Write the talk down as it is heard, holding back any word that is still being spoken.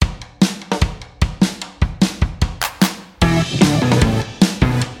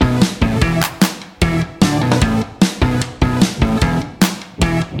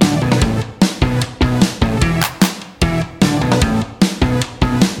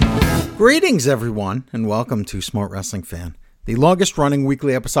Greetings, everyone, and welcome to Smart Wrestling Fan, the longest-running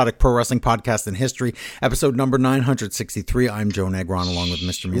weekly episodic pro wrestling podcast in history, episode number 963. I'm Joe Negron, along with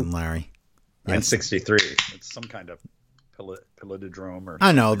Mr. Mutant Larry. 963. It's some kind of palindrome or.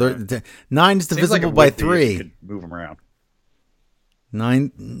 I know. 9 is divisible by 3. You could move them around.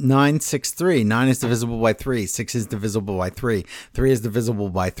 963. 9 is divisible by 3. 6 is divisible by 3. 3 is divisible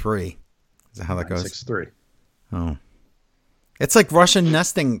by 3. Is that how that goes? 963. Oh. It's like Russian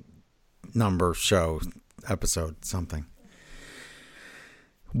nesting number show episode something.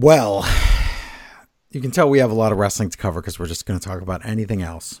 Well, you can tell we have a lot of wrestling to cover because we're just going to talk about anything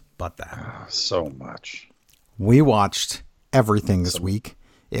else but that. So much. We watched everything this week.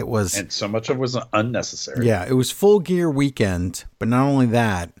 It was, and so much of it was unnecessary. Yeah, it was Full Gear weekend, but not only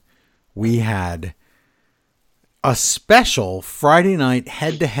that, we had a special Friday night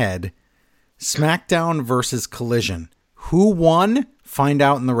head-to-head SmackDown versus Collision. Who won? Find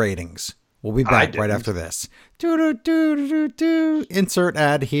out in the ratings. We'll be back right after this. Insert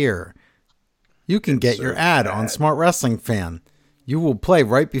ad here. You can get your ad on Smart Wrestling Fan. You will play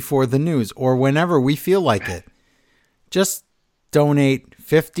right before the news or whenever we feel like it. Just donate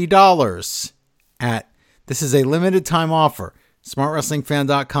 $50 this is a limited time offer,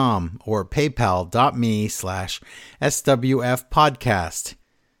 smartwrestlingfan.com or paypal.me/SWF podcast.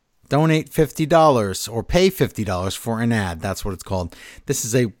 Donate $50 or pay $50 for an ad. That's what it's called. This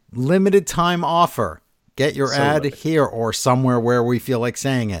is a limited time offer. Get your ad here or somewhere where we feel like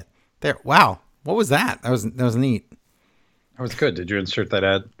saying it. There. Wow. What was that? That was neat. That was good. Did you insert that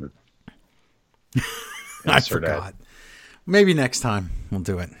ad? I forgot. Maybe next time we'll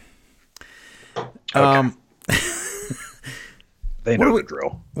do it. Okay. They know the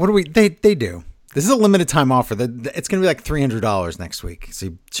drill. What do we? They do. This is a limited time offer. It's going to be like $300 next week.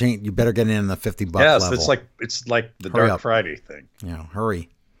 So you better get in the $50 level. Yes, it's like the Dark Friday thing. Yeah, hurry.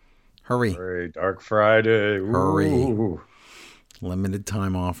 Dark Friday. Ooh. Hurry. Limited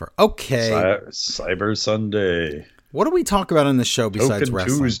time offer. Okay. Cyber Sunday. What do we talk about on the show besides Token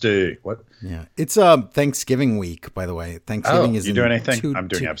wrestling? Tuesday. What? Yeah, it's Thanksgiving week, by the way. Thanksgiving is. You doing anything? I'm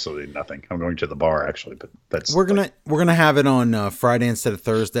doing absolutely nothing. I'm going to the bar actually, but that's. We're gonna have it on Friday instead of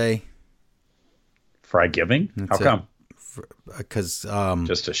Thursday. Fry giving? How come? Because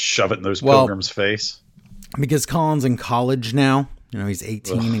just to shove it in those pilgrims' face. Because Colin's in college now. You know, he's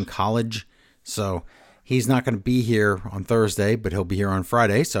 18 in college, so he's not going to be here on Thursday, but he'll be here on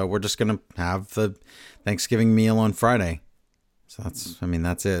Friday. So we're just going to have the Thanksgiving meal on Friday. So that's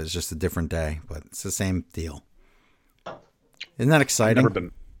it. It's just a different day, but it's the same deal. Isn't that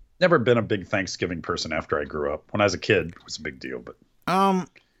exciting? Never been a big Thanksgiving person after I grew up. When I was a kid, it was a big deal, but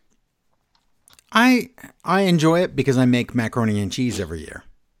I enjoy it because I make macaroni and cheese every year.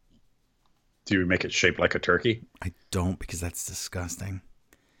 Do you make it shaped like a turkey? I don't, because that's disgusting.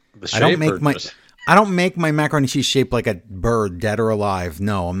 I don't make my macaroni and cheese shaped like a bird, dead or alive.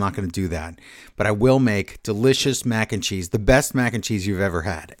 No, I'm not going to do that. But I will make delicious mac and cheese, the best mac and cheese you've ever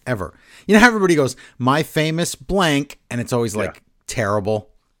had, ever. You know how everybody goes, my famous blank, and it's always like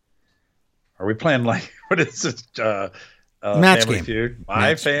terrible. Are we playing like, what is this? Match Family game. Feud?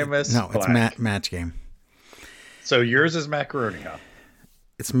 Famous. No, blank. It's match game. So yours is macaroni, huh?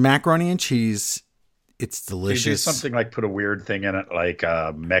 It's macaroni and cheese. It's delicious. You do something like put a weird thing in it, like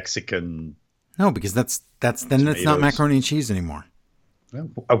Mexican. No, because that's not macaroni and cheese anymore.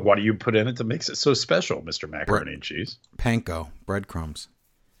 What do you put in it that makes it so special, Mr. Macaroni and Cheese? Panko, breadcrumbs.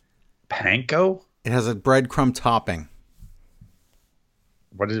 Panko? It has a breadcrumb topping.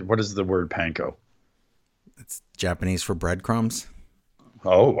 What is the word panko? It's Japanese for breadcrumbs.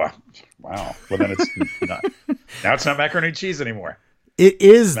 Oh, wow. Well, then it's not. Now it's not macaroni and cheese anymore. It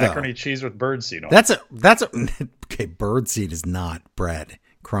is macaroni and cheese with birdseed on it. That's a okay. Birdseed is not bread.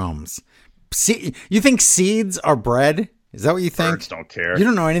 Crumbs. You think seeds are bread? Is that what you think? Birds don't care. You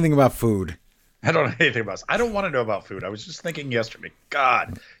don't know anything about food. I don't know anything about. I don't want to know about food. I was just thinking yesterday.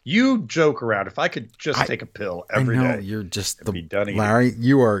 God, you joke around. If I could just take a pill every day, you're just Larry.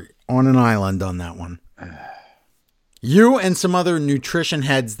 You are on an island on that one. You and some other nutrition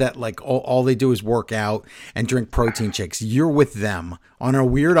heads that like all they do is work out and drink protein shakes. You're with them on a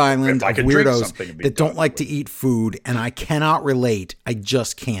weird island of weirdos that don't like to eat food, and I cannot relate. I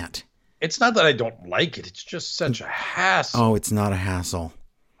just can't. It's not that I don't like it. It's just such a hassle. Oh, it's not a hassle.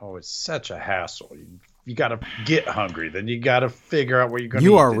 Oh, it's such a hassle. You got to get hungry, then you got to figure out where you're going to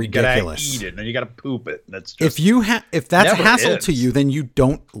eat. You are ridiculous. You got to eat it, and then you got to poop it. And that's just if that's a hassle to you, then you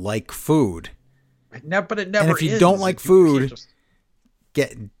don't like food. But it never is. And if you don't like food,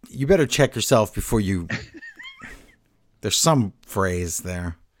 you better check yourself before you. There's some phrase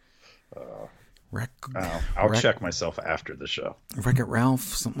there. I'll check myself after the show. Wreck-It Ralph,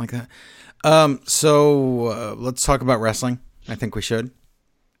 something like that. So let's talk about wrestling. I think we should.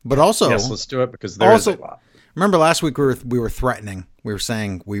 But also, yes, let's do it because there is a lot. Remember last week we were threatening. We were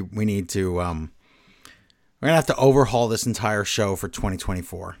saying we need to we're gonna have to overhaul this entire show for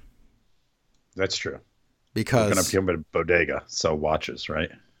 2024. That's true. Because we're gonna become a bodega, sell watches,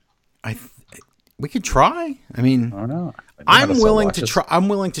 right? We could try. I mean, I don't know. I'm willing to try. I'm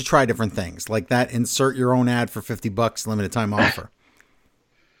willing to try different things like that. Insert your own ad for $50, limited time offer.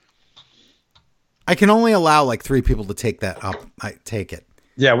 I can only allow like 3 people to take that up. I take it.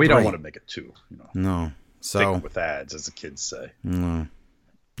 Yeah, we don't want to make it 2. No. So with ads, as the kids say. No.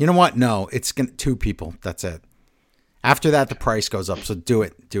 You know what? No, it's 2 people. That's it. After that, the price goes up. So do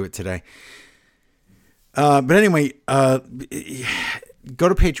it. Do it today. But anyway, go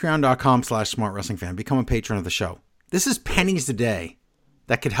to patreon.com/smartwrestlingfan. Become a patron of the show. This is pennies a day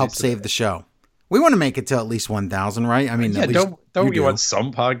that could help save the show. We want to make it to at least 1,000, right? I mean, yeah, don't you want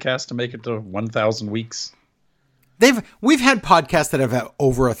some podcasts to make it to 1,000 weeks? We've had podcasts that have had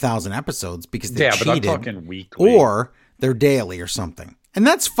over 1,000 episodes because they cheated, but I'm talking weekly, or they're daily or something, and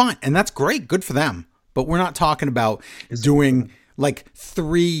that's fine and that's great, good for them. But we're not talking about doing like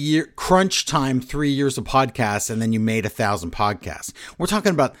 3-year crunch time, 3 years of podcasts, and then you made 1,000 podcasts. We're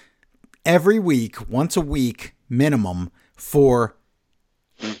talking about every week, once a week minimum for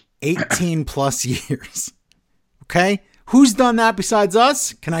 18 plus years. Okay, who's done that besides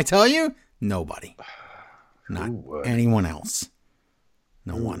us? Can I tell you? Nobody. Not anyone else.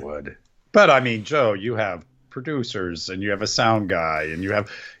 No one would. But I mean, Joe, you have producers and you have a sound guy and you have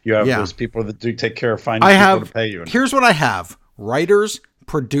those people that do take care of finding people to pay you. Here's what I have: writers,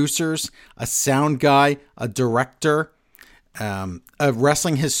 producers, a sound guy, a director, a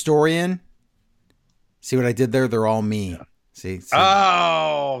wrestling historian. See what I did there? They're all me. Yeah. See?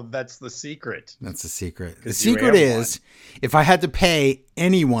 Oh, that's the secret. That's the secret. The secret is, if I had to pay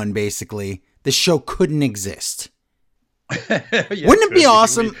anyone, basically, the show couldn't exist. Yeah, wouldn't it be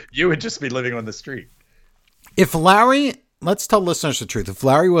awesome? You would just be living on the street. If Larry, let's tell listeners the truth. If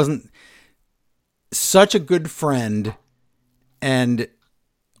Larry wasn't such a good friend and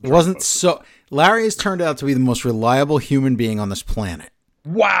Larry has turned out to be the most reliable human being on this planet.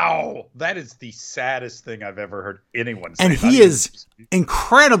 Wow. That is the saddest thing I've ever heard anyone say. And he is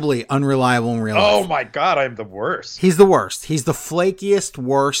incredibly unreliable in real life. Oh my God, I'm the worst. He's the worst. He's the flakiest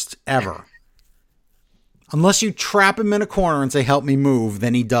worst ever. Unless you trap him in a corner and say, help me move,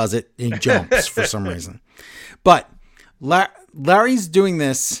 then he does it. He jumps for some reason. But Larry's doing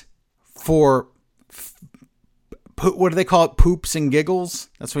this for, what do they call it? Poops and giggles?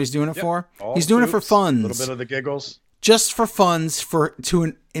 That's what he's doing it for? He's doing it for funds. A little bit of the giggles. Just for funds,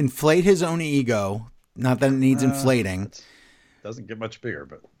 to inflate his own ego. Not that it needs inflating. Doesn't get much bigger,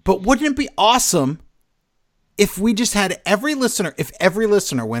 but wouldn't it be awesome if we just had every listener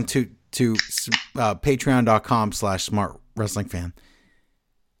went to patreon.com/smartwrestlingfan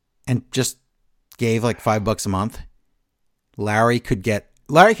and just gave like $5 a month? Larry could get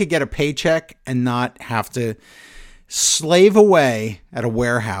a paycheck and not have to slave away at a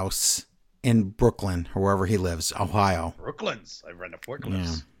warehouse in Brooklyn or wherever he lives, Ohio. Brooklyn's. I rent a forklift.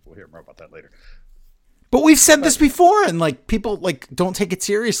 Yeah. We'll hear more about that later. But we've said this before, and like people like don't take it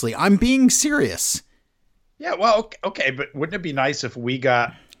seriously. I'm being serious. Yeah, well, okay, but wouldn't it be nice if we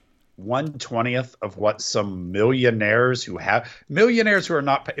got 1/20th of what some millionaires who are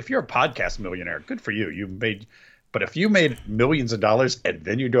not? If you're a podcast millionaire, good for you. But if you made millions of dollars and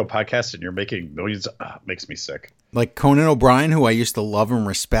then you do a podcast and you're making millions, makes me sick. Like Conan O'Brien, who I used to love and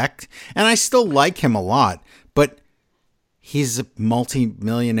respect, and I still like him a lot, but he's a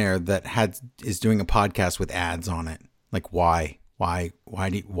multi-millionaire that is doing a podcast with ads on it. Like, why?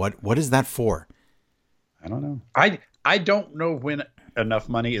 What is that for? I don't know. I don't know when enough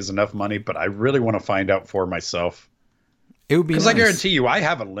money is enough money, but I really want to find out for myself. It would be because I guarantee you, I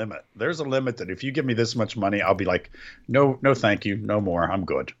have a limit. There's a limit that if you give me this much money, I'll be like, no, thank you, no more. I'm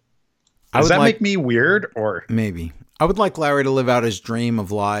good. Does that make me weird or maybe? I would like Larry to live out his dream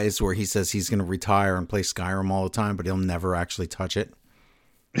of lies, where he says he's going to retire and play Skyrim all the time, but he'll never actually touch it.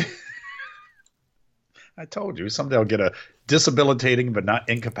 I told you someday I'll get a debilitating but not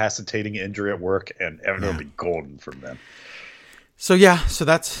incapacitating injury at work, and it'll be golden from then. So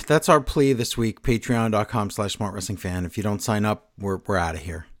that's our plea this week. Patreon.com/smartwrestlingfan. If you don't sign up, we're out of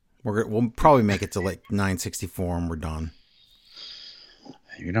here. We'll probably make it to like 964 and we're done.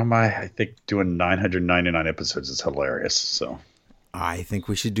 You know, I think doing 999 episodes is hilarious. So I think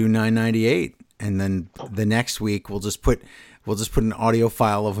we should do 998, and then the next week we'll just put an audio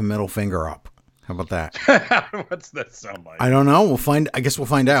file of a middle finger up. How about that? What's that sound like? I don't know. I guess we'll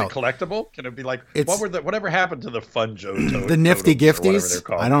find out. Collectible? Can it be like It's whatever happened to the Funjo the nifty totems or whatever they're gifties.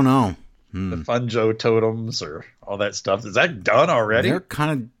 called? I don't know. The Funjo totems or all that stuff. Is that done already? They're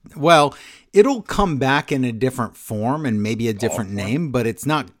kind of, well, it'll come back in a different form and maybe a different name, but it's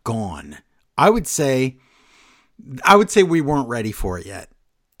not gone. I would say we weren't ready for it yet.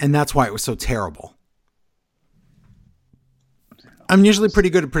 And that's why it was so terrible. I'm usually pretty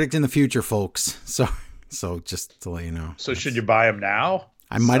good at predicting the future, folks. So just to let you know. So should you buy them now?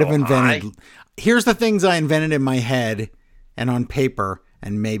 I might have invented. Here's the things I invented in my head and on paper,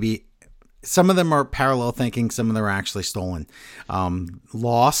 and maybe some of them are parallel thinking. Some of them are actually stolen.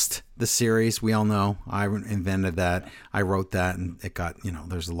 Lost, the series, we all know. I invented that. I wrote that, and it got,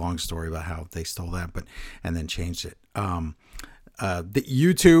 there's a long story about how they stole that, and then changed it. The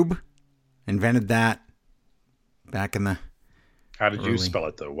YouTube, invented that back in the How did you spell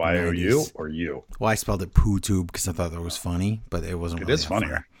it, though? Y-O-U or you? Well, I spelled it poo-tube because I thought that was funny, but it wasn't really It is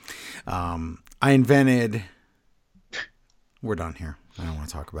funnier. I invented... We're done here. I don't want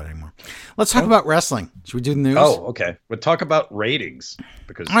to talk about it anymore. Let's talk about wrestling. Should we do the news? Oh, okay. We'll talk about ratings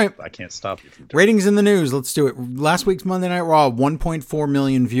because I can't stop you from doing ratings in the news. Let's do it. Last week's Monday Night Raw, 1.4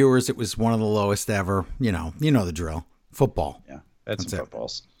 million viewers. It was one of the lowest ever. You know the drill. Football. Yeah, that's some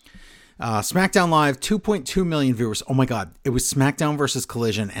footballs. SmackDown Live, 2.2 million viewers. Oh my God. It was SmackDown versus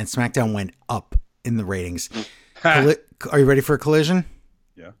Collision, and SmackDown went up in the ratings. Are you ready for a Collision?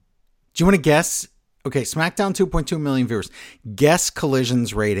 Yeah. Do you want to guess? Okay, SmackDown, 2.2 million viewers. Guess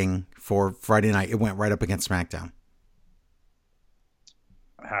Collision's rating for Friday night. It went right up against SmackDown.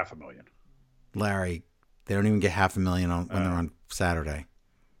 500,000. Larry, they don't even get 500,000 when they're on Saturday.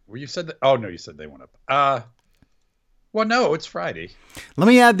 Well, you said that. Oh, no, you said they went up. Well, no, it's Friday. Let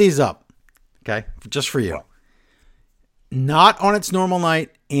me add these up, okay, just for you. What? Not on its normal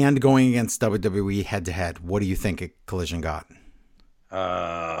night and going against WWE head-to-head. What do you think a Collision got?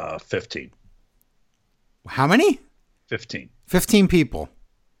 15. How many? 15. 15 people.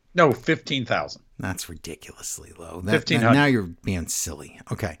 No, 15,000. That's ridiculously low. 1,500. Now you're being silly.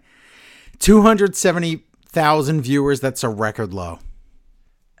 Okay. 270,000 viewers. That's a record low.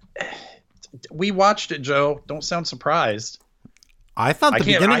 We watched it, Joe. Don't sound surprised. I thought the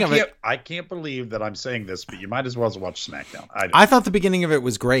beginning of it... I can't believe that I'm saying this, but you might as well as watch SmackDown. I thought the beginning of it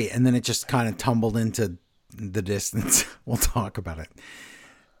was great, and then it just kind of tumbled into the distance. We'll talk about it.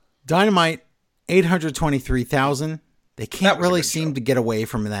 Dynamite, 823,000. They can't really seem to get away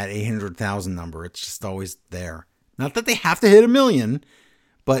from that 800,000 number. It's just always there. Not that they have to hit 1 million,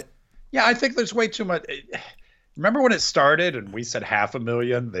 but... Yeah, I think there's way too much... Remember when it started and we said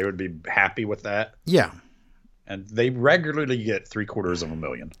 500,000? They would be happy with that. Yeah. And they regularly get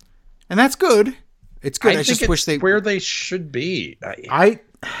 750,000. And that's good. It's good. I just wish where they should be.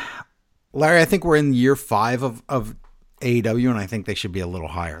 Larry, I think we're in year 5 of AEW, and I think they should be a little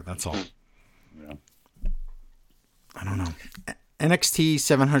higher. That's all. Yeah. I don't know. NXT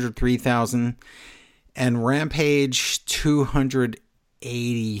 703,000 and Rampage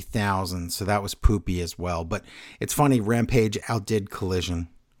 280,000. So that was poopy as well. But it's funny, Rampage outdid Collision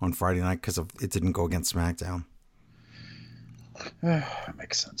on Friday night because it didn't go against SmackDown. That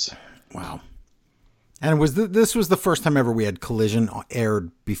makes sense. Wow. And this was the first time ever we had Collision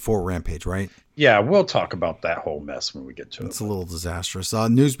aired before Rampage, right? Yeah, we'll talk about that whole mess when we get to it. It's a little disastrous.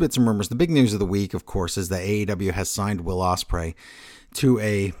 News, bits, and rumors. The big news of the week, of course, is that AEW has signed Will Ospreay to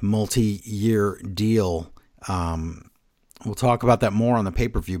a multi-year deal. We'll talk about that more on the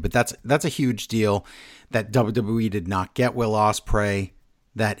pay-per-view, but that's a huge deal that WWE did not get Will Ospreay,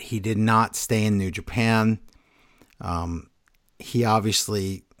 that he did not stay in New Japan. He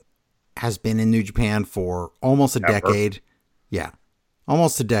obviously has been in New Japan for almost a decade. Yeah,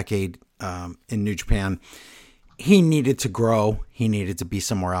 almost a decade in New Japan. He needed to grow. He needed to be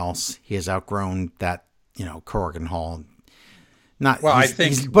somewhere else. He has outgrown that, Korakuen Hall.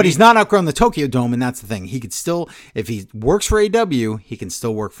 He's not outgrown the Tokyo Dome, and that's the thing. He could still, if he works for AEW, he can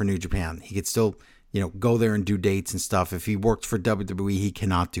still work for New Japan. He could still, go there and do dates and stuff. If he worked for WWE, he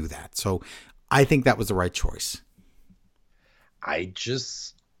cannot do that. So I think that was the right choice.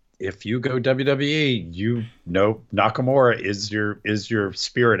 If you go WWE, Nakamura is your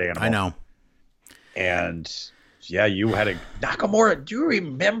spirit animal. I know. And yeah, you had Nakamura. Do you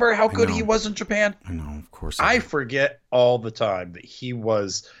remember how good he was in Japan? I know, of course. I forget all the time that he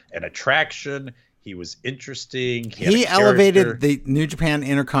was an attraction. He was interesting. He elevated the New Japan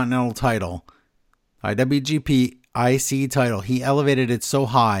Intercontinental title, IWGP IC title. He elevated it so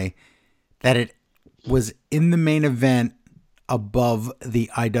high that it was in the main event above the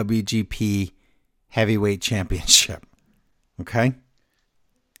IWGP Heavyweight Championship. Okay?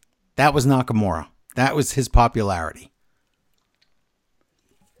 That was Nakamura. That was his popularity.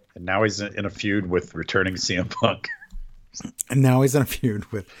 And now he's in a feud with returning CM Punk. And now he's in a feud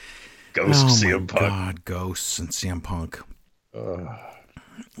with Ghost CM Punk. God, Ghosts and CM Punk.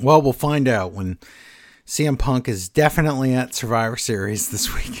 Well, we'll find out when CM Punk is definitely at Survivor Series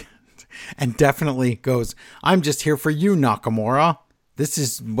this weekend. And definitely goes, I'm just here for you, Nakamura. This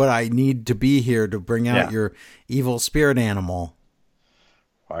is what I need to be here to bring out your evil spirit animal.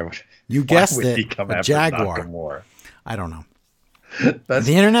 You guessed it, a jaguar. Nakamura? I don't know.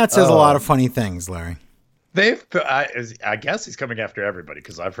 The internet says a lot of funny things, Larry. I guess he's coming after everybody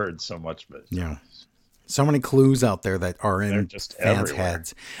because I've heard so much. But yeah, so many clues out there that are in just fans' everywhere.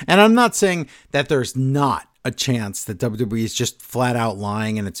 heads. And I'm not saying that there's not a chance that WWE is just flat out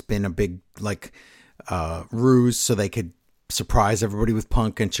lying and it's been a big ruse so they could surprise everybody with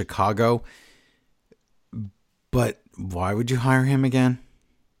Punk in Chicago. But why would you hire him again?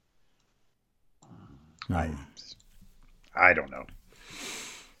 I don't know.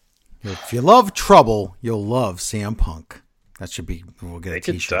 If you love trouble, you'll love CM Punk. That should be, we'll get a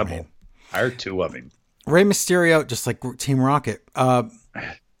t-shirt double. made. Hire two of him. Rey Mysterio, just like Team Rocket.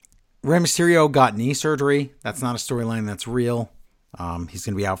 Rey Mysterio got knee surgery. That's not a storyline that's real. He's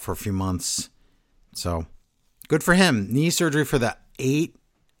going to be out for a few months. So good for him. Knee surgery for the I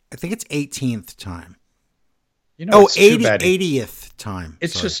think it's 18th time. 80th time.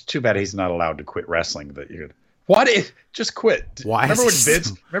 It's just too bad he's not allowed to quit wrestling. Just quit. Why?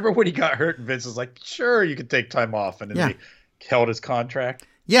 Remember when he got hurt and Vince was like, sure, you can take time off. And then he held his contract.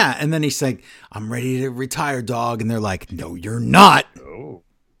 Yeah. And then he's like, I'm ready to retire, dog. And they're like, no, you're not. Oh.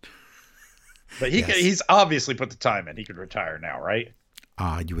 But he's obviously put the time in. He could retire now, right?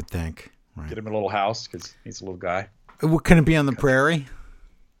 You would think. Right. Get him a little house because he's a little guy. Can it be on the prairie?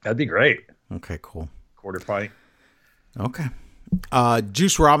 That'd be great. Okay, cool. Quarter fight. Okay.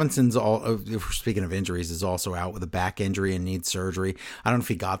 Juice Robinson's speaking of injuries, is also out with a back injury and needs surgery. I don't know if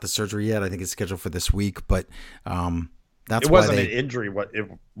he got the surgery yet. I think it's scheduled for this week, but that's it wasn't an injury.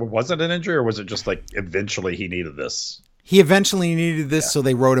 Was it an injury, or was it just like eventually he needed this? He eventually needed this, so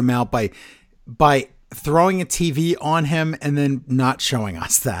they wrote him out by throwing a TV on him and then not showing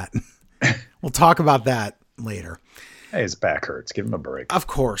us that. We'll talk about that later. Hey, his back hurts. Give him a break. Of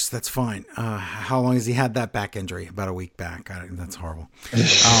course, that's fine. How long has he had that back injury? About a week back. That's horrible.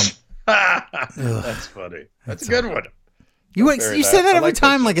 That's funny. That's a good one. You say that every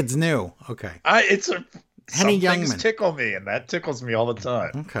time like it's new. Okay. Some things tickle me, and that tickles me all the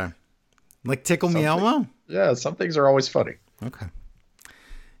time. Okay. Like Tickle Me Elmo? Yeah, some things are always funny. Okay.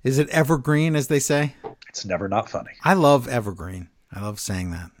 Is it evergreen, as they say? It's never not funny. I love evergreen. I love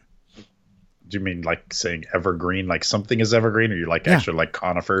saying that. Do you mean like saying evergreen, like something is evergreen, or you like actually like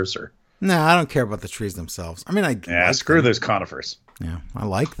conifers? Or no, I don't care about the trees themselves. I mean, screw those conifers. Yeah, I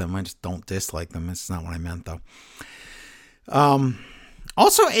like them. I just don't dislike them. It's not what I meant, though.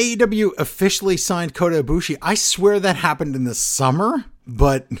 Also, AEW officially signed Kota Ibushi. I swear that happened in the summer,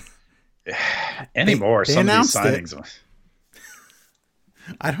 but anymore. They some of these announced signings.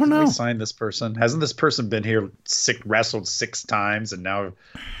 I don't know. We signed this person. Hasn't this person been here wrestled 6 times, and now?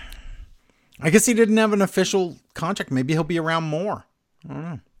 I guess he didn't have an official contract. Maybe he'll be around more. I don't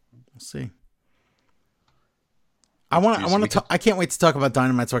know. We'll see. I can't wait to talk about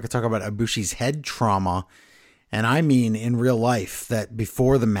Dynamite so I can talk about Ibushi's head trauma. And I mean in real life, that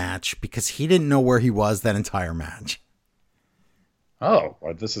before the match, because he didn't know where he was that entire match. Oh,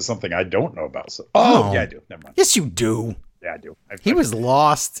 well, this is something I don't know about. So, yeah, I do. Never mind. Yes, you do. Yeah, I do. He was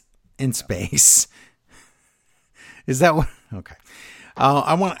lost in space. Is that what? Okay.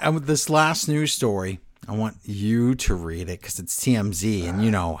 I want this last news story. I want you to read it because it's TMZ, and you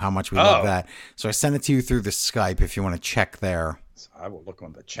know how much we love that. So I sent it to you through the Skype if you want to check there. So I will look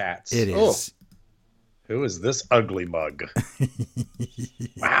on the chats. It is. Who is this ugly mug?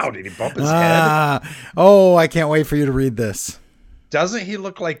 Wow, did he bump his head? Oh, I can't wait for you to read this. Doesn't he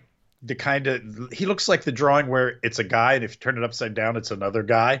look like he looks like the drawing where it's a guy, and if you turn it upside down, it's another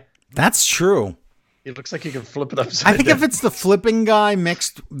guy? That's true. It looks like you can flip it upside down. I think if it's the flipping guy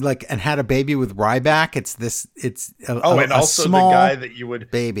mixed and had a baby with Ryback, and also small the guy that you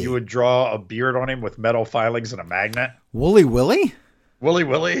would draw a beard on him with metal filings and a magnet. Wooly Willy? Wooly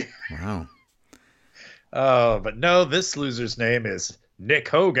Willy. Wow. But no, this loser's name is Nick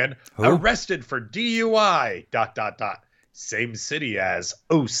Hogan, arrested for DUI, ... Same city as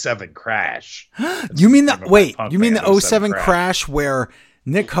 07 Crash. You mean the 07 Crash where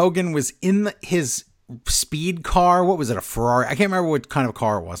Nick Hogan was in his speed car? What was it, a Ferrari? I can't remember what kind of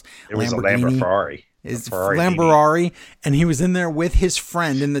car it was. It was a Lamborghini Ferrari. his Ferrari Lamborghini, and he was in there with his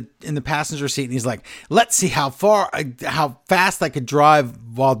friend in the passenger seat, and he's like, "Let's see how fast I could drive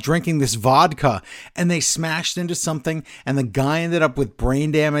while drinking this vodka." And they smashed into something, and the guy ended up with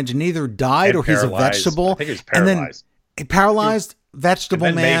brain damage, and either died And or he's a paralyzed. vegetable. I think he was paralyzed. And then a paralyzed vegetable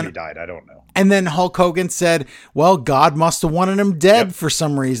And then man. maybe died. I don't know. And then Hulk Hogan said, "Well, God must have wanted him dead for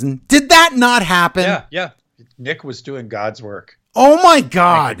some reason." Did that not happen? Yeah. Nick was doing God's work. Oh my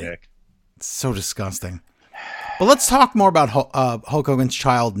God. Thank you, Nick. It's so disgusting. But let's talk more about Hulk Hogan's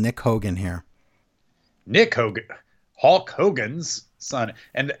child, Nick Hogan, here. Nick Hogan, Hulk Hogan's son.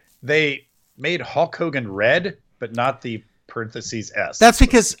 And they made Hulk Hogan red, but not the parentheses S. That's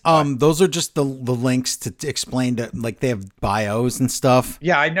because those are just the links to explain to, like, they have bios and stuff.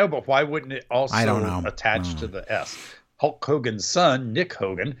 Yeah, I know, but why wouldn't it also I don't know. attach to the S? Hulk Hogan's son, Nick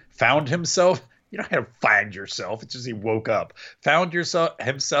Hogan, found himself. You don't have to find yourself. It's just he woke up. Found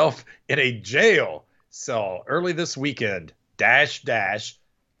himself in a jail cell early this weekend.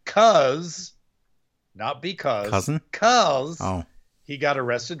 Cause, not because. Cousin? Cause Oh. he got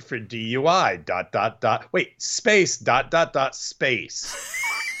arrested for DUI. Space.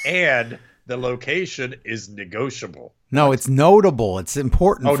 And the location is negotiable. No, it's notable. It's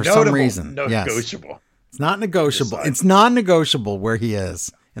important for some reason. Negotiable. Yes. It's not negotiable. It's non-negotiable where he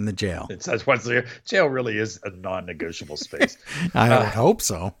is in the jail. It says once the jail really is a non-negotiable space. I would hope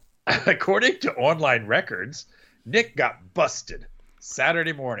so. According to online records, Nick got busted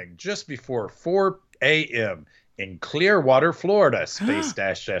Saturday morning just before 4 a.m. in Clearwater, Florida,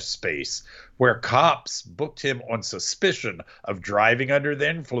 space, where cops booked him on suspicion of driving under the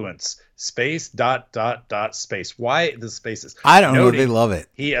influence, space. Why the spaces? I don't know. They love it.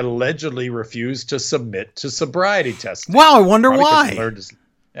 He allegedly refused to submit to sobriety testing. Wow, I wonder why.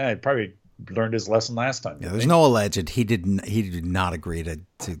 He probably learned his lesson last time. Yeah, there's no alleged. He did not agree to.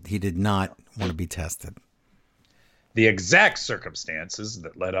 He did not want to be tested. The exact circumstances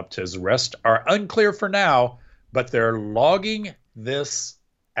that led up to his arrest are unclear for now, but they're logging this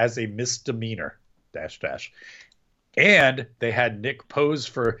as a misdemeanor. And they had Nick pose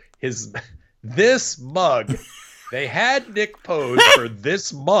for this mug. They had Nick pose for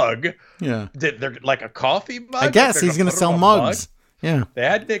this mug. Yeah. They're like a coffee mug. I guess he's going to sell mugs. Yeah. They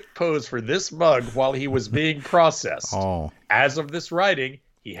had Nick pose for this mug while he was being processed. Oh. As of this writing,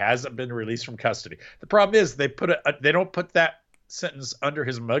 he hasn't been released from custody. The problem is they don't put that sentence under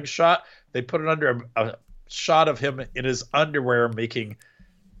his mug shot. They put it under a shot of him in his underwear making,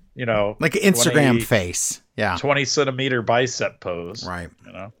 like an Instagram face. Yeah. 20-centimeter bicep pose. Right.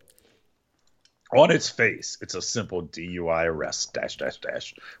 On its face, it's a simple DUI arrest, ..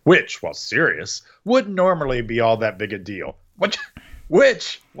 Which, while serious, wouldn't normally be all that big a deal.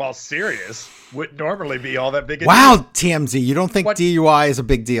 Which, while serious, would normally be all that big a deal. Wow, TMZ, you don't think DUI is a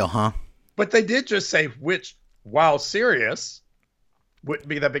big deal, huh? But they did just say, which, while serious, wouldn't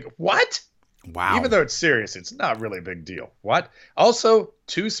be that big. What? Wow. Even though it's serious, it's not really a big deal. What? Also,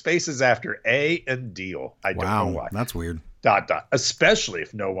 2 spaces after A and deal. I don't know why. That's weird. ... Especially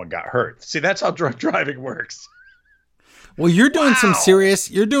if no one got hurt. See, that's how drunk driving works. Well, you're doing some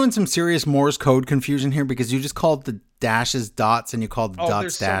serious Morse code confusion here because you just called the dashes dots and you called the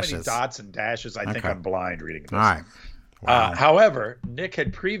dots dashes. So many dots and dashes. I think I'm blind reading this. All right. Wow. However, Nick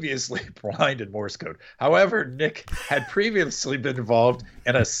had previously blind in Morse code. However, Nick had previously been involved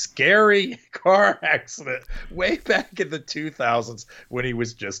in a scary car accident way back in the 2000s when he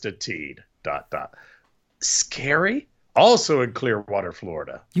was just a teen. ... Scary? Also in Clearwater,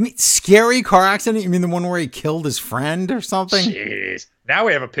 Florida. You mean scary car accident? You mean the one where he killed his friend or something? Jeez. Now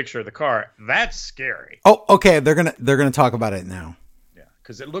we have a picture of the car. That's scary. Oh, okay. They're gonna talk about it now. Yeah,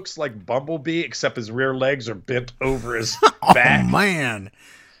 because it looks like Bumblebee, except his rear legs are bent over his back. Oh man.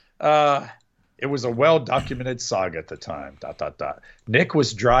 It was a well-documented saga at the time. ... Nick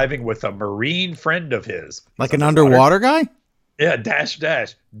was driving with a Marine friend of his. Like an underwater guy? Yeah, ...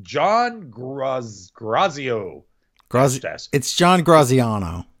 John Grazio. It's John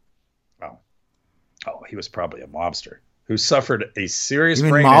Graziano. Oh, he was probably a mobster who suffered a serious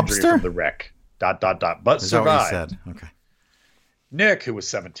brain injury from the wreck. ... But survived. Said. Okay. Nick, who was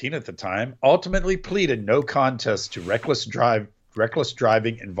 17 at the time, ultimately pleaded no contest to reckless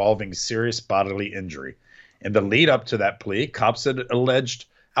driving involving serious bodily injury. In the lead up to that plea, cops had alleged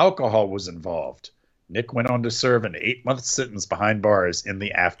alcohol was involved. Nick went on to serve an 8-month sentence behind bars in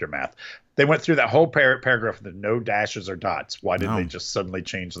the aftermath. They went through that whole paragraph with no dashes or dots. Why didn't they just suddenly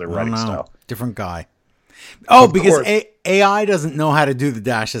change their writing style? Different guy. Oh, because AI doesn't know how to do the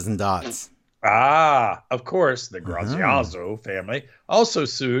dashes and dots. Of course, the Graziano family also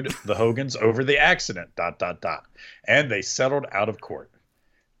sued the Hogans over the accident. ... And they settled out of court.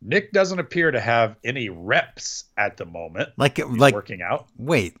 Nick doesn't appear to have any reps at the moment. Like working out.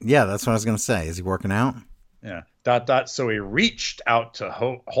 Wait, yeah, that's what I was going to say. Is he working out? Yeah. ... So he reached out to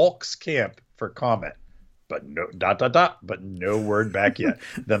Hulk's camp for comment, but no ... but no word back yet.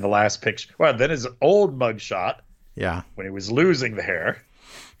 Then the last picture. Well, then his old mugshot. Yeah. When he was losing the hair.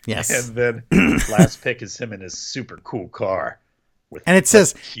 Yes. And then last pic is him in his super cool car. And it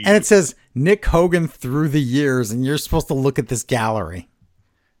says Nick Hogan through the years, and you're supposed to look at this gallery.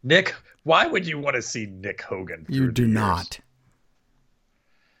 Nick, why would you want to see Nick Hogan? You do not.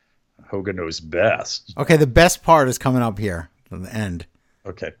 Hogan knows best. Okay, the best part is coming up here at the end.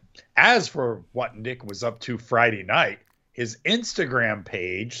 Okay. As for what Nick was up to Friday night, his Instagram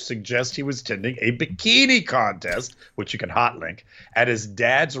page suggests he was attending a bikini contest, which you can hot link, at his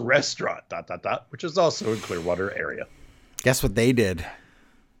dad's restaurant, ... which is also in Clearwater area. Guess what they did?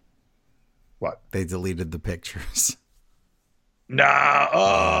 What? They deleted the pictures. No.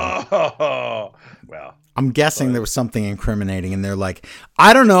 Oh. Well, I'm guessing there was something incriminating, and they're like,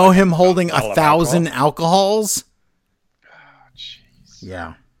 I don't know, him holding 1,000 alcohols. Oh, jeez.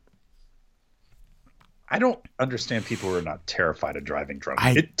 Yeah. I don't understand people who are not terrified of driving drunk.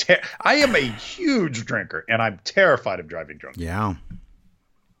 I am a huge drinker, and I'm terrified of driving drunk. Yeah.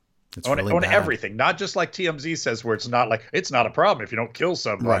 It's really on everything, not just like TMZ says, where it's not a problem if you don't kill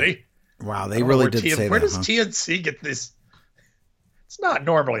somebody. Right. Wow, they really did say that. Where does TNC get this? It's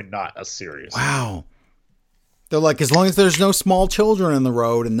normally not a serious. Wow. They're like, as long as there's no small children in the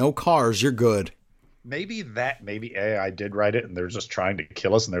road and no cars, you're good. Maybe AI did write it, and they're just trying to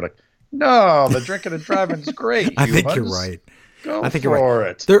kill us, and they're like, no, the drinking and driving is great. I think you're right. I think you're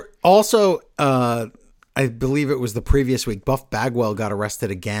right. It. There also, I believe it was the previous week, Buff Bagwell got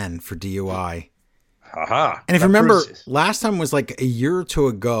arrested again for DUI. Aha. And if you remember, last time was like a year or two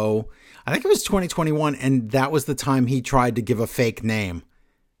ago. I think it was 2021, and that was the time he tried to give a fake name.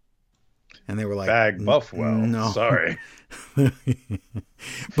 And they were like, Buffwell. No. Sorry.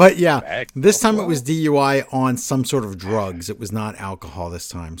 But yeah, this time it was DUI on some sort of drugs. It was not alcohol this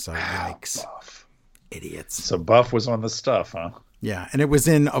time. So yikes. Buff. Idiots. So Buff was on the stuff, huh? Yeah. And it was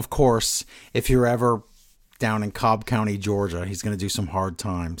in, of course, if you're ever down in Cobb County, Georgia, he's going to do some hard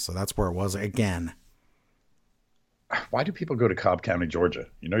time. So that's where it was again. Why do people go to Cobb County, Georgia?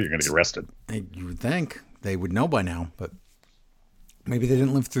 You know you're going to get arrested. You would think they would know by now, but maybe they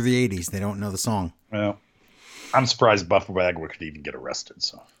didn't live through the 80s. They don't know the song. Well, I'm surprised Buff Bagwell could even get arrested.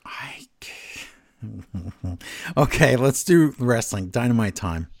 So, okay, let's do wrestling. Dynamite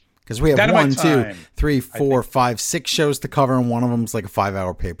time. Because we have Dynamite 1, time. 2, 3, 4, 5, 6 shows to cover, and one of them's like a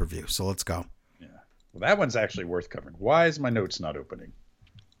 5-hour pay-per-view. So let's go. Yeah. Well, that one's actually worth covering. Why is my notes not opening?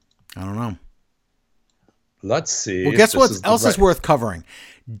 I don't know. Let's see. Well, guess what else is worth covering?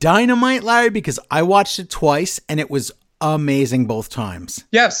 Dynamite, Larry, because I watched it twice, and it was amazing both times.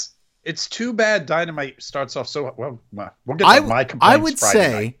 Yes. It's too bad Dynamite starts off so well. We'll get to my complaints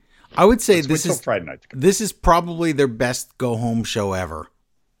I would say this is Friday night. This is probably their best go-home show ever.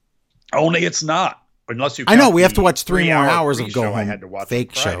 Only it's not. Unless you I know, we have to watch 3 more hours of go-home I had to watch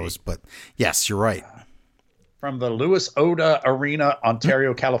fake shows, but yes, you're right. From the Louis Oda Arena,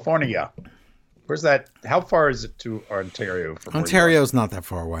 Ontario, California. Where's that? How far is it to Ontario? Ontario's not that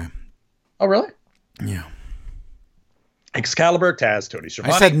far away. Oh, really? Yeah. Excalibur, Taz, Tony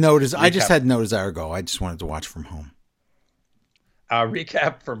Schiavone. I just had no desire to go. I just wanted to watch from home.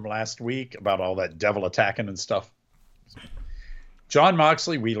 Recap from last week about all that devil attacking and stuff. John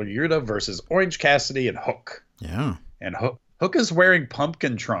Moxley, Wheeler Yuta versus Orange Cassidy and Hook. Yeah. And Hook is wearing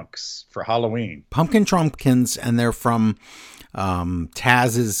pumpkin trunks for Halloween. Pumpkin trumpkins, and they're from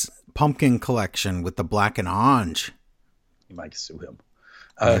Taz's pumpkin collection with the black and orange. You might sue him.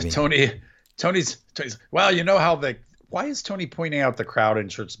 Tony's. Well, you know how why is Tony pointing out the crowd in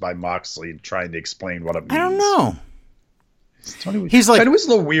shirts by Moxley and trying to explain what it means? I don't know. He's like, it was a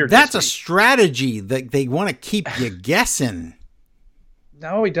little weird. That's a strategy that they want to keep you guessing.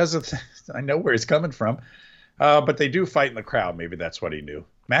 No, he doesn't. I know where he's coming from. But they do fight in the crowd. Maybe that's what he knew.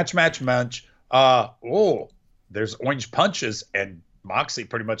 Match. There's orange punches, and Moxley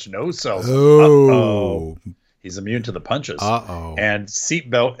pretty much knows so. Oh. He's immune to the punches. Uh-oh. And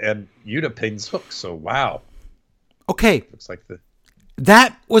seatbelt and Yuta pins Hook. So, wow. Okay. Looks like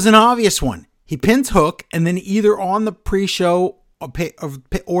that was an obvious one. He pins Hook, and then either on the pre-show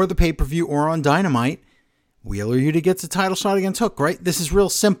or the pay-per-view or on Dynamite, Wheeler Yuta gets a title shot against Hook, right? This is real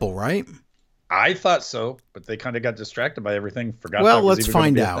simple, right? I thought so, but they kind of got distracted by everything. Forgot. Well, let's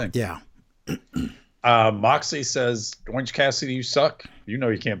find out. Yeah. Moxley says, Orange Cassidy, you suck. You know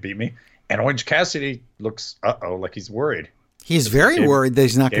you can't beat me. And Orange Cassidy looks, like he's worried. He's very worried that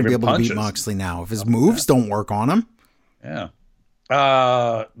he's not going to be able to beat Moxley now if his moves don't work on him. Yeah.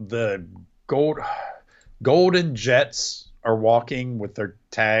 The Golden Jets are walking with their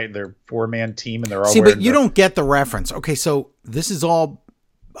 4-man team, and they're all but you don't get the reference. Okay, so this is all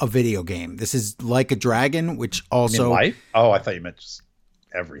a video game. This is Like a Dragon, which also life. Oh, I thought you meant just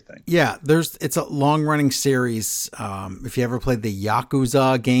everything. Yeah, it's a long running series. If you ever played the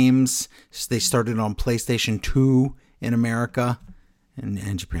Yakuza games, they started on PlayStation 2 in America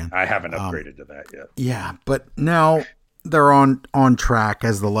and Japan. I haven't upgraded to that yet. Yeah, but now they're on track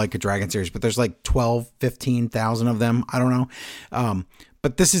as the Like a Dragon series, but there's like 15,000 of them. I don't know.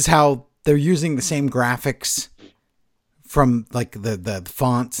 But this is how they're using the same graphics from like the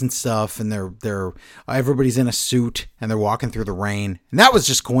fonts and stuff, and they're everybody's in a suit and they're walking through the rain. And that was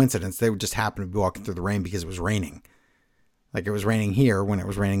just coincidence. They would just happen to be walking through the rain because it was raining. Like it was raining here when it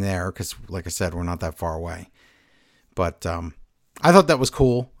was raining there, because like I said, we're not that far away. But I thought that was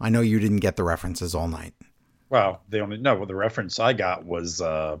cool. I know you didn't get the references all night. Well, the reference I got was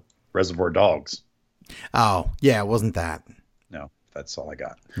Reservoir Dogs. Oh, yeah, it wasn't that. No, that's all I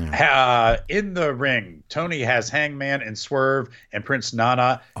got. Yeah. In the ring, Tony has Hangman and Swerve and Prince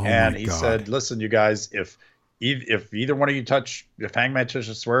Nana, and he said, "Listen, you guys, if either one of you if Hangman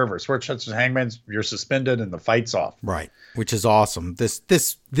touches Swerve or Swerve touches Hangman, you're suspended and the fight's off." Right, which is awesome. This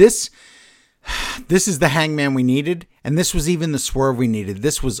is the Hangman we needed, and this was even the Swerve we needed.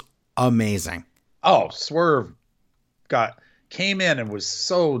 This was amazing. Oh, Swerve came in and was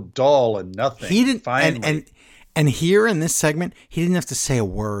so dull and nothing. He didn't finally. And here in this segment, he didn't have to say a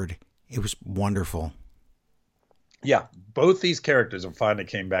word. It was wonderful. Yeah, both these characters have finally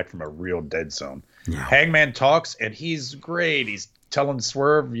came back from a real dead zone. Yeah. Hangman talks, and he's great. He's telling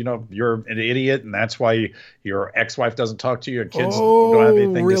Swerve, you're an idiot, and that's why your ex-wife doesn't talk to you, and kids don't have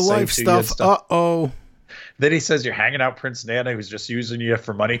anything real to say life to stuff. you. Stuff. Uh-oh. Then he says you're hanging out Prince Nana, who's just using you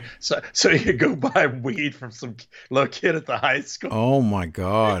for money. So you go buy weed from some little kid at the high school. Oh, my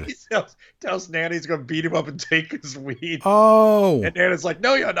God. He tells Nana he's going to beat him up and take his weed. Oh. And Nana's like,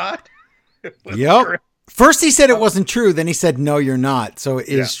 no, you're not. Yep. First he said it wasn't true. Then he said, no, you're not. So it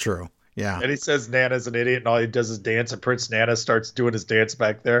is true. Yeah. And he says Nana's an idiot, and all he does is dance, and Prince Nana starts doing his dance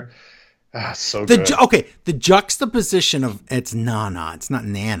back there. So good. Okay, the juxtaposition of it's Nana. It's not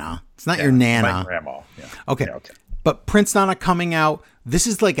Nana. It's not your Nana. My grandma. Yeah. Okay. Yeah, okay. But Prince Nana coming out, this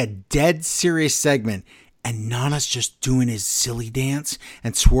is like a dead serious segment, and Nana's just doing his silly dance,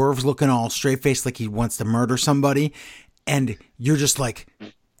 and Swerve's looking all straight-faced like he wants to murder somebody, and you're just like,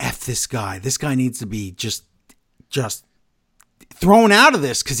 F this guy. This guy needs to be just thrown out of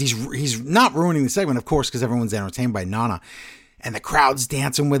this, because he's not ruining the segment, of course, because everyone's entertained by Nana, and the crowd's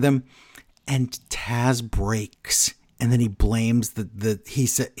dancing with him. And Taz breaks, and then he blames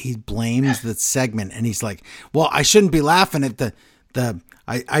he blames the segment, and he's like, "Well, I shouldn't be laughing at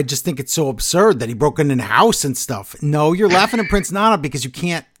I just think it's so absurd that he broke into the house and stuff." No, you're laughing at Prince Nana because you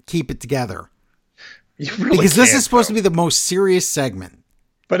can't keep it together. You really because this is supposed to be the most serious segment.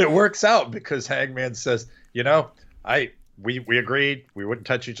 But it works out because Hangman says, we agreed we wouldn't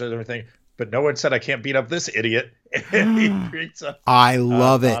touch each other or anything, but no one said I can't beat up this idiot. And he beats up. I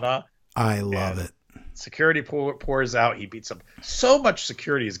love it. Nana. I love it. Security pours out. He beats up. So much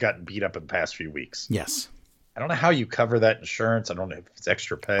security has gotten beat up in the past few weeks. Yes. I don't know how you cover that insurance. I don't know if it's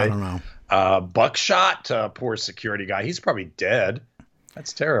extra pay. I don't know. Buckshot, poor security guy. He's probably dead.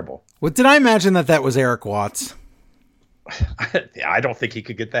 That's terrible. What did I imagine that was Eric Watts? I don't think he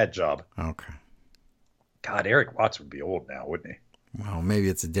could get that job. Okay. God, Eric Watts would be old now, wouldn't he? Well, maybe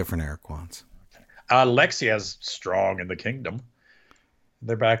it's a different Eric Watts. Lexia's strong in the kingdom.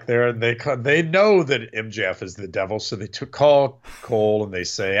 They're back there, and they know that MJF is the devil, so they call Cole, and they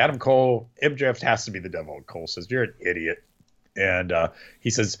say, Adam Cole, MJF has to be the devil. And Cole says, you're an idiot. And he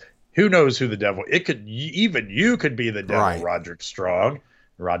says, who knows who the devil? Even you could be the devil, right. Roderick Strong.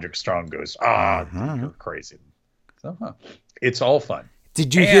 Roderick Strong goes, you're crazy. So, it's all fun.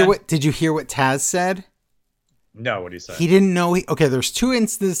 Did you hear what Taz said? No, what did he say? He didn't know. Okay, there's 2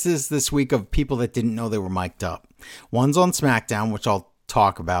 instances this week of people that didn't know they were mic'd up. One's on SmackDown, which I'll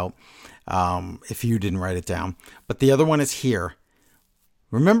talk about if you didn't write it down. But the other one is here.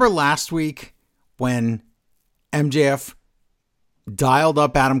 Remember last week when MJF dialed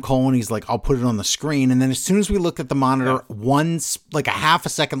up Adam Cole and he's like, I'll put it on the screen. And then as soon as we looked at the monitor, like a half a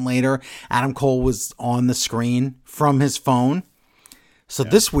second later, Adam Cole was on the screen from his phone. So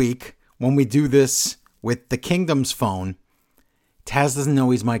this week, when we do this with the Kingdom's phone, Taz doesn't know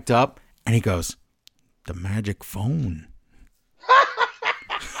he's mic'd up. And he goes, the magic phone.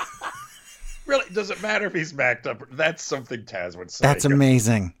 Really, doesn't matter if he's backed up. That's something Taz would say. That's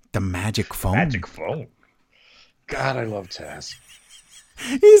amazing. The magic phone. Magic phone. God, I love Taz.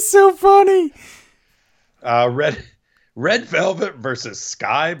 He's so funny. Red Velvet versus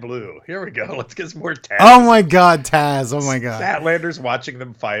Sky Blue. Here we go. Let's get some more Taz. Oh my God, Taz. Oh my God. Statlander's watching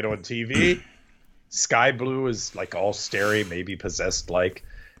them fight on TV. Sky Blue is like all starey, maybe possessed like.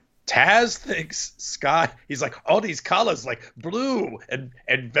 Taz thinks Sky, he's like, all these colors like blue and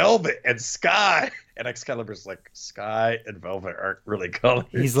velvet and sky. And Excalibur's like, Sky and velvet aren't really colors.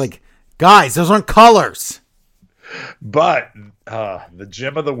 He's like, guys, those aren't colors. But the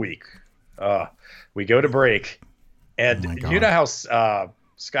gem of the week, we go to break. And you know how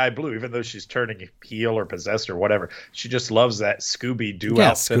Sky Blue, even though she's turning heel or possessed or whatever, she just loves that Scooby-Doo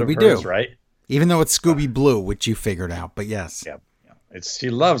outfit Scooby-Doo. of hers, right? Even though it's Scooby Blue, which you figured out, but yes. Yeah. She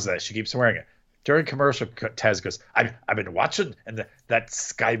loves that. She keeps wearing it. During commercial, Taz goes, I've been watching, and that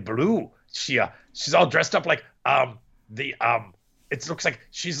Sky Blue, she's all dressed up like it looks like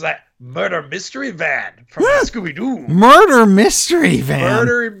she's that murder mystery van from Scooby-Doo. Murder mystery van.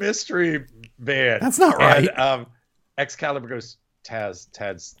 Murder mystery van. That's not right. And Excalibur goes, Taz,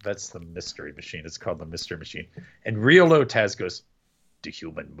 that's the mystery machine. It's called the mystery machine. And real low, Taz goes, the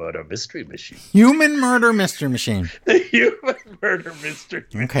human murder mystery machine. Human murder mystery machine. The human murder mystery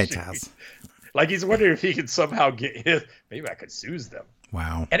machine. Okay, Taz. Like he's wondering if he can somehow get his. Maybe I could sue them.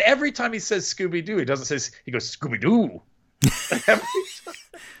 Wow. And every time he says Scooby-Doo, he doesn't say, he goes Scooby-Doo.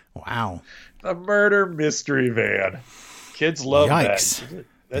 Wow. The murder mystery van. Kids love Yikes. that.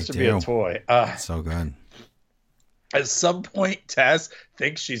 That should be a toy. So good. At some point, Taz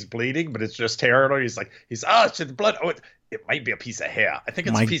thinks she's bleeding, but it's just hair. He's like, she's blood. Oh, it might be a piece of hair. I think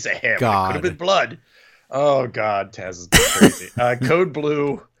it's a piece of hair. But it could have been blood. Oh, God. Taz is crazy. Code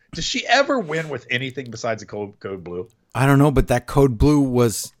Blue. Does she ever win with anything besides a Code Blue? I don't know, but that Code Blue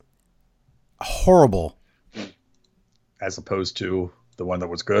was horrible. As opposed to the one that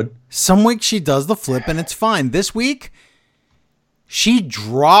was good? Some weeks she does the flip and it's fine. This week, she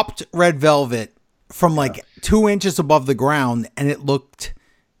dropped Red Velvet from 2 inches above the ground, and it looked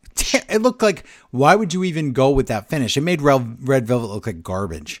like, why would you even go with that finish? It made Red Velvet look like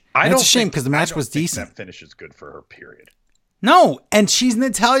garbage. It's a shame because the match was decent. That finish is good for her, period. No, and she's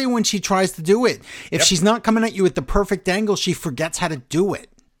Natalia when she tries to do it. If she's not coming at you at the perfect angle, she forgets how to do it.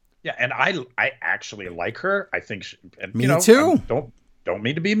 Yeah, and I actually like her. I think Me too. Don't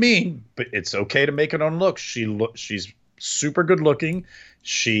mean to be mean, but it's okay to make it on looks. She's super good looking.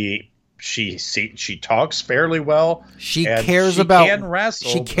 She talks fairly well. She cares about can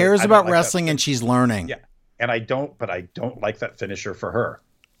wrestle. She cares about wrestling, and she's learning. Yeah, and I don't like that finisher for her.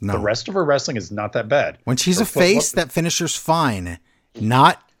 No. The rest of her wrestling is not that bad. When she's a face, that finisher's fine.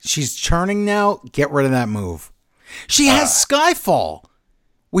 She's turning now. Get rid of that move. She has Skyfall,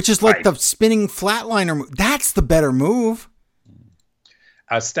 which is like the spinning flatliner move. That's the better move.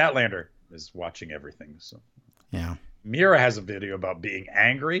 Statlander is watching everything. So yeah. Mira has a video about being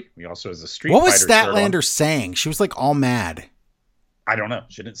angry. He also has a Street Fighter. What was Statlander saying? She was like all mad. I don't know.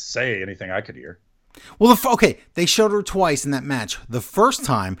 She didn't say anything I could hear. Well, they showed her twice in that match. The first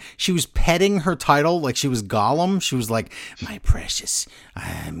time, she was petting her title like she was Gollum. She was like, my precious,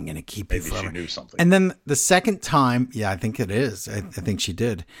 I'm going to keep you forever. Maybe she knew something. And then the second time, yeah, I think it is. I think she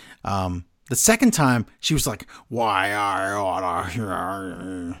did. The second time, she was like, why I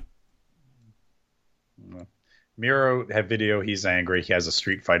oughta... Miro had video. He's angry. He has a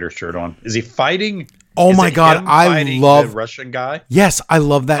Street Fighter shirt on. Is he fighting? Oh my God. I love the Russian guy. Yes. I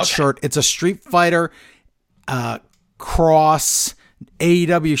love that shirt. It's a Street Fighter, cross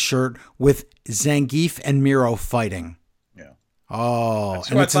AEW shirt with Zangief and Miro fighting. Yeah. Oh,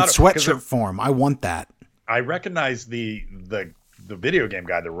 and it's in sweatshirt form. I want that. I recognize the video game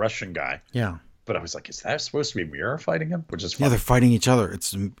guy, the Russian guy. Yeah. But I was like, is that supposed to be Miro fighting him? Which is funny. Yeah, they're fighting each other.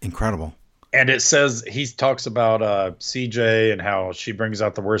 It's incredible. And it says he talks about CJ and how she brings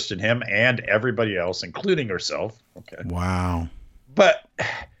out the worst in him and everybody else, including herself. Okay. Wow. But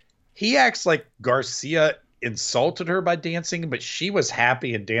he acts like Garcia insulted her by dancing, but she was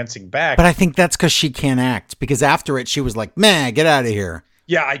happy and dancing back. But I think that's because she can't act. Because after it, she was like, man, get out of here.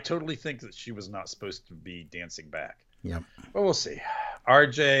 Yeah, I totally think that she was not supposed to be dancing back. Yep. But we'll see.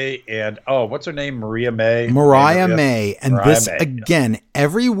 RJ and what's her name? Mariah May. And this again,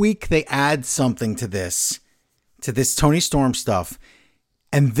 every week they add something to this Tony Storm stuff.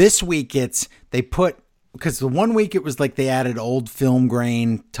 And this week because the one week it was like they added old film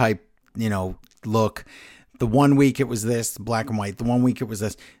grain type, look. The one week it was this, black and white. The one week it was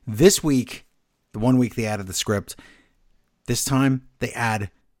this. This week, the one week they added the script. This time they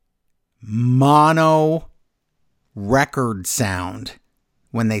add mono record sound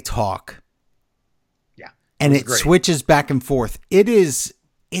when they talk. Yeah. And it switches back and forth. It's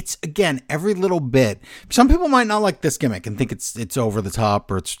again, every little bit. Some people might not like this gimmick and think it's over the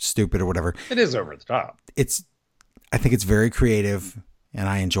top or it's stupid or whatever. It is over the top. I think it's very creative, and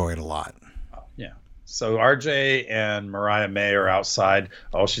I enjoy it a lot. Yeah. So RJ and Mariah May are outside.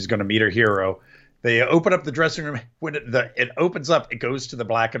 Oh, she's going to meet her hero. They open up the dressing room. When it opens up, it goes to the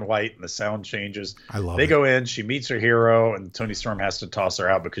black and white, and the sound changes. I love it. They go in. She meets her hero, and Toni Storm has to toss her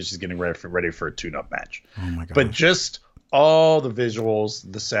out because she's getting ready for a tune-up match. Oh my god! But just all the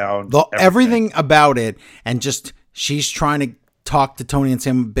visuals, the sound, everything about it, and just she's trying to talk to Toni and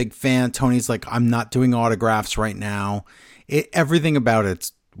say, I'm a big fan. Tony's like, I'm not doing autographs right now. Everything about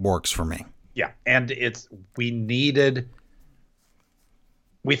it works for me. Yeah, and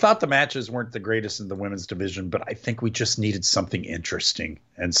we thought the matches weren't the greatest in the women's division, but I think we just needed something interesting,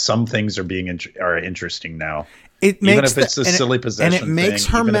 and some things are are interesting now. Even if it's a silly possession thing. And it makes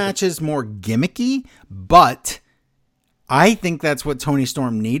her matches more gimmicky, but I think that's what Toni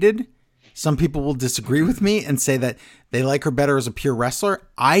Storm needed. Some people will disagree with me and say that they like her better as a pure wrestler.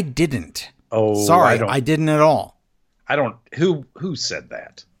 I didn't. Oh, sorry, I didn't at all. I don't. Who said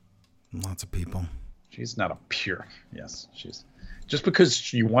that? Lots of people. She's not a pure. Yes, she's. Just because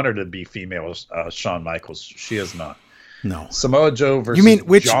she wanted to be female, Shawn Michaels, she is not. No. Samoa Joe versus. You mean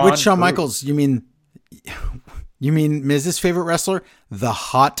which John Shawn Cruz. Michaels? You mean Miz's favorite wrestler, the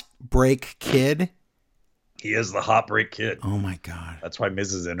Hot Break Kid? He is the Hot Break Kid. Oh my god. That's why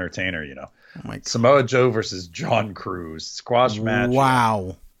Miz is entertainer. You know. Oh my god. Samoa Joe versus John Cruz squash match.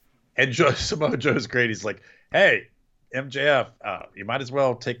 Wow. And Samoa Joe's great. He's like, "Hey, MJF, you might as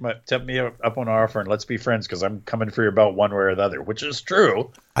well take me up on our offer and let's be friends because I'm coming for your belt one way or the other," which is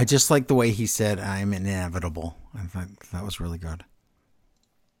true. I just like the way he said, "I'm inevitable." I thought that was really good.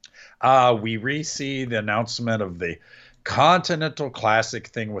 We re-see the announcement of the Continental Classic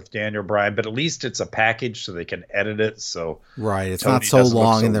thing with Daniel Bryan, but at least it's a package so they can edit it. So right, it's Tony not so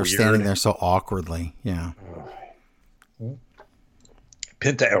long and they're weird. standing there so awkwardly. Yeah.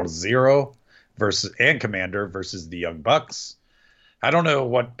 Penta El Zero and Commander versus the Young Bucks. I don't know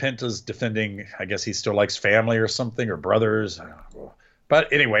what Penta's defending. I guess he still likes family or something, or brothers.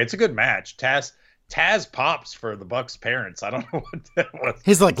 But anyway, it's a good match. Taz pops for the Bucks' parents. I don't know what that was.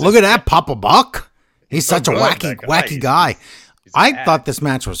 He's like, look at that, Papa Buck. He's such a good, wacky guy. I thought this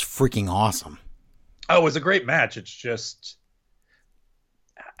match was freaking awesome. Oh, it was a great match. It's just,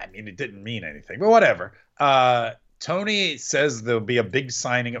 I mean, it didn't mean anything, but whatever. Tony says there'll be a big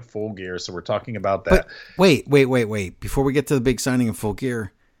signing at Full Gear, so we're talking about that. But wait. Before we get to the big signing of Full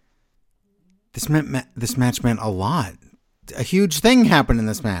Gear, this match meant a lot. A huge thing happened in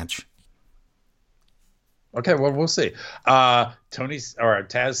this match. Okay, well, we'll see.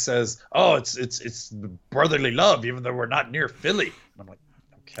 Taz says, "Oh, it's brotherly love, even though we're not near Philly." I'm like,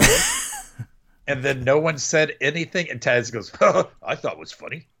 okay. And then no one said anything, and Taz goes, "Oh, I thought it was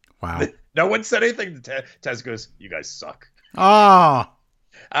funny." Wow. No one said anything. Taz goes, "You guys suck." Ah.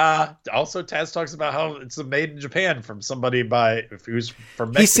 Also, Taz talks about how it's a made in Japan from somebody who's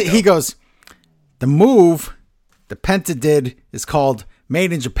from Mexico. He goes, the move the Penta did is called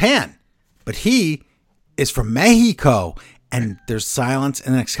Made in Japan, but he is from Mexico. And there's silence,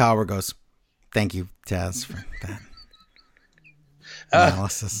 and then Excalibur goes, "Thank you, Taz, for that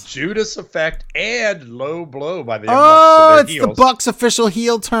analysis." Judas Effect and Low Blow by the Young Bucks. It's the Bucks' official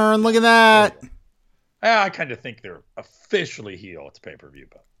heel turn. Look at that. I kind of think they're officially heel at the pay-per-view,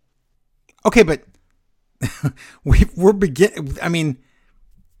 but okay, but I mean,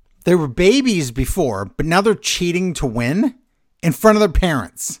 they were babies before, but now they're cheating to win in front of their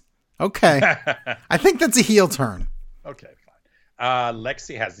parents. Okay, I think that's a heel turn. Okay, fine.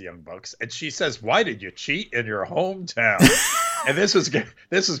 Lexi has the Young Bucks, and she says, "Why did you cheat in your hometown?" And this was great.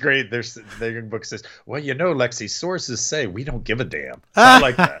 The Young Bucks says, "Well, Lexi, sources say we don't give a damn." So I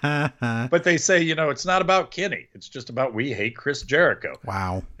like that. But they say, it's not about Kenny. It's just about we hate Chris Jericho.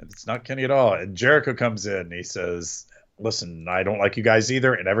 Wow. And it's not Kenny at all. And Jericho comes in and he says, "Listen, I don't like you guys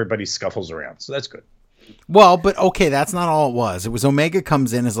either." And everybody scuffles around. So that's good. Well, but okay, that's not all it was. It was Omega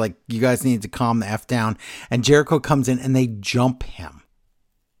comes in, is like, you guys need to calm the F down. And Jericho comes in and they jump him.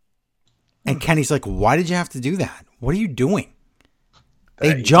 And Kenny's like, why did you have to do that? What are you doing?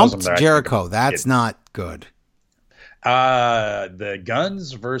 They jumped Jericho. That's not good. The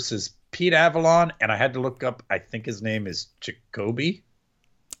Guns versus Pete Avalon. And I had to look up, I think his name is Jacoby.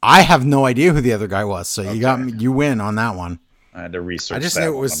 I have no idea who the other guy was. So you win on that one. I had to research. I just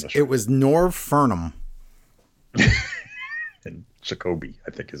knew it was Norv Furnham. And Jacoby,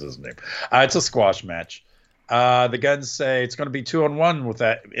 I think is his name. It's a squash match. The Guns say it's going to be 2-on-1 with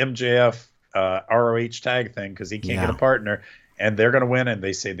that MJF ROH tag thing because he can't get a partner, and they're going to win, and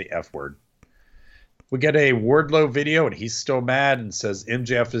they say the F word. We get a Wardlow video, and he's still mad and says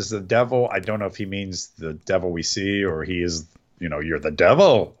MJF is the devil. I don't know if he means the devil we see or he is, you're the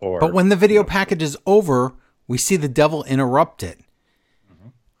devil. But when the video package is over, We see the devil interrupt it.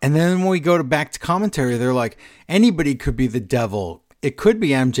 And then when we go back to commentary, they're like, anybody could be the devil. It could be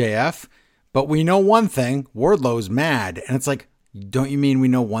MJF, but we know one thing, Wardlow's mad. And it's like, don't you mean we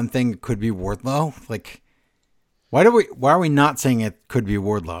know one thing, it could be Wardlow? Like, why are we not saying it could be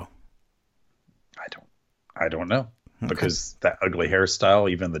Wardlow? I don't know. Okay. Because that ugly hairstyle,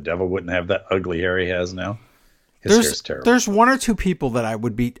 even the devil wouldn't have that ugly hair he has now. His hair's terrible. There's one or two people that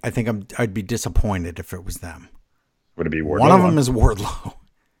I'd be disappointed if it was them. Would it be Wardlow? One of them is Wardlow.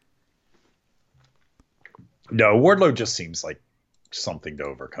 No, Wardlow just seems like something to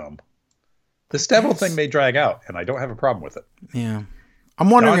overcome. This devil thing may drag out, and I don't have a problem with it. Yeah. I'm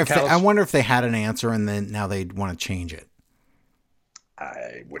wondering I wonder if they had an answer and then now they'd want to change it.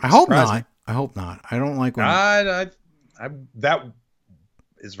 I hope not. I hope not. I don't like when that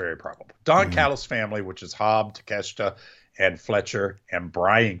is very probable. Don Callis' family, which is Hobb, Takeshita, and Fletcher, and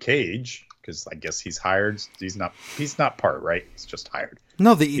Brian Cage, because I guess he's hired. He's not part, right? He's just hired.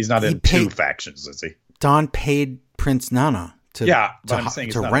 No, he's not in two factions, is he? Don paid Prince Nana to I'm saying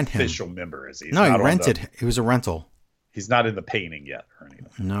he's not an official member, is he? He rented. It was a rental. He's not in the painting yet or anything.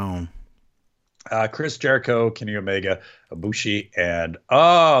 No. Chris Jericho, Kenny Omega, Ibushi, and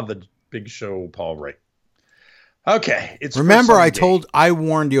the Big Show, Paul Wright. Okay, Remember, I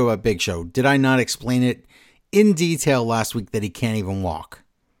warned you about Big Show. Did I not explain it in detail last week that he can't even walk?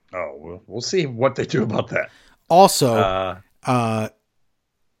 Oh, we'll see what they do about that. Also,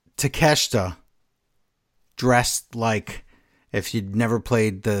 Takeshita dressed like if you'd never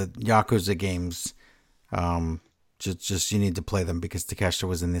played the Yakuza games. Just you need to play them because Takeshita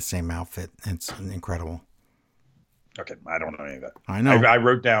was in the same outfit. It's incredible. Okay, I don't know any of that. I know. I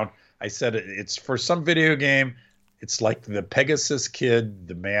wrote down. I said it's for some video game. It's like the Pegasus Kid,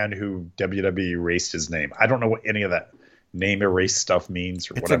 the man who WWE erased his name. I don't know what any of that name erase stuff means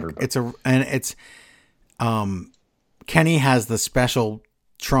or whatever. Kenny has the special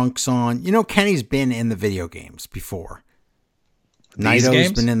trunks on. You know, Kenny's been in the video games before.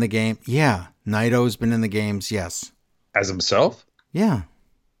 Naito's been in the game. Yeah. Naito's been in the games. Yes. As himself? Yeah.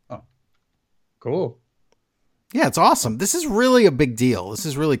 Oh, cool. Yeah, it's awesome. This is really a big deal. This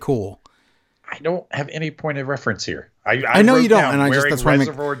is really cool. I don't have any point of reference here. I know you don't, and that's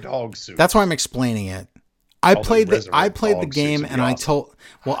why dog suit. That's why I'm explaining it. I played the game, and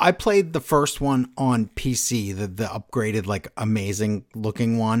I played the first one on PC, the upgraded, like amazing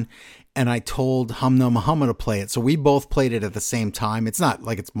looking one, and I told Humna Muhammad to play it. So we both played it at the same time. It's not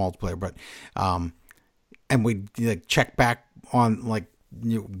like it's multiplayer, but and we like check back on like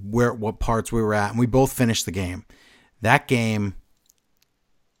what parts we were at, and we both finished the game. That game,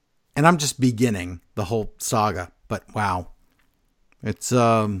 and I'm just beginning the whole saga, but wow, it's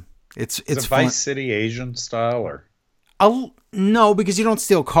Vice City Asian style or? No, because you don't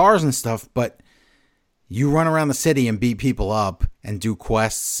steal cars and stuff, but you run around the city and beat people up and do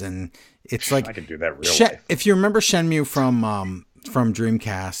quests, and it's like I could do that real life. If you remember Shenmue from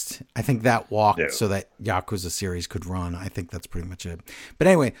Dreamcast, I think that walked so that Yakuza series could run. I think that's pretty much it. But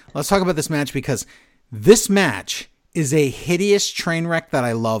anyway, let's talk about this match because this match is a hideous train wreck that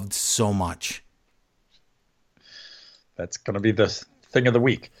I loved so much. That's going to be the thing of the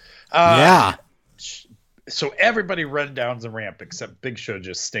week. Yeah. So everybody run down the ramp except Big Show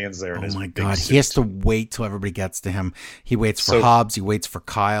just stands there. Oh my God. He has to wait till everybody gets to him. He waits for Hobbs. He waits for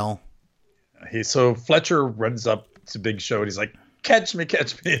Kyle. So Fletcher runs up to Big Show and he's like, catch me.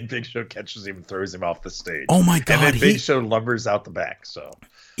 And Big Show catches him and throws him off the stage. Oh my God. And then Big Show lumbers out the back. So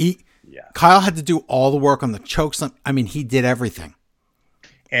Kyle had to do all the work on the chokeslam. I mean, he did everything.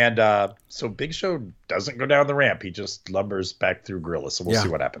 And so Big Show doesn't go down the ramp. He just lumbers back through Gorilla. So we'll see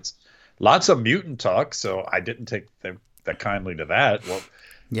what happens. Lots of mutant talk. So I didn't take that kindly to that. Well,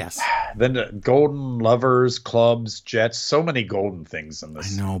 yes. Then the golden lovers, clubs, jets. So many golden things in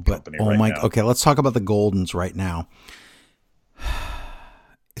this. I know, but now. Okay, let's talk about the goldens right now.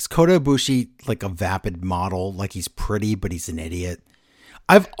 Is Kota Ibushi like a vapid model? Like he's pretty, but he's an idiot.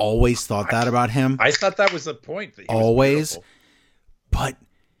 I've always thought that about him. I thought that was the point. That he always. Was but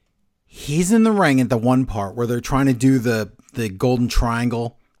he's in the ring at the one part where they're trying to do the golden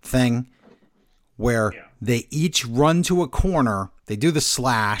triangle thing where they each run to a corner. They do the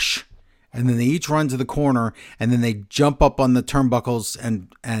slash and then they each run to the corner and then they jump up on the turnbuckles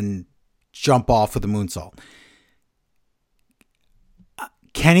and jump off with the moonsault.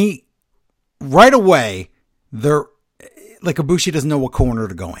 Kenny, right away, they're like Ibushi doesn't know what corner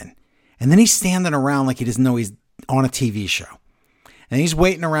to go in. And then he's standing around like he doesn't know he's on a TV show. And he's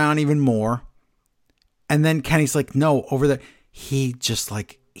waiting around even more. And then Kenny's like, no, over there. He just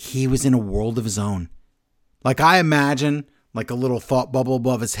like, he was in a world of his own. Like I imagine like a little thought bubble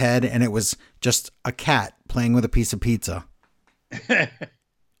above his head, and it was just a cat playing with a piece of pizza.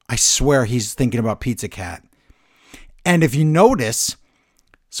 I swear he's thinking about Pizza Cat. And if you notice,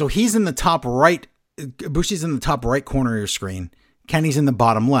 so he's in the top right, Ibushi's in the top right corner of your screen. Kenny's in the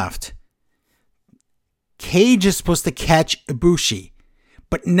bottom left. Cage is supposed to catch Ibushi,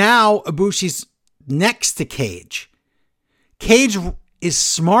 but now Ibushi's next to Cage. Cage is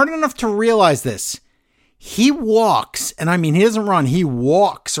smart enough to realize this. He walks, and I mean, he doesn't run. He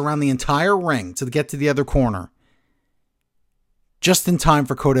walks around the entire ring to get to the other corner. Just in time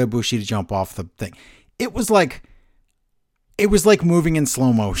for Kota Ibushi to jump off the thing. It was like moving in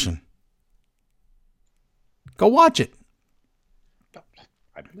slow motion. Go watch it.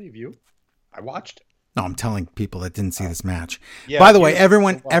 I believe you. I watched it. No, I'm telling people that didn't see this match. Yeah, by the way,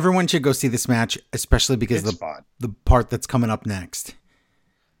 everyone should go see this match, especially because the part that's coming up next.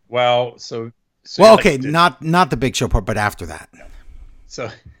 Well, okay, not the Big Show part, but after that. So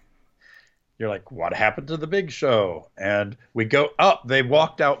you're like, what happened to the Big Show? And we go up. They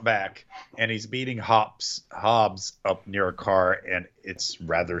walked out back, and he's beating Hobbs up near a car, and it's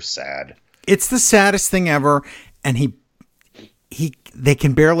rather sad. It's the saddest thing ever, and they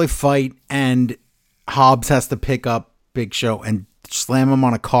can barely fight, and Hobbs has to pick up Big Show and slam him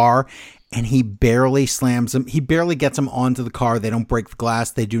on a car, and he barely slams him. He barely gets him onto the car. They don't break the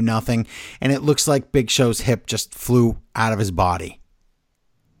glass. They do nothing. And it looks like Big Show's hip just flew out of his body.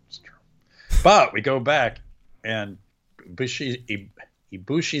 It's true. But we go back, and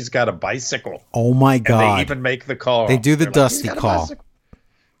Ibushi's got a bicycle. Oh, my God. And they even make the call. They do the Dusty call.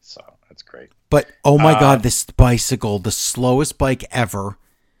 So that's great. But, oh, my God, this bicycle, the slowest bike ever.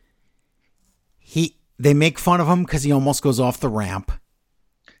 They make fun of him because he almost goes off the ramp.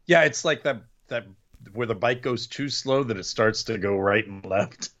 Yeah, it's like that where the bike goes too slow that it starts to go right and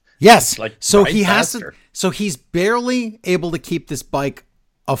left. Yes. Like so he has to. So he's barely able to keep this bike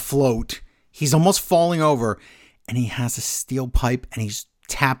afloat. He's almost falling over, and he has a steel pipe, and he's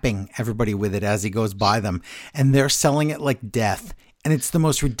tapping everybody with it as he goes by them, and they're selling it like death. And it's the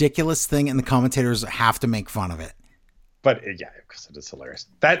most ridiculous thing, and the commentators have to make fun of it. But yeah, because it is hilarious.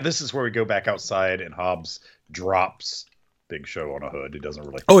 This is where we go back outside, and Hobbs drops Big Show on a hood. He doesn't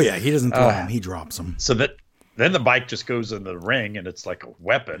really. Oh yeah, he doesn't throw him; he drops him. So then the bike just goes in the ring, and it's like a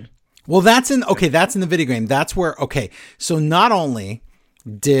weapon. Well, that's in the video game. That's where So not only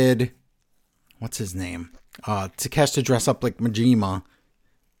did what's his name Takeshita dress up like Majima,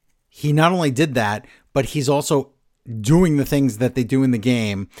 he not only did that, but he's also doing the things that they do in the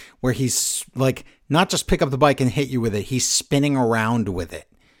game where he's like not just pick up the bike and hit you with it, he's spinning around with it.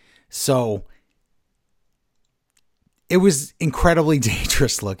 So it was incredibly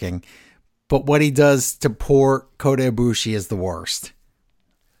dangerous looking, but what he does to poor Kota Ibushi is the worst.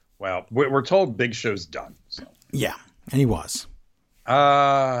 Well, we're told Big Show's done. So. Yeah, and he was.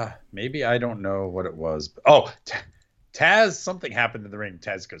 Maybe I don't know what it was. Oh, Taz, something happened in the ring.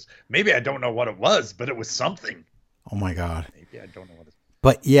 Taz goes, maybe I don't know what it was, but it was something. Oh my God. Maybe I don't know what it is.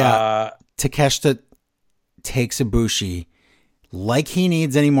 But yeah, Takeshita takes Ibushi like he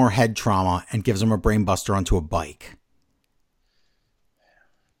needs any more head trauma and gives him a brain buster onto a bike.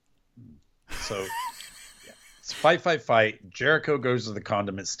 So yeah, it's fight. Jericho goes to the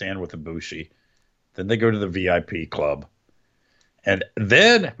condiment stand with Ibushi. Then they go to the VIP club. And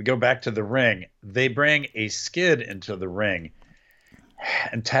then we go back to the ring. They bring a skid into the ring.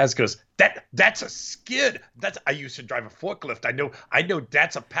 And Taz goes, that's a skid. I used to drive a forklift. I know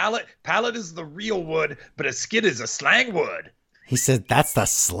that's a pallet. Pallet is the real wood, but a skid is a slang wood. He said that's the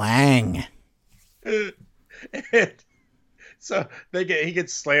slang. So he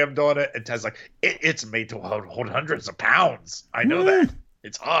gets slammed on it, and Taz's like, it's made to hold hundreds of pounds. I know that.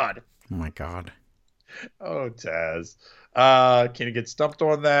 It's odd. Oh my God. Oh, Taz. Can you get stumped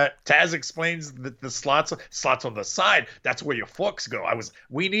on that? Taz explains that the slots on the side, that's where your forks go.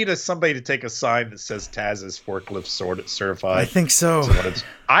 We need somebody to take a sign that says Taz is forklift certified. I think so.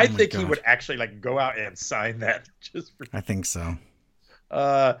 I think he would actually go out and sign that. I think so.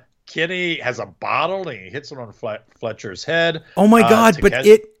 Kenny has a bottle and he hits it on Fletcher's head. Oh my God! But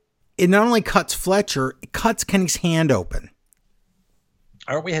it not only cuts Fletcher, it cuts Kenny's hand open.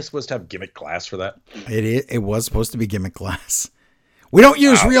 Aren't we supposed to have gimmick glass for that? It was supposed to be gimmick glass. We don't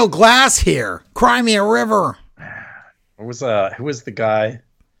use real glass here. Cry me a river. Who was the guy?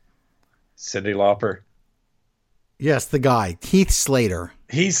 Cyndi Lauper. Yes, the guy. Heath Slater.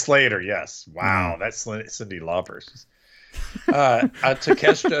 Heath Slater, yes. Wow, that's Cyndi Lauper.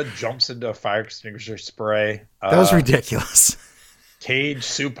 Takeshita jumps into a fire extinguisher spray. That was ridiculous. Cage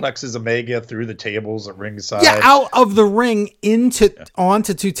suplexes Omega through the tables at ringside. Yeah, out of the ring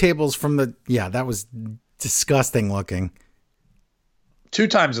onto two tables from the. Yeah, that was disgusting looking. 2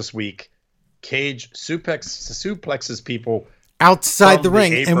 times this week, Cage suplexes people outside the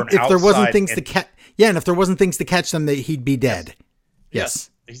ring, and if there wasn't outside things to catch, and if there wasn't things to catch them, he'd be dead. Yes.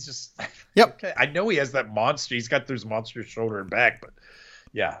 He's just Yep. Okay. I know he has that monster. He's got those monsters shoulder and back, but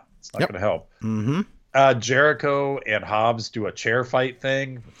yeah, it's not going to help. Mm-hmm. Jericho and Hobbs do a chair fight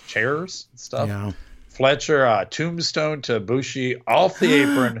thing with chairs and stuff. Yeah. Fletcher tombstone to Bushi off the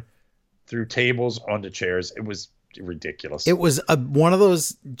apron through tables onto chairs. It was ridiculous. It was one of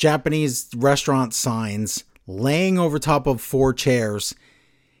those Japanese restaurant signs laying over top of 4 chairs,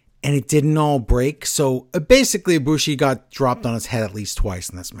 and it didn't all break. So basically, Ibushi got dropped on his head at least twice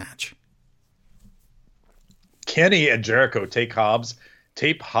in this match. Kenny and Jericho tape Hobbs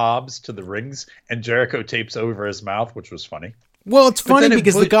to the rings, and Jericho tapes over his mouth, which was funny. Well, it's funny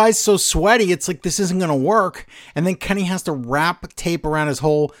because the guy's so sweaty, it's like, this isn't going to work. And then Kenny has to wrap tape around his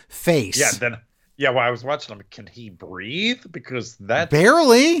whole face. While I was watching him, can he breathe? Because that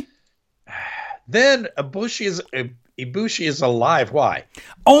barely. Then Ibushi is alive. Why?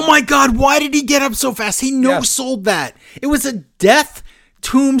 Oh my God! Why did he get up so fast? He no-sold that. It was a death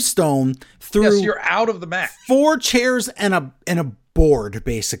tombstone through. Yes, you're out of the match. 4 chairs and a board,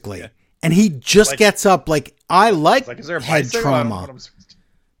 basically, and he just gets up. Is there a head trauma.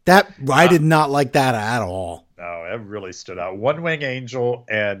 I did not like that at all. No, it really stood out. One Wing Angel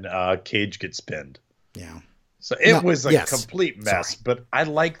and Cage gets pinned. Yeah. So it was a complete mess, but I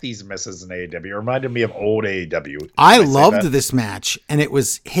like these messes in AEW. It reminded me of old AEW. I loved this match, and it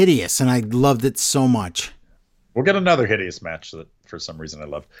was hideous, and I loved it so much. We'll get another hideous match that for some reason I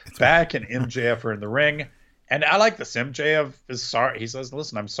love. Back and MJF are in the ring, and I like this. MJF is sorry. He says,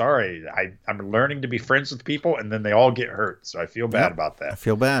 listen, I'm sorry. I'm learning to be friends with people, and then they all get hurt, so I feel bad about that. I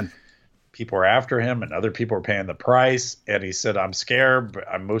feel bad. People are after him and other people are paying the price. And he said, I'm scared, but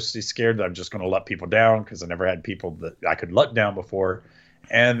I'm mostly scared that I'm just going to let people down because I never had people that I could let down before.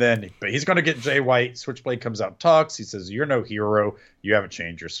 But he's going to get Jay White. Switchblade comes out and talks. He says, you're no hero. You haven't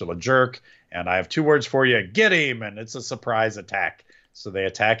changed. You're still a jerk. And I have 2 words for you. Get him. And it's a surprise attack. So they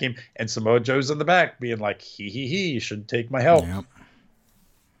attack him. And Samoa Joe's in the back being like, you shouldn't take my help. Yep.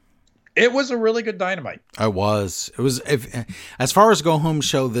 It was a really good Dynamite. It was. As far as Go Home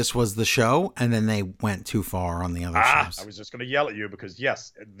Show, this was the show, and then they went too far on the other shows. I was just going to yell at you because,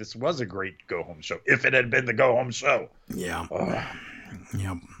 yes, this was a great Go Home Show. If it had been the Go Home Show. Yeah.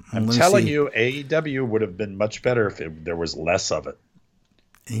 Yeah. I'm telling you, AEW would have been much better if there was less of it.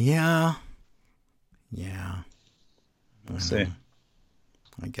 Yeah. Yeah. We'll see.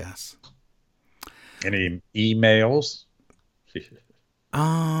 I guess. Any emails?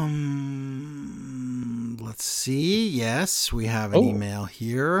 Let's see. Yes, we have an email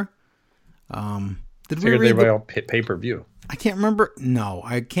here. Did we read the pay-per-view? I can't remember. No,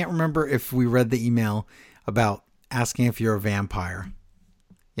 I can't remember if we read the email about asking if you're a vampire.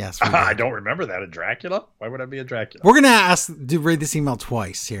 Yes, I don't remember that. A Dracula? Why would I be a Dracula? We're gonna read this email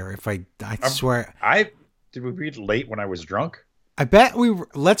twice here. If I swear, did we read it late when I was drunk? I bet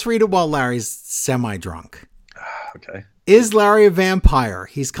let's read it while Larry's semi-drunk. Okay. Is Larry a vampire?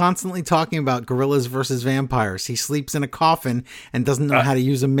 He's constantly talking about gorillas versus vampires. He sleeps in a coffin and doesn't know how to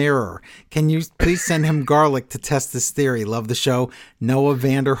use a mirror. Can you please send him garlic to test this theory? Love the show. Noah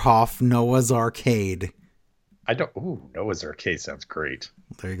Vanderhoff, Noah's Arcade. Noah's Arcade sounds great.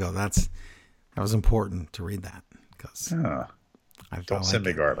 There you go. That was important to read that because don't send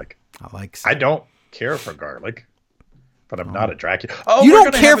me garlic. I don't care for garlic, but I'm not a Dracula. Oh, you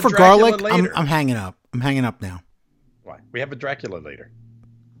don't care for garlic? I'm hanging up. I'm hanging up now. Why? We have a Dracula later.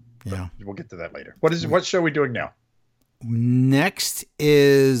 Yeah. But we'll get to that later. What show are we doing now? Next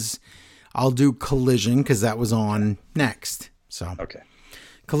is I'll do Collision because that was on next. So okay.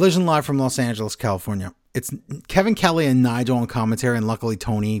 Collision live from Los Angeles, California. It's Kevin Kelly and Nigel on commentary, and luckily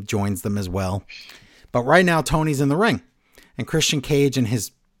Tony joins them as well. But right now Tony's in the ring, and Christian Cage and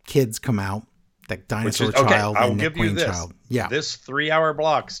his kids come out. That dinosaur child and Nick Wayne child. Yeah. This 3-hour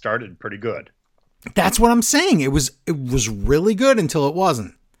block started pretty good. That's what I'm saying. It was really good until it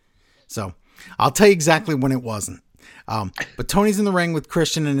wasn't. So I'll tell you exactly when it wasn't. But Tony's in the ring with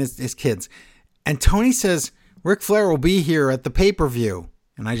Christian and his kids. And Tony says, Ric Flair will be here at the pay-per-view.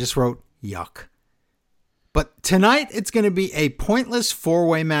 And I just wrote, yuck. But tonight it's going to be a pointless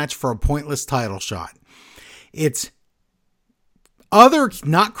 4-way match for a pointless title shot. It's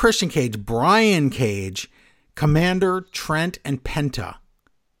not Christian Cage, Brian Cage, Commander, Trent, and Penta.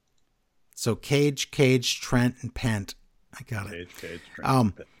 So Cage, Trent, and Pent. I got it. Cage,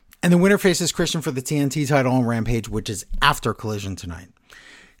 Trent, and the winner faces Christian for the TNT title on Rampage, which is after Collision tonight.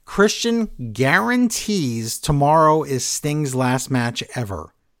 Christian guarantees tomorrow is Sting's last match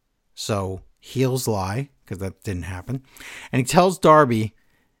ever. So heels lie, because that didn't happen. And he tells Darby,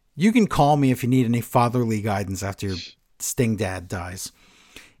 you can call me if you need any fatherly guidance after your Sting dad dies.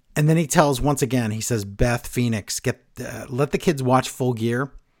 And then he tells, once again, he says, Beth Phoenix, let the kids watch Full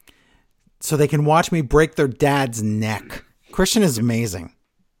Gear so they can watch me break their dad's neck. Christian is amazing.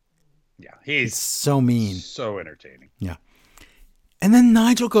 Yeah, he's so mean. So entertaining. Yeah. And then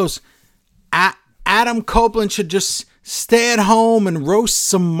Nigel goes, Adam Copeland should just stay at home and roast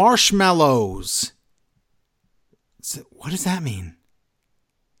some marshmallows. So what does that mean?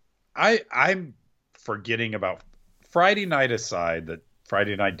 I'm forgetting about Friday night aside, that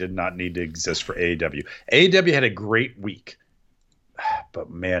Friday night did not need to exist for AEW. AEW had a great week, but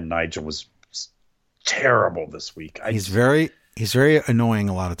man, Nigel was terrible this week. He's very annoying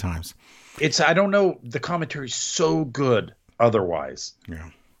a lot of times. I don't know. The commentary's so good otherwise. Yeah.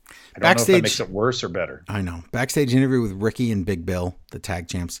 I don't know if that makes it worse or better. I know. Backstage interview with Ricky and Big Bill, the tag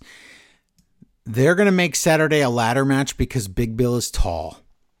champs. They're going to make Saturday a ladder match because Big Bill is tall.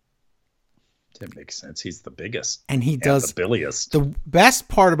 That makes sense. He's the biggest. And he does the billiest. The best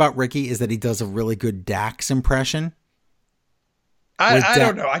part about Ricky is that he does a really good Dax impression. I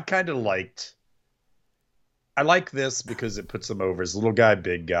don't know. I like this because it puts him over as little guy,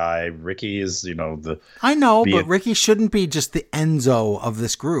 big guy. Ricky is, I know, but Ricky shouldn't be just the Enzo of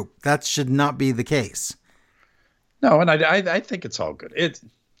this group. That should not be the case. No, and I think it's all good. It's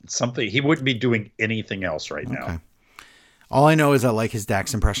something he wouldn't be doing anything else right now. All I know is I like his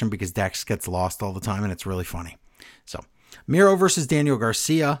Dax impression because Dax gets lost all the time and it's really funny. So, Miro versus Daniel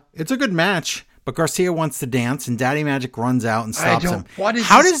Garcia. It's a good match, but Garcia wants to dance and Daddy Magic runs out and stops him.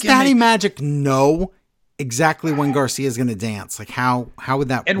 How does Daddy Magic know exactly when Garcia is going to dance? Like how would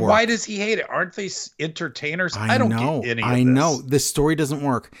that work? And why does he hate it? Aren't they entertainers? I don't get any of this. I know. This story doesn't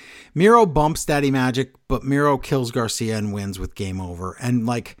work. Miro bumps Daddy Magic, but Miro kills Garcia and wins with game over. And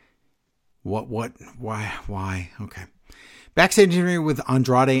like, why? Okay. Backstage interview with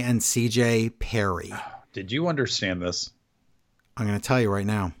Andrade and CJ Perry. Did you understand this? I'm going to tell you right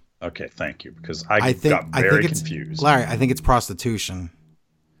now. Okay, thank you, because I got very confused. Larry, I think it's prostitution.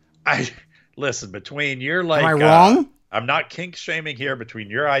 Listen, between your like... Am I wrong? I'm not kink shaming here. Between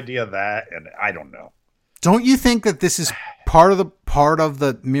your idea of that and I don't know. Don't you think that this is part of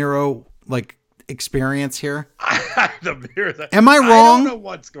the Miro like experience here? Am I wrong? I don't know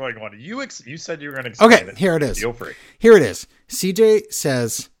what's going on. You said you were going to explain it. Okay, here it is. Feel free. Here it is. CJ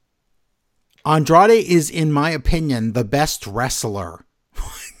says, Andrade is, in my opinion, the best wrestler.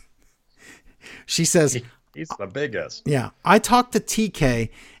 She says... He's the biggest. Yeah. I talked to TK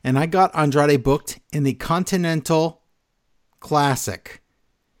and I got Andrade booked in the Continental Classic.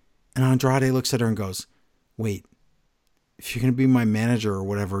 And Andrade looks at her and goes, wait, if you're going to be my manager or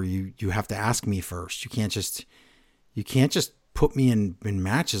whatever, you have to ask me first. You can't just put me in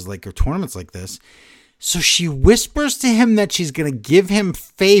matches or tournaments like this. So she whispers to him that she's going to give him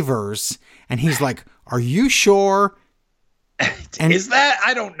favors. And he's like, are you sure? And is that?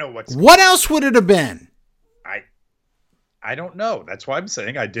 I don't know what else would it have been? I don't know. That's why I'm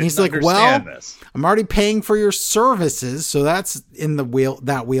saying I didn't understand this. I'm already paying for your services, so that's in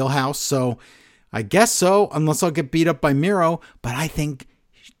that wheelhouse. So I guess so, unless I'll get beat up by Miro. But I think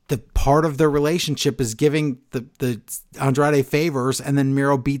the part of their relationship is giving the Andrade favors, and then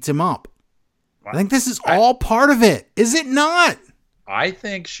Miro beats him up. I think this is all part of it. Is it not? I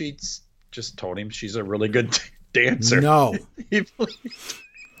think she's just told him she's a really good dancer. No.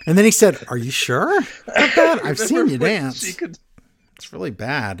 And then he said, are you sure? I've seen you dance. It's really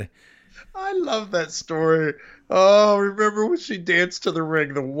bad. I love that story. Oh, remember when she danced to the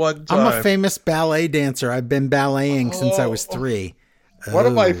ring the one time? I'm a famous ballet dancer. I've been balleting since I was 3. One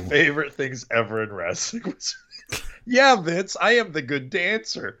of my favorite things ever in wrestling was, yeah, Vince, I am the good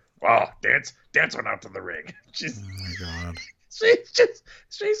dancer. Wow, dance on out to the ring. Oh my God.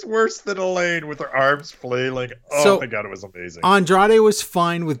 She's worse than Elaine with her arms flailing. Oh my God, it was amazing. Andrade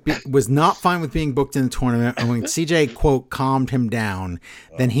was not fine with being booked in the tournament, and when CJ quote calmed him down,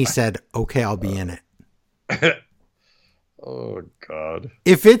 then he said, "Okay, I'll be in it." Oh God!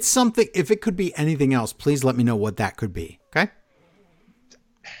 If it could be anything else, please let me know what that could be. Okay?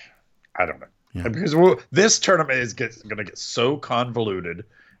 I don't know. Yeah. Because this tournament is going to get so convoluted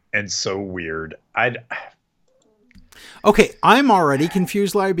and so weird. Okay, I'm already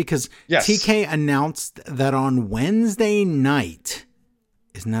confused, Larry, because TK announced that on Wednesday night,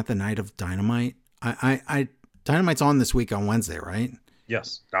 isn't that the night of Dynamite? Dynamite's on this week on Wednesday, right?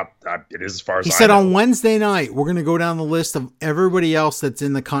 Yes, it is as far as he said on Wednesday night, we're going to go down the list of everybody else that's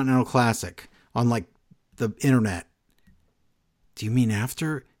in the Continental Classic on like the internet. Do you mean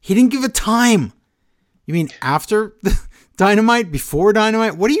after? He didn't give a time. You mean after Dynamite, before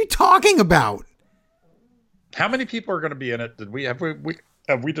Dynamite? What are you talking about? How many people are going to be in it? Did we have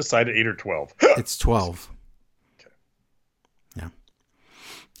we decided 8 or 12? It's 12. Okay. Yeah.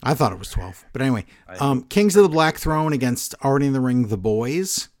 I thought it was 12. But anyway, Kings of the Black Throne against Already in the Ring, The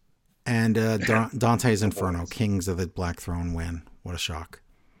Boys, and Dante's Inferno. Kings of the Black Throne win. What a shock.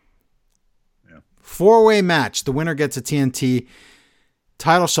 Yeah. 4-way match. The winner gets a TNT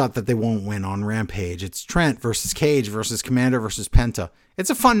title shot that they won't win on Rampage. It's Trent versus Cage versus Commander versus Penta.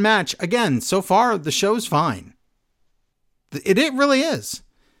 It's a fun match. Again, so far, the show's fine. It really is.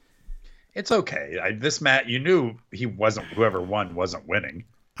 It's okay. This match, you knew whoever won wasn't winning.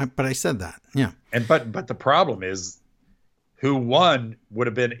 But I said that. Yeah. But the problem is, who won would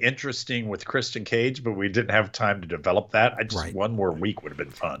have been interesting with Christian Cage, but we didn't have time to develop that. One more week would have been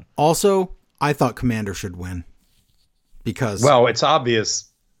fun. Also, I thought Commander should win. Because it's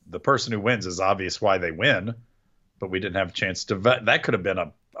obvious the person who wins is obvious why they win, but we didn't have a chance to that could have been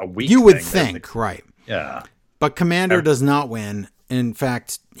a week. You would think, right? Yeah. But Commander does not win. In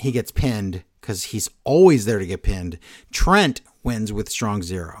fact, he gets pinned because he's always there to get pinned. Trent wins with strong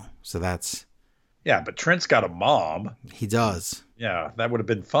 0. So that's but Trent's got a mom. He does. Yeah, that would have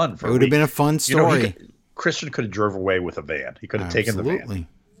been fun for. It would have been a fun story. Christian could have drove away with a van. He could have taken the van.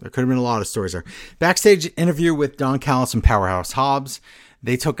 There could have been a lot of stories there. Backstage interview with Don Callis and Powerhouse Hobbs.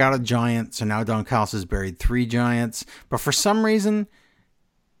 They took out a giant, so now Don Callis has buried 3 giants. But for some reason,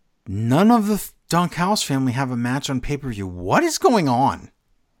 none of the Don Callis family have a match on pay-per-view. What is going on?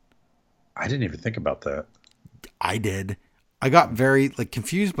 I didn't even think about that. I did. I got very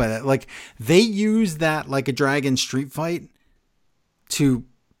confused by that. They use that like a dragon street fight to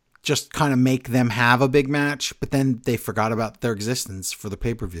just kind of make them have a big match, but then they forgot about their existence for the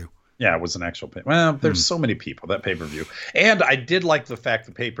pay-per-view. Yeah, it was an actual pay. Well, there's so many people, that pay-per-view. And I did like the fact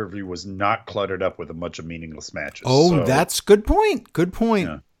the pay-per-view was not cluttered up with a bunch of meaningless matches. Oh, that's good point. Good point.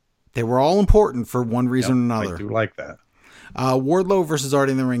 Yeah. They were all important for one reason or another. I do like that. Wardlow versus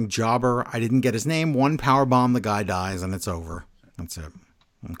Already in the Ring, Jobber. I didn't get his name. 1 power bomb, the guy dies, and it's over. That's it.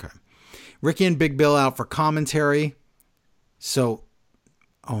 Okay. Ricky and Big Bill out for commentary. So,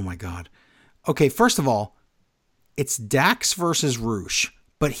 oh my God. Okay, first of all, it's Dax versus Roosh,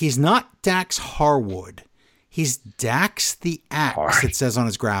 but he's not Dax Harwood. He's Dax the Axe, it says on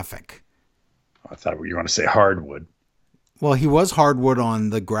his graphic. I thought you were going to say Hardwood. Well, he was Hardwood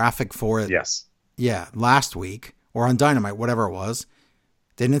on the graphic for it. Yes. Yeah, last week. Or on Dynamite, whatever it was.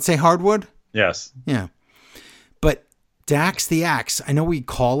 Didn't it say Hardwood? Yes. Yeah. But Dax the Axe, I know we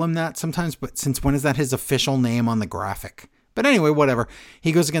call him that sometimes, but since when is that his official name on the graphic? But anyway, whatever.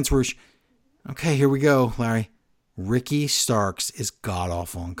 He goes against Roosh. Okay, here we go, Larry. Ricky Starks is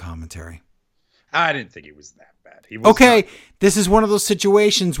god-awful on commentary. I didn't think he was that bad. Okay, this is one of those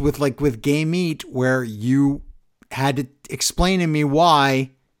situations with Gay Meat where you had to explain to me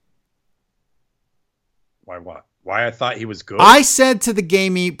why. Why what? Why I thought he was good? I said to the Gay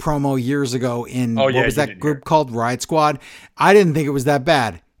Meat promo years ago what was that group called? Riot Squad? I didn't think it was that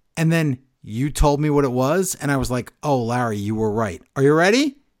bad. And then you told me what it was, and I was like, oh, Larry, you were right. Are you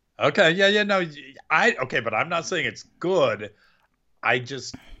ready? Okay, yeah, no. But I'm not saying it's good. I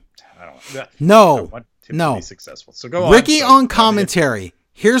don't want him to be successful. So go on. Ricky on commentary.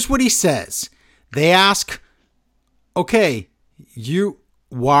 Here's what he says. They ask, okay,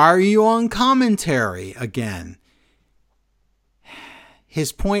 why are you on commentary again?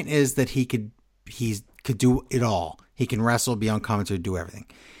 His point is that he could do it all. He can wrestle, be on commentary, do everything.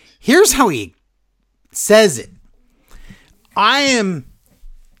 Here's how he says it. I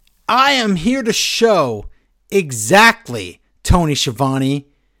am here to show exactly, Tony Schiavone,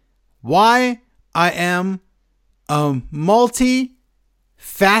 why I am a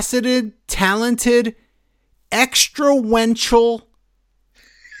multi-faceted, talented, extra-wenchal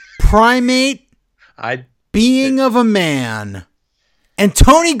primate being of a man. And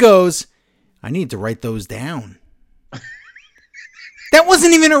Tony goes, I need to write those down. That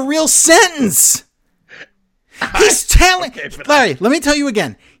wasn't even a real sentence. He's telling Larry, let me tell you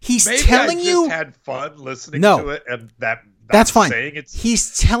again. He's telling you had fun listening to it, and that's fine.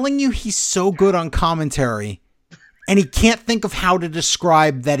 He's telling you he's so good on commentary, and he can't think of how to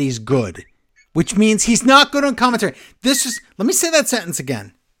describe that he's good, which means he's not good on commentary. Let me say that sentence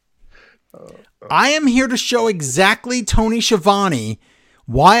again. I am here to show exactly, Tony Schiavone,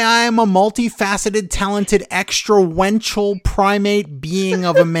 why I am a multifaceted, talented, extra-wenchal primate being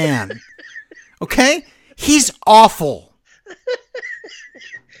of a man. Okay? He's awful.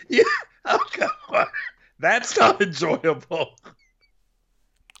 Yeah. Oh, come on. That's not enjoyable.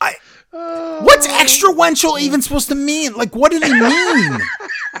 What's extra-wenchal even supposed to mean? What did he mean?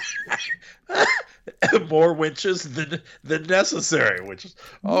 More winches than necessary, which is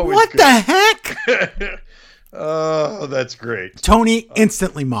always what good. the heck? Oh, that's great. Tony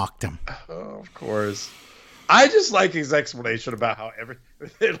instantly mocked him. Oh, of course. I just like his explanation about how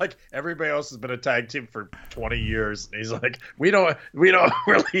everybody else has been a tag team for 20 years, and he's like, we don't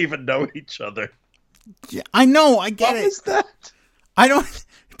really even know each other. Yeah, I know, I get it. What is that? I don't,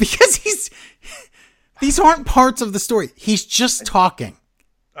 because these aren't parts of the story. He's just talking.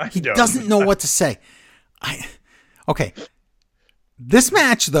 He doesn't know what to say. Okay. This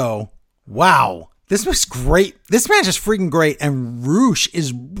match, though, wow. This was great. This match is freaking great, and Roosh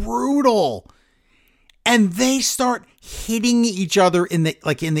is brutal. And they start hitting each other in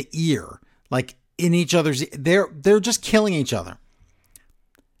the ear, like in each other's. They're just killing each other.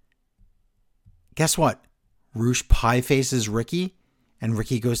 Guess what? Roosh pie faces Ricky, and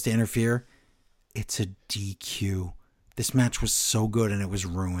Ricky goes to interfere. It's a DQ. This match was so good, and it was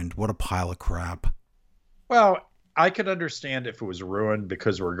ruined. What a pile of crap. Well, I could understand if it was ruined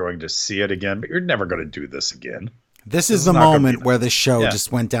because we're going to see it again, but you're never going to do this again. This is the moment where the show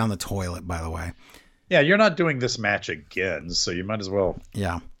just went down the toilet, by the way. Yeah, you're not doing this match again, so you might as well.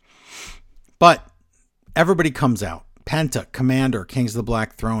 Yeah. But everybody comes out. Penta, Commander, Kings of the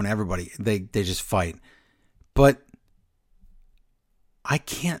Black Throne, everybody. They just fight. But I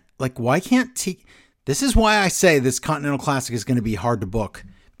can't, why can't this is why I say this Continental Classic is going to be hard to book.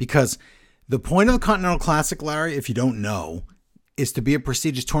 Because the point of the Continental Classic, Larry, if you don't know, is to be a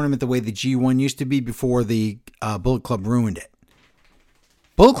prestigious tournament the way the G1 used to be before the Bullet Club ruined it.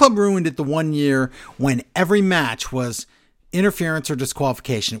 Bullet Club ruined it the 1 year when every match was interference or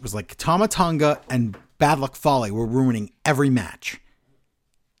disqualification. It was like Tama Tonga and Bad Luck Fale were ruining every match.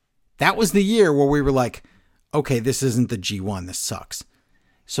 That was the year where we were like, okay, this isn't the G1. This sucks.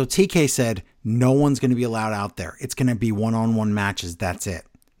 So TK said, no one's going to be allowed out there. It's going to be one-on-one matches. That's it.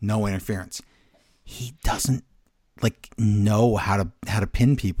 No interference. He doesn't know how to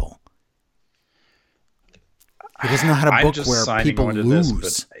pin people. He doesn't know how to book where people lose.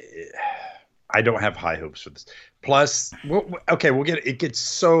 This, but I don't have high hopes for this. Plus, we'll get it. It gets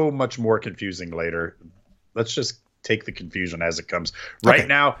so much more confusing later. Let's just take the confusion as it comes. Right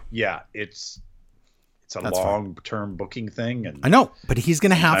now, yeah, it's a long-term booking thing. And I know, but he's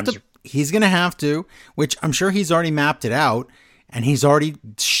going to have to. He's going to have to, which I'm sure he's already mapped it out, and he's already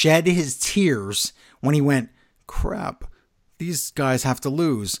shed his tears when he went, crap. These guys have to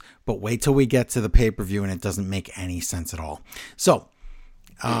lose, but wait till we get to the pay-per-view and it doesn't make any sense at all. So,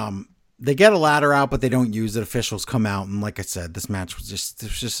 they get a ladder out, but they don't use it. Officials come out, and like I said, this match was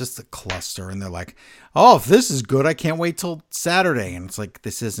just a cluster. And they're like, "Oh, if this is good, I can't wait till Saturday." And it's like,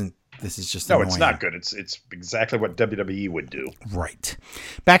 this is just annoying. It's not good. It's exactly what WWE would do. Right.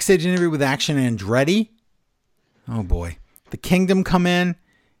 Backstage interview with Action Andretti. Oh boy, the Kingdom come in,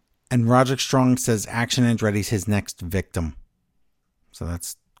 and Roderick Strong says Action Andretti's his next victim. So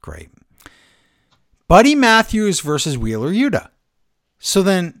that's great. Buddy Matthews versus Wheeler Yuta. So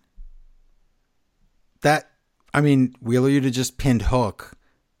then Wheeler Yuta just pinned Hook.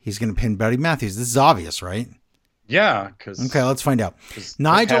 He's going to pin Buddy Matthews. This is obvious, right? Yeah. Okay, let's find out.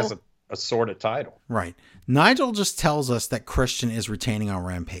 Nigel has a assorted title. Right. Nigel just tells us that Christian is retaining on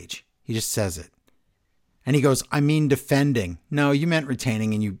Rampage. He just says it. And he goes, I mean defending. No, you meant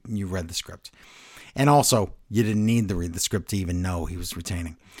retaining, and you read the script. And also, you didn't need to read the script to even know he was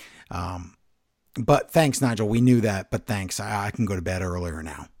retaining. But thanks, Nigel. We knew that, but thanks. I can go to bed earlier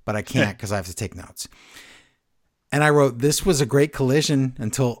now. But I can't because I have to take notes. And I wrote, this was a great collision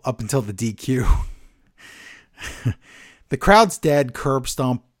up until the DQ. The crowd's dead, curb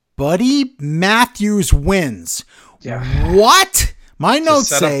stomp. Buddy Matthews wins. Yeah. What? My notes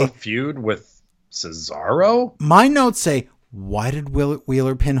say... up a feud with Cesaro? My notes say, why did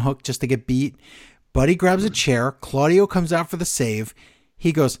Wheeler pin Hook just to get beat? Buddy grabs a chair. Claudio comes out for the save.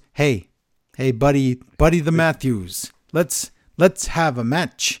 He goes, hey, buddy the Matthews. Let's have a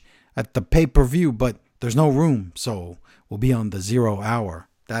match at the pay-per-view, but there's no room, so we'll be on the 0 hour.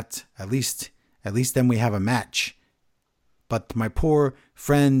 That's at least then we have a match. But my poor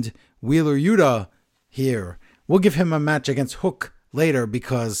friend Wheeler Yuta here, we'll give him a match against Hook later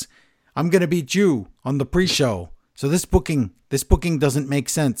because I'm going to beat you on the pre-show. So this booking doesn't make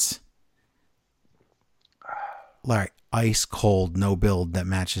sense. Larry, ice cold, no build that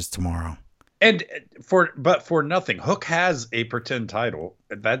matches tomorrow. And for nothing, Hook has a pretend title.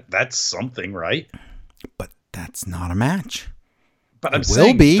 That's something, right? But that's not a match. But I'm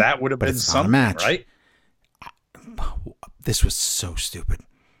saying that would have been something, right? This was so stupid.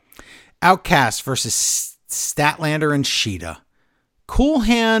 Outcast versus Statlander and Sheeta. Cool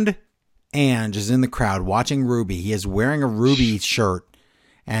Hand Ange is in the crowd watching Ruby. He is wearing a Ruby shirt.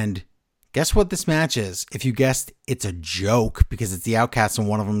 And guess what this match is? If you guessed, it's a joke because it's the Outcast and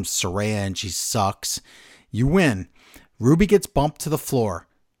one of them's Saraya and she sucks. You win. Ruby gets bumped to the floor.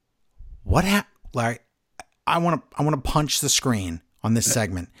 What happened? Like, I want to punch the screen on this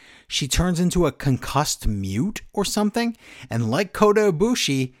segment. She turns into a concussed mute or something. And like Kota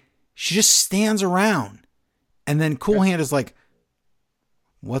Ibushi, she just stands around. And then Cool Hand is like,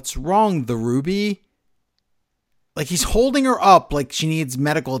 what's wrong, the Ruby? Like, he's holding her up like she needs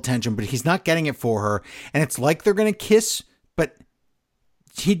medical attention, but he's not getting it for her. And it's like they're going to kiss, but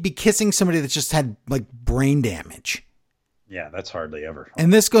he'd be kissing somebody that just had like brain damage. Yeah, that's hardly ever.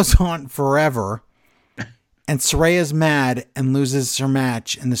 And this goes on forever. And Saraya's mad and loses her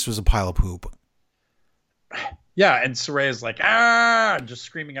match. And this was a pile of poop. Yeah, and Saraya's like, just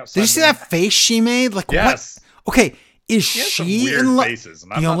screaming outside. Did you see that face she made? Like, yes. What? Okay, is she in love? Faces,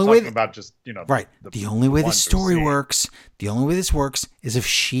 and I'm not talking about just, right. The only way this story works, is if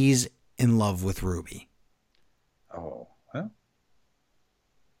she's in love with Ruby. Oh, well.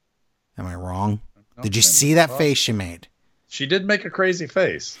 Am I wrong? Did you see that face she made? She did make a crazy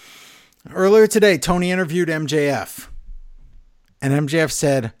face. Earlier today, Tony interviewed MJF. And MJF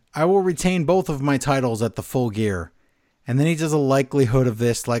said, I will retain both of my titles at the Full Gear. And then he does a likelihood of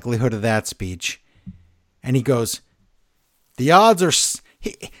this, likelihood of that speech. And he goes, the odds are...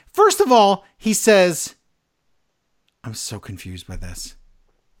 First of all, he says... I'm so confused by this.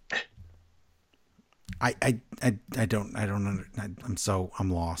 I'm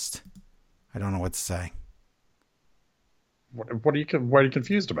lost. I don't know what to say. What are you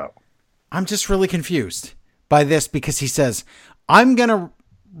confused about? I'm just really confused by this because he says, I'm going to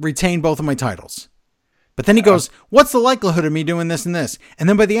retain both of my titles. But then he goes, what's the likelihood of me doing this and this? And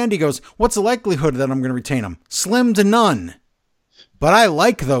then by the end he goes, what's the likelihood that I'm going to retain them? Slim to none. But I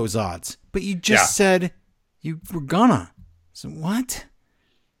like those odds. But you just said you were gonna. So what?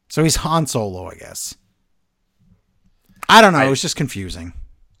 So he's Han Solo, I guess. I don't know. It was just confusing.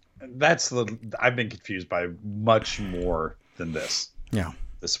 I've been confused by much more than this. Yeah.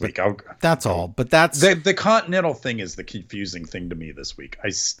 This week. That's all. But that's... The Continental thing is the confusing thing to me this week. I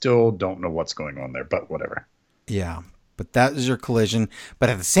still don't know what's going on there, but whatever. Yeah. But that was your Collision. But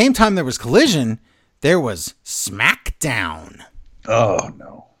at the same time there was Collision, there was SmackDown. Oh,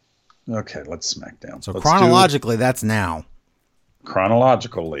 no. Okay, let's SmackDown. So chronologically, that's now.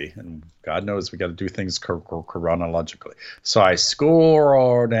 Chronologically. And God knows we got to do things chronologically. So I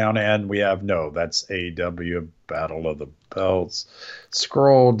scroll down and we have, that's AEW Battle of the Belts.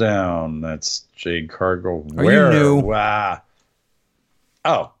 Scroll down. That's Jade Cargill. Where? You knew?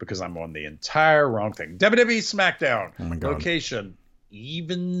 Oh, because I'm on the entire wrong thing. WWE SmackDown. Oh my God. Location,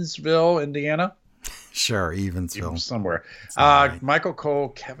 Evansville, Indiana. Sure, Evansville. Somewhere. Michael Cole,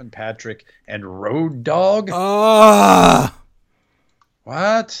 Kevin Patrick, and Road Dogg.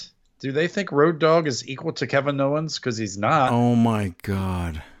 What? Do they think Road Dogg is equal to Kevin Owens? Because he's not. Oh my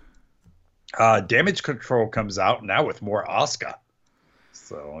God. Damage Control comes out now with more Asuka.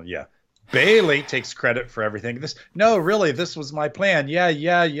 So, yeah. Bailey takes credit for everything. This was my plan.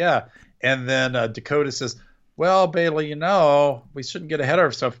 Yeah. And then Dakota says, well, Bailey, we shouldn't get ahead of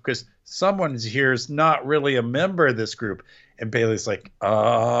ourselves because someone here is not really a member of this group. And Bailey's like,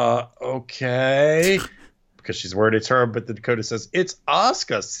 okay. Because she's worried it's her, but the Dakota says, it's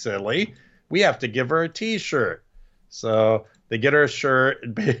Asuka, silly. We have to give her a t-shirt. So they get her a shirt,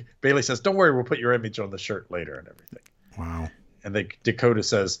 and Bailey says, don't worry, we'll put your image on the shirt later and everything. Wow. And Dakota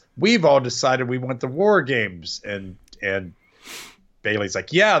says, we've all decided we want the War Games. And Bailey's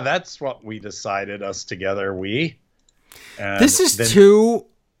like, yeah, that's what we decided, us together, we. And this is too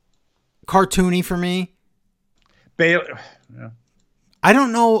cartoony for me. Bailey, yeah. I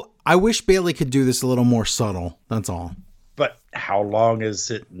don't know. I wish Bailey could do this a little more subtle. That's all. But how long has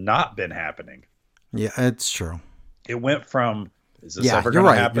it not been happening? Yeah, it's true. It went from, is this ever going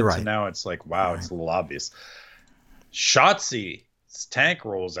to happen? Right. To now it's like, wow, it's a little obvious. Shotzi's tank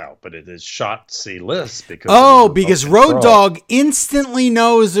rolls out, but it is Shotzi-less because Road Dogg instantly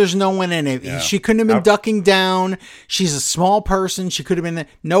knows there's no one in it. Yeah. She couldn't have been ducking down. She's a small person. She could have been there.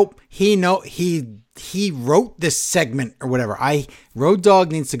 Nope. He wrote this segment or whatever. Road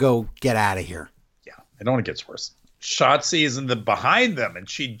Dogg needs to go get out of here. Yeah, it only gets worse. Shotzi is behind them, and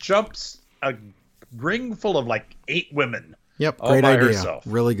she jumps a ring full of like 8 women. Yep, great idea. Herself.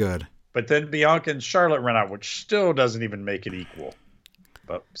 Really good. But then Bianca and Charlotte run out, which still doesn't even make it equal.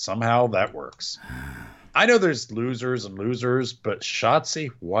 But somehow that works. I know there's losers and losers, but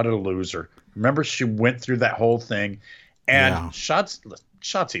Shotzi, what a loser. Remember, she went through that whole thing, and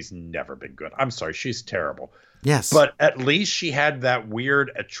Shotzi's never been good. I'm sorry, she's terrible. Yes. But at least she had that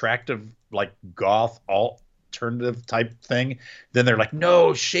weird, attractive, like goth alt alternative type thing. Then they're like,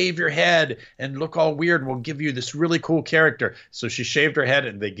 no, shave your head and look all weird. We'll give you this really cool character. So she shaved her head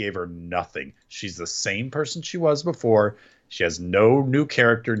and they gave her nothing. She's the same person she was before. She has no new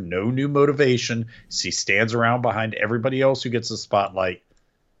character, no new motivation. She stands around behind everybody else who gets the spotlight.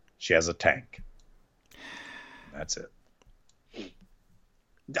 She has a tank. That's it.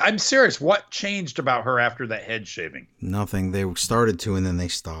 I'm serious. What changed about her after that head shaving? Nothing. They started to, and then they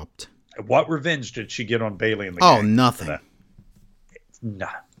stopped. What revenge did she get on Bailey and the gang? Oh, nothing. Nah.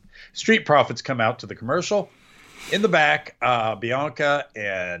 Street Profits come out to the commercial. In the back, Bianca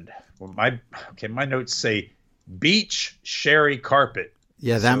and my notes say beach sherry carpet.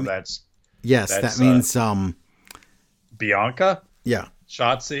 Yeah, that that's means Bianca. Yeah.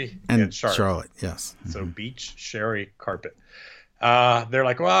 Shotzi and Charlotte. Yes. So beach sherry carpet. They're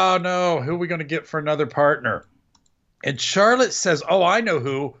like, oh no, who are we going to get for another partner? And Charlotte says, oh, I know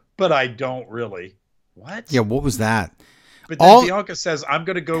who, but I don't really. What? Yeah, what was that? But then Bianca says, I'm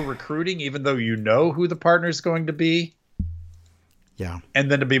going to go recruiting, even though you know who the partner is going to be. Yeah. And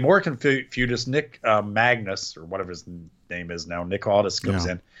then to be more confused, Nick Magnus, or whatever his name is now, Nick Aldis comes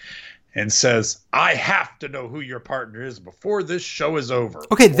in and says, I have to know who your partner is before this show is over.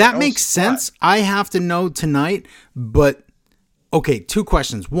 Okay, that makes sense. I have to know tonight, but okay, two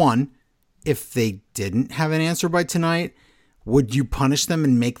questions. One, if they didn't have an answer by tonight, would you punish them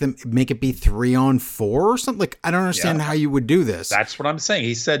and make it be 3-on-4 or something? Like, I don't understand how you would do this. That's what I'm saying.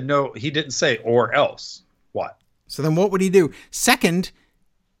 He said no. He didn't say or else. What? So then what would he do? Second,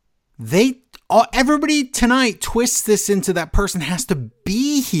 everybody tonight twists this into that person has to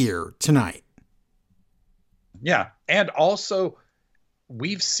be here tonight. Yeah. And also,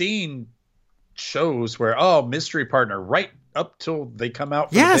 we've seen shows where, mystery partner right up till they come out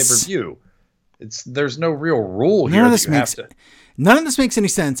for the pay-per-view. There's no real rule here. None of this makes any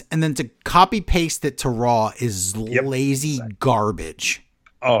sense. And then to copy paste it to Raw is lazy garbage.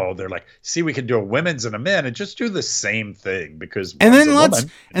 Oh, they're like, see, we can do a women's and a men and just do the same thing because and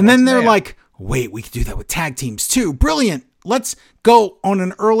then they're like, wait, we could do that with tag teams too. Brilliant. Let's go on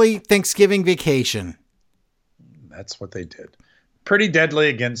an early Thanksgiving vacation. That's what they did. Pretty Deadly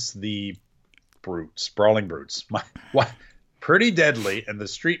against the Brawling Brutes. What? Pretty Deadly and the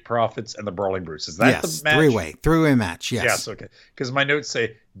Street Profits and the Brawling Brutes. Is that the match? Three-way match. Yes. Yes. Okay. Because my notes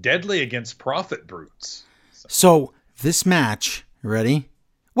say Deadly against Profit Brutes. So this match, ready?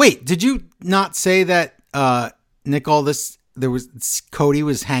 Wait, did you not say that Nick Aldis, Cody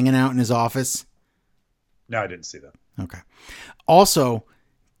was hanging out in his office? No, I didn't see that. Okay. Also,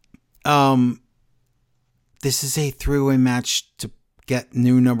 this is a three-way match to get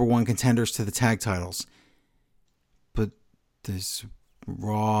new number one contenders to the tag titles. But this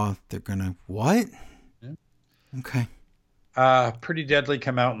Raw, they're gonna what? Yeah. Okay. Pretty Deadly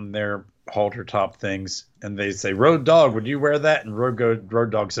come out in their halter top things, and they say, Road Dogg, would you wear that? And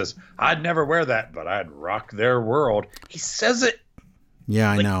Road Dogg says, I'd never wear that, but I'd rock their world. He says it.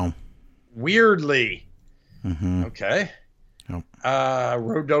 Yeah, I know. Weirdly. Mm-hmm. Okay. Oh.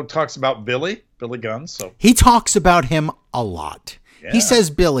 Road Dogg talks about Billy Gunn. So he talks about him a lot. Yeah. He says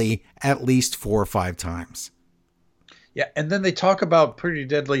Billy at least 4 or 5 times. Yeah, and then they talk about Pretty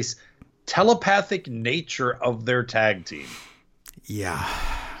Deadly's telepathic nature of their tag team. Yeah.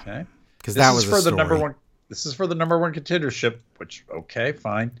 Okay. Because that was for the number one. This is for the number one contendership. Which okay,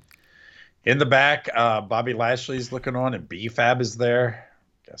 fine. In the back, Bobby Lashley's looking on, and B-Fab is there.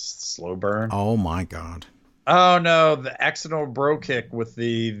 Guess slow burn. Oh my God. Oh no, the accidental bro kick with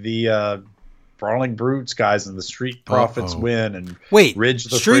the Brawling Brutes guys and the Street Profits win and Ridge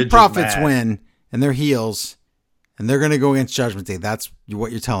the Street Profits win and they're heels and they're going to go against Judgment Day. That's what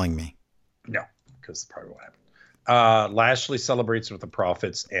you're telling me. No, because probably what happened. Lashley celebrates with the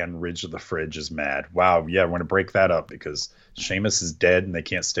Profits and Ridge of the Fridge is mad. Wow, yeah, we're going to break that up because Sheamus is dead and they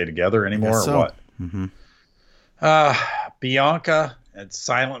can't stay together anymore or what? Mm-hmm. Bianca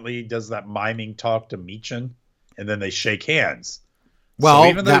silently does that miming talk to Michin and then they shake hands. Well, so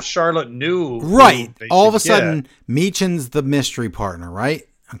even though Charlotte knew, right? All of a sudden, Michin's the mystery partner, right?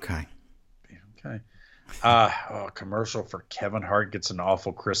 Okay. Commercial for Kevin Hart gets an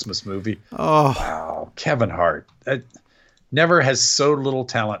awful Christmas movie. Oh, wow, Kevin Hart. Never has so little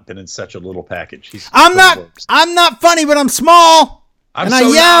talent been in such a little package. I'm not funny, but I'm small. I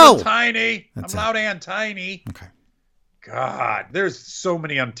yell. Loud and tiny. I'm loud and tiny. Okay. God, there's so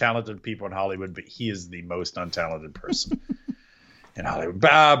many untalented people in Hollywood, but he is the most untalented person in Hollywood.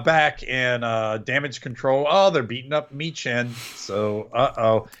 Back in Damage Control. Oh, they're beating up Michin. So,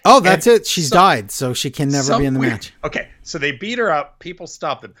 Oh, that's it. She's died, so she can never be in the match. Okay, so they beat her up. People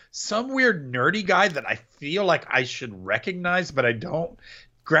stop them. Some weird nerdy guy that I feel like I should recognize, but I don't,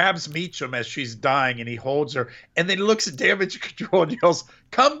 grabs Meacham as she's dying, and he holds her, and then looks at Damage Control and yells,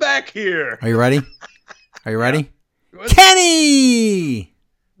 "Come back here!" Are you ready? Are you ready? Yeah. Kenny!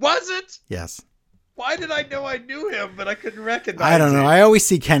 Was it? Yes. Why did I know I knew him, but I couldn't recognize I don't know. him? I always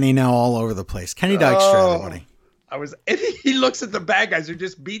see Kenny now all over the place. Kenny Dykstra, everybody. And he looks at the bad guys who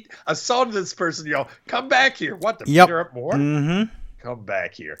just assaulted this person, yell, "Come back here!" What, to beat her up more? Mm-hmm. Come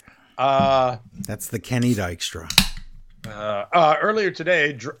back here. That's the Kenny Dykstra. Earlier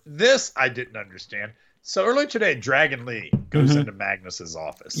today, this I didn't understand. So earlier today, Dragon Lee goes into Magnus's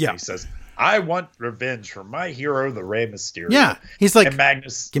office. Yeah. And he says, "I want revenge for my hero, the Rey Mysterio." Yeah. He's like, and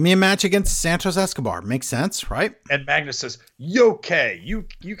Magnus, give me a match against Santos Escobar. Makes sense, right? And Magnus says, "Okay,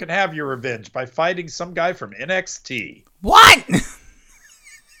 you can have your revenge by fighting some guy from NXT." What?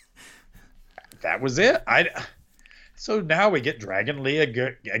 That was it. So now we get Dragon Lee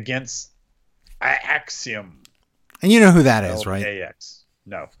against Axiom. And you know who that is, right? AX.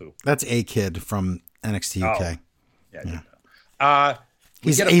 No, who? That's A Kid from NXT UK. Yeah, I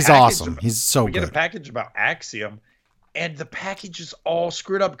didn't know. He's awesome. He's so good. We get a package about Axiom, and the package is all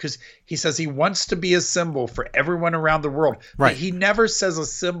screwed up because he says he wants to be a symbol for everyone around the world. Right. But he never says a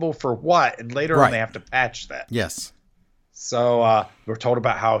symbol for what, and later on they have to patch that. Yes. So we're told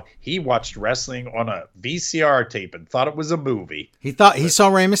about how he watched wrestling on a VCR tape and thought it was a movie. He saw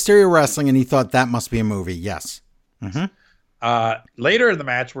Rey Mysterio wrestling and he thought that must be a movie. Yes. Mm-hmm. Later in the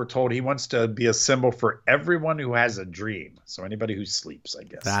match, we're told he wants to be a symbol for everyone who has a dream. So anybody who sleeps, I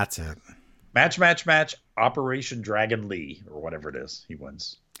guess. That's it. Match. Operation Dragon Lee, or whatever it is. He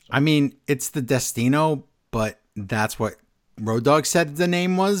wins. So. I mean, it's the Destino, but that's what Road Dogg said the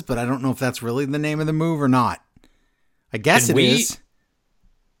name was, but I don't know if that's really the name of the move or not. I guess it is.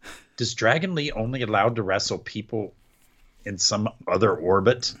 Does Dragon Lee only allowed to wrestle people in some other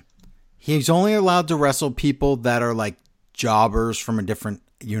orbit? He's only allowed to wrestle people that are like jobbers from a different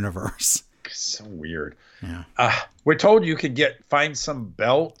universe. So weird. Yeah. We're told you could find some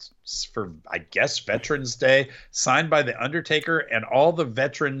belts for, I guess, Veterans Day, signed by The Undertaker and all the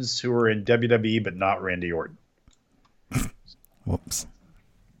veterans who are in WWE, but not Randy Orton. Whoops.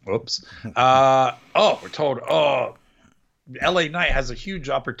 We're told, LA Knight has a huge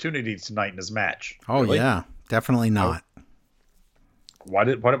opportunity tonight in his match. Oh, really? Yeah. Definitely not.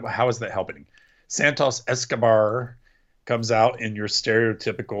 How is that helping? Santos Escobar comes out in your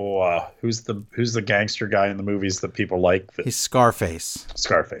stereotypical who's the gangster guy in the movies that people like. He's Scarface.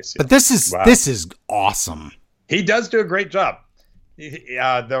 Scarface. Yeah. But this is awesome. He does do a great job.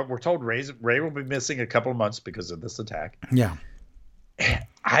 We're told Ray will be missing a couple of months because of this attack. Yeah.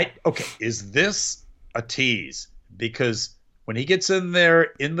 Is this a tease? Because when he gets in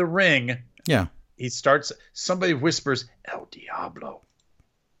there in the ring, yeah, somebody whispers El Diablo.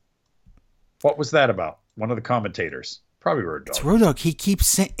 What was that about? One of the commentators. Probably Road Dogg. It's Road Dogg. He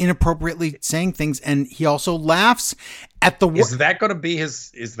keeps inappropriately saying things, and he also laughs at the. Is that going to be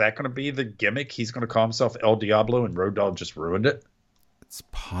Is that going to be the gimmick? He's going to call himself El Diablo, and Road Dogg just ruined it. It's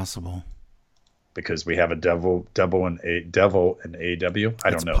possible because we have a devil and AW. I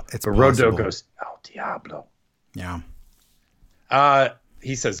don't know. But Road Dogg goes El Diablo. Yeah.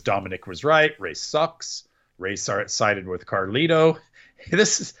 He says Dominic was right. Ray sucks. Ray sided with Carlito.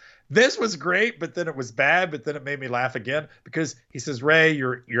 This was great, but then it was bad, but then it made me laugh again because he says, "Ray,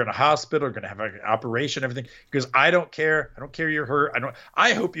 you're in a hospital, you're going to have an operation, everything." He goes, "I don't care. I don't care you're hurt.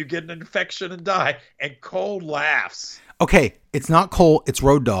 I hope you get an infection and die." And Cole laughs. Okay, it's not Cole, it's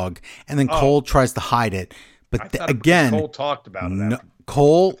Road Dogg, and then Cole tries to hide it. But again, Cole talked about it.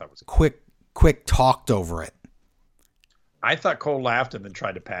 Cole quick talked over it. I thought Cole laughed and then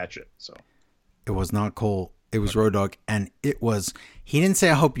tried to patch it. So it was not Cole. It was Road Dogg, and he didn't say,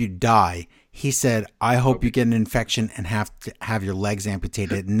 "I hope you die." He said, "I hope you get an infection and have to have your legs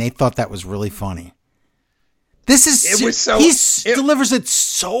amputated." And they thought that was really funny. He delivers it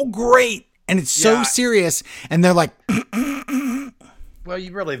so great, and it's so serious, and they're like, well,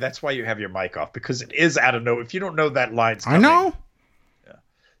 that's why you have your mic off, because it is out of nowhere. If you don't know that line's coming. I know. Yeah.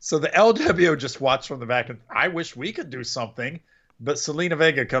 So the LWO just watched from the back, and I wish we could do something. But Selena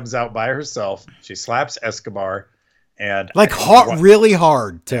Vega comes out by herself. She slaps Escobar, and really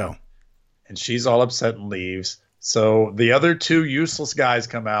hard too. And she's all upset and leaves. So the other two useless guys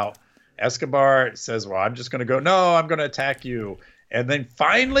come out. Escobar says, "Well, I'm just going to go. No, I'm going to attack you." And then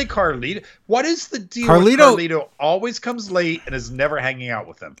finally, Carlito. What is the deal? Carlito always comes late and is never hanging out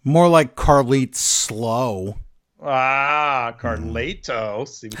with him. More like Carlito slow. Carlito.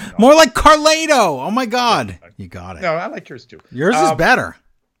 More like Carlito. Oh my God. You got it. No, I like yours too. Yours is better.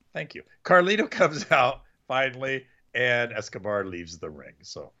 Thank you. Carlito comes out finally, and Escobar leaves the ring.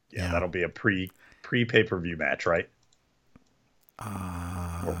 So that'll be a pre pay-per-view match, right?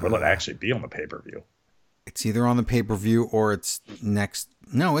 Or will it actually be on the pay-per-view? It's either on the pay-per-view or it's next.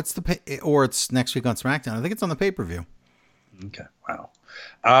 No, or it's next week on SmackDown. I think it's on the pay-per-view. Okay, wow.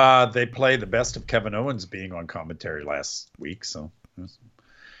 They play the best of Kevin Owens being on commentary last week. So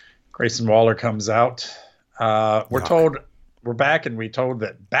Grayson Waller comes out. We're back, and we told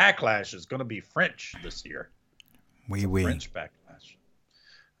that Backlash is going to be French this year. French Backlash.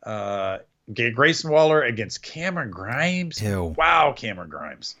 Grayson Waller against Cameron Grimes. Ew. Wow, Cameron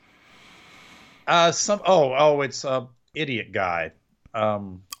Grimes. It's idiot guy.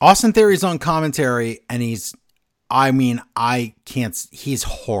 Austin Theory's on commentary, and he's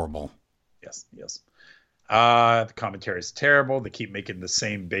horrible. Yes. The commentary is terrible. They keep making the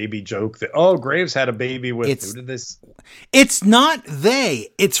same baby joke that, Graves had a baby with, who did this? It's not they.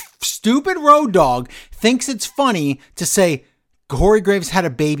 It's stupid Road Dogg thinks it's funny to say Corey Graves had a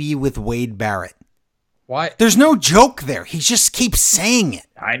baby with Wade Barrett. Why? There's no joke there. He just keeps saying it.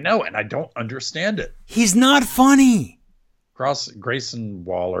 I know, and I don't understand it. He's not funny. Grayson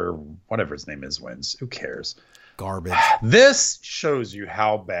Waller, whatever his name is, wins. Who cares? Garbage. This shows you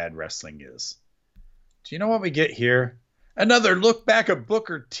how bad wrestling is. Do you know what we get here? Another look back at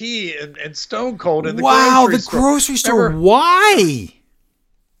Booker T and Stone Cold in the grocery store. Why?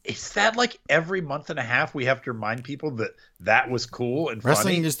 Is that like every month and a half we have to remind people that was cool and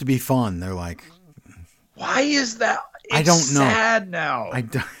wrestling funny? used to be fun. They're like, why is that? I don't know. Sad now. I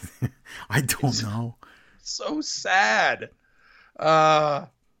don't know. So sad.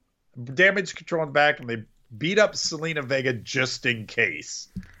 Damage control in the back, and they beat up Selena Vega just in case.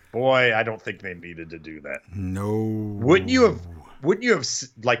 Boy, I don't think they needed to do that. No. Wouldn't you have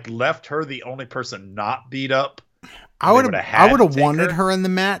like left her the only person not beat up? I would have wanted her in the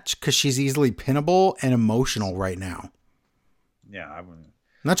match because she's easily pinnable and emotional right now. Yeah, I wouldn't.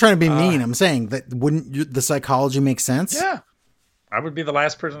 I'm not trying to be mean. I'm saying that the psychology make sense? Yeah. I would be the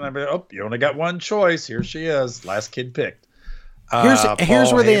last person. I'd be, you only got one choice. Here she is. Last kid picked.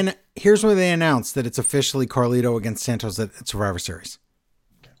 Here's where they announced that it's officially Carlito against Santos at Survivor Series.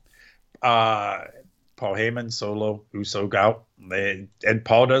 Paul Heyman, Solo, Uso out. And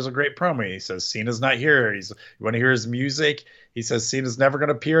Paul does a great promo. He says Cena's not here. You want to hear his music? He says Cena's never going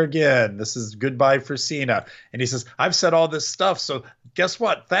to appear again. This is goodbye for Cena. And he says, I've said all this stuff, so guess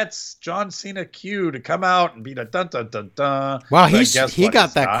what? That's John Cena cue to come out and be the dun dun dun dun. Wow, he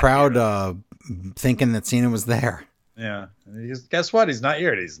got that crowd thinking that Cena was there. Yeah. And guess what? He's not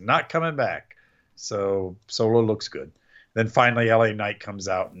here. He's not coming back. So Solo looks good. Then finally, LA Knight comes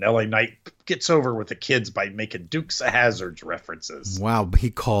out, and LA Knight gets over with the kids by making Dukes of Hazzard references. Wow, he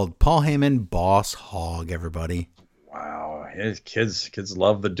called Paul Heyman Boss Hog, everybody. Wow, his kids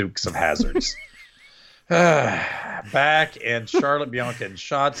love the Dukes of Hazards. Back, and Charlotte, Bianca, and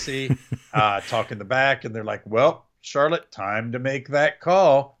Shotzi talk in the back, and they're like, well, Charlotte, time to make that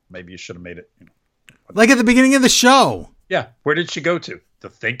call. Maybe you should have made it. Like at the beginning of the show. Yeah, where did she go to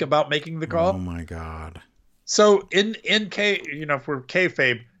think about making the call? Oh, my God. So if we're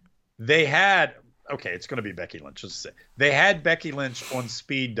kayfabe, they had, it's going to be Becky Lynch. Let's say they had Becky Lynch on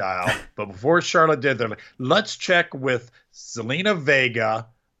speed dial, but before Charlotte did, they're like, let's check with Zelina Vega,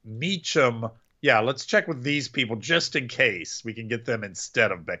 Meacham. Yeah, let's check with these people just in case we can get them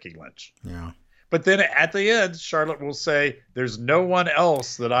instead of Becky Lynch. Yeah. But then at the end, Charlotte will say, there's no one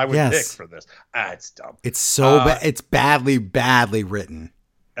else that I would pick for this. It's dumb. It's so bad. It's badly written.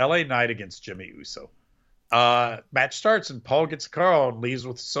 LA Knight against Jimmy Uso. Match starts and Paul gets a call and leaves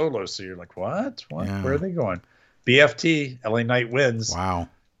with Solo. So you're like, what? Yeah. Where are they going? BFT, LA Knight wins. Wow.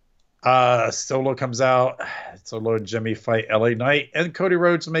 Solo comes out. Solo and Jimmy fight LA Knight, and Cody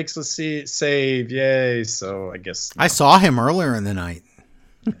Rhodes makes the save. Yay. So I guess I saw him earlier in the night.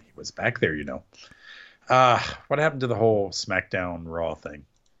 He was back there, What happened to the whole SmackDown Raw thing?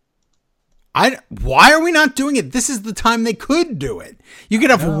 Why are we not doing it? This is the time they could do it. You could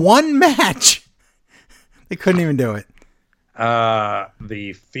have one match. They couldn't even do it.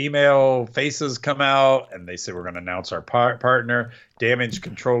 The female faces come out and they say, we're going to announce our partner. Damage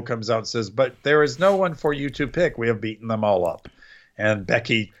Control comes out and says, but there is no one for you to pick. We have beaten them all up. And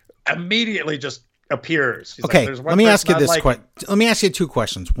Becky immediately just appears. She's okay, like, let me ask you this question. Let me ask you two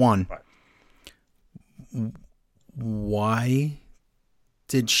questions. One, why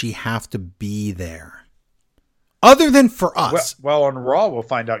did she have to be there? Other than for us. Well, on Raw, we'll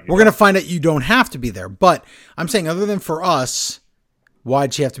find out. We're going to find out you don't have to be there. But I'm saying other than for us,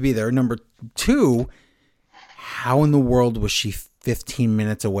 why'd she have to be there? Number two, how in the world was she 15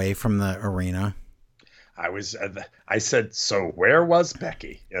 minutes away from the arena? I said, so where was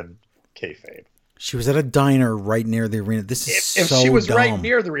Becky in kayfabe? She was at a diner right near the arena. This is so dumb. If she was right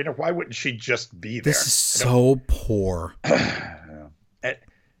near the arena, why wouldn't she just be there? This is so poor. And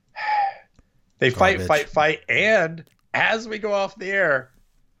they Garbage. fight. And as we go off the air,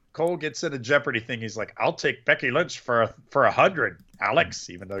 Cole gets in a Jeopardy thing. He's like, I'll take Becky Lynch for 100, Alex,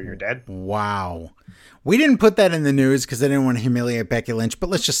 even though you're dead. Wow. We didn't put that in the news because I didn't want to humiliate Becky Lynch, but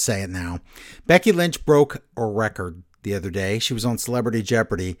let's just say it now. Becky Lynch broke a record the other day. She was on Celebrity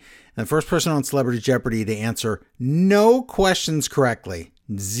Jeopardy, and the first person on Celebrity Jeopardy to answer no questions correctly.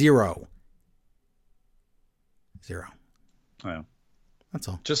 Zero. Yeah. That's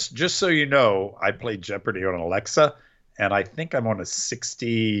all. Just so you know, I played Jeopardy on Alexa, and I think I'm on a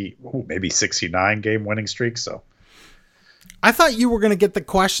maybe 69 game winning streak. So I thought you were going to get the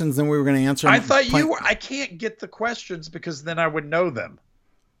questions and we were going to answer them. I thought you were. I can't get the questions because then I would know them.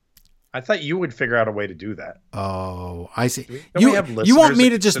 I thought you would figure out a way to do that. Oh, I see. We have You want me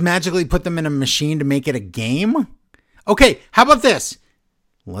to just magically put them in a machine to make it a game? Okay, how about this?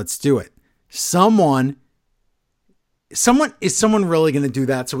 Let's do it. Is someone really going to do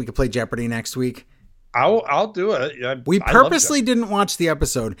that so we can play Jeopardy next week? I'll do it. We purposely didn't watch the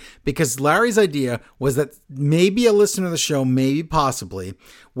episode because Larry's idea was that maybe a listener of the show, maybe possibly,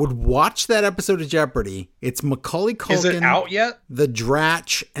 would watch that episode of Jeopardy. It's Macaulay Culkin. Is it out yet? The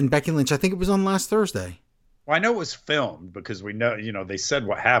Dratch and Becky Lynch. I think it was on last Thursday. Well, I know it was filmed because we know, they said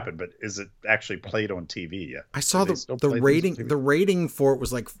what happened, but is it actually played on TV yet? I saw the rating. The rating for it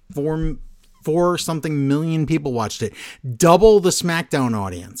was like 4 something million people watched it. Double the SmackDown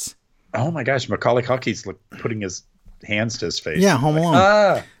audience. Oh my gosh, Macaulay Culkin's putting his hands to his face. Yeah, Home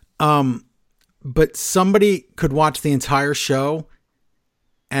Alone. But somebody could watch the entire show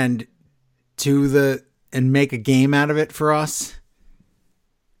and make a game out of it for us.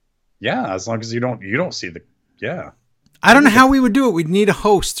 Yeah, as long as you don't see the I don't know how we would do it. We'd need a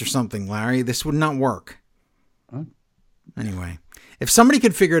host or something, Larry. This would not work. Anyway. If somebody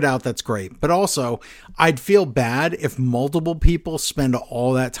could figure it out, that's great. But also, I'd feel bad if multiple people spend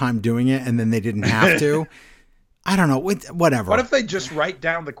all that time doing it and then they didn't have to. I don't know. Whatever. What if they just write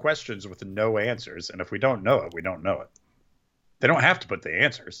down the questions with no answers? And if we don't know it, we don't know it. They don't have to put the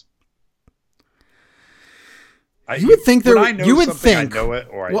answers. You would think there. You would think. I know it,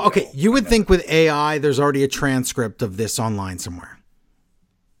 or you would think with AI, there's already a transcript of this online somewhere.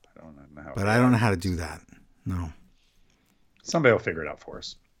 I don't know. But I don't know how to do that. No. Somebody will figure it out for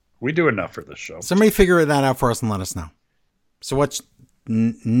us. We do enough for this show. Somebody figure that out for us and let us know. So what's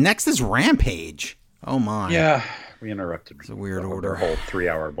next is Rampage. Oh my. Yeah, we interrupted. It's a weird order. Our whole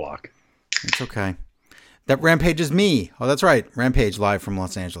 3-hour block. It's okay. That Rampage is me. Oh, that's right. Rampage live from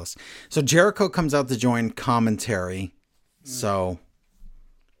Los Angeles. So Jericho comes out to join commentary. So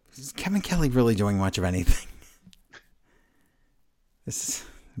is Kevin Kelly really doing much of anything? This is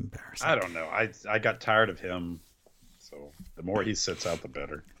embarrassing. I don't know. I got tired of him. So the more he sits out, the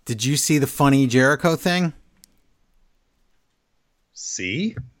better. Did you see the funny Jericho thing?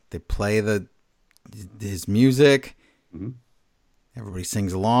 See? They play his music. Mm-hmm. Everybody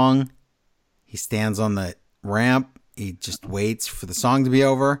sings along. He stands on the ramp. He just waits for the song to be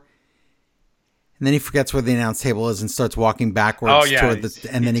over. And then he forgets where the announce table is and starts walking backwards toward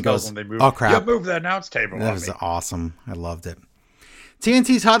and then he goes, "Oh crap. You move the announce table." That was awesome. I loved it.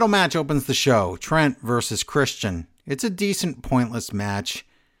 TNT's title match opens the show. Trent versus Christian. It's a decent, pointless match.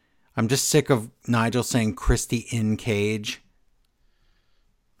 I'm just sick of Nigel saying Christy in cage.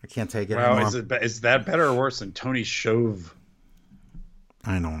 I can't take it anymore. Is that better or worse than Tony Shove?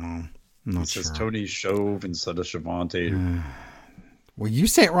 I don't know. I'm not sure. It says Tony Shove instead of Shavante. Well, you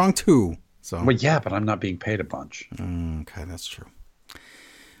say it wrong too. So. Well, yeah, but I'm not being paid a bunch. Okay, that's true.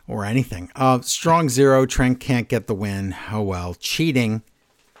 Or anything. Strong 0. Trent can't get the win. Oh well. Cheating.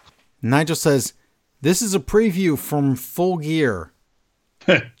 Nigel says, "This is a preview from Full Gear."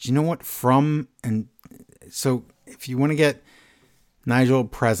 Do you know what from? And so if you want to get Nigel a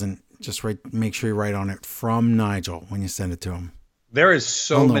present, just make sure you write on it from Nigel when you send it to him. There is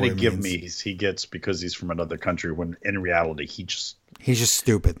so many give-me's he gets because he's from another country when in reality he's just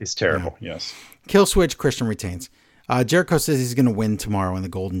stupid. He's terrible. Yeah. Yes. Kill switch. Christian retains. Jericho says he's going to win tomorrow in the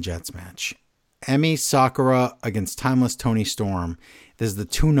Golden Jets match. Emi Sakura against Timeless Tony Storm. This is the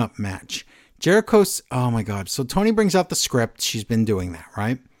tune-up match. Jericho's, oh my God. So Tony brings out the script. She's been doing that,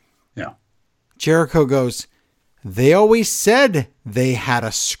 right? Yeah. Jericho goes, "They always said they had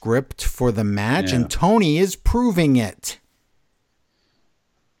a script for the match, and Tony is proving it."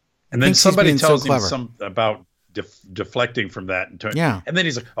 And then somebody tells him about deflecting from that. And then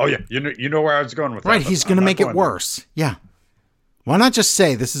he's like, "Oh yeah, you know where I was going with that." Right, he's going to make it worse. Yeah. Why not just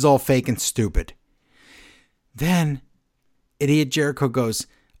say this is all fake and stupid? Then idiot Jericho goes,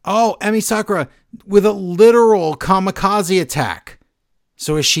 "Oh, Emi Sakura with a literal kamikaze attack.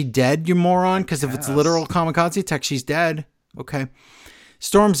 So is she dead, you moron? Because if it's a literal kamikaze attack, she's dead." Okay.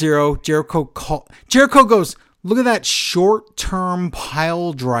 Storm Zero, Jericho goes, look at that short-term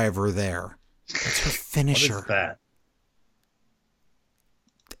pile driver there. That's her finisher. What is that?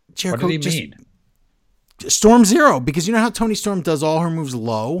 Jericho, what did he mean? Storm Zero, because you know how Toni Storm does all her moves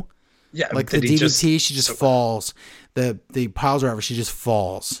low? Yeah. Like the DDT, she just falls. The pile driver, she just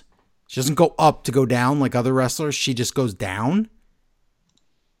falls. She doesn't go up to go down like other wrestlers. She just goes down.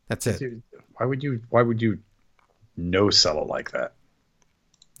 That's it. Why would you no sell it like that?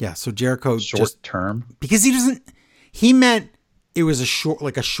 Yeah, so Jericho short term, because he meant it was a short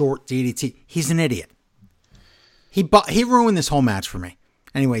DDT. He's an idiot. He ruined this whole match for me.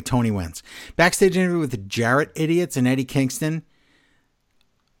 Anyway, Tony wins. Backstage interview with the Jarrett idiots and Eddie Kingston.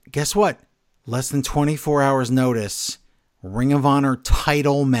 Guess what? Less than 24 hours notice. Ring of Honor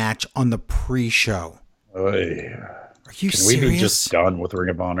title match on the pre-show. Oy. Are you Can serious? we be just done with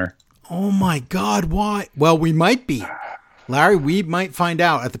Ring of Honor? Oh my God, why? Well, we might be. Larry, we might find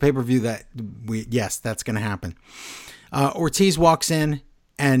out at the pay-per-view that yes, that's going to happen. Ortiz walks in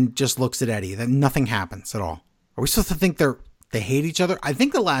and just looks at Eddie. That nothing happens at all. Are we supposed to think they hate each other? I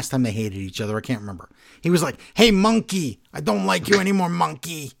think the last time they hated each other, I can't remember. He was like, "Hey, monkey, I don't like you anymore,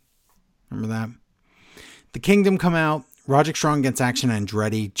 monkey." Remember that? The Kingdom come out. Roderick Strong gets Action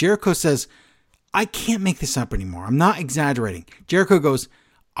Andretti. Jericho says, "I can't make this up anymore. I'm not exaggerating." Jericho goes,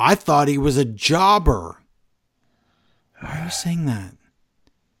 "I thought he was a jobber." Why are you saying that?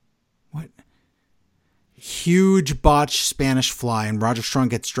 What? Huge botched Spanish fly, and Roderick Strong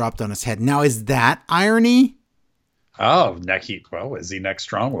gets dropped on his head. Now, is that irony? Oh, is he next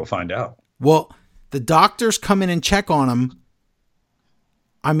strong? We'll find out. Well, the doctors come in and check on him.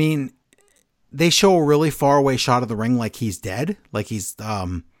 I mean, they show a really far away shot of the ring like he's dead, like he's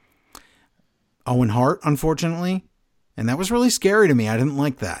Owen Hart, unfortunately. And that was really scary to me. I didn't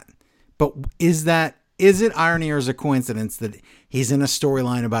like that. But is it irony or is it coincidence that he's in a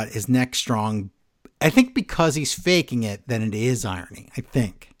storyline about his neck strong? I think because he's faking it, then it is irony, I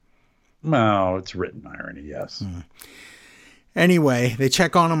think. No, it's written irony, yes. Anyway, they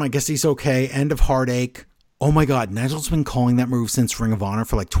check on him. I guess he's okay. End of Heartache. Oh my God, Nigel's been calling that move since Ring of Honor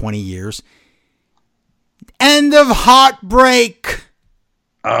for like 20 years. End of Heartbreak.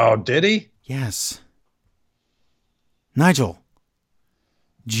 Oh, did he? Yes. Nigel,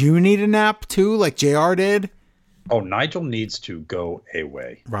 do you need a nap too, like JR did? Oh, Nigel needs to go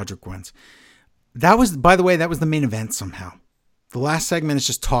away. Roderick wins. That was, by the way, that was the main event somehow. The last segment is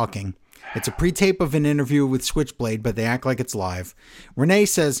just talking. It's a pre-tape of an interview with Switchblade, but they act like it's live. Renee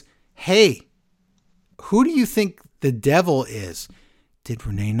says, "Hey, who do you think the devil is?" Did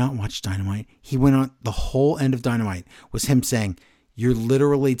Renee not watch Dynamite? He went on the whole end of Dynamite was him saying, "You're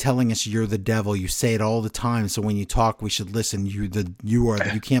literally telling us you're the devil. You say it all the time. So when you talk, we should listen. You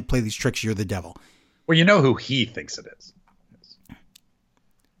can't play these tricks. You're the devil." Well, you know who he thinks it is.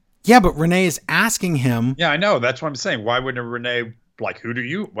 Yeah, but Renee is asking him. Yeah, I know. That's what I'm saying. Why wouldn't Renee, like, who do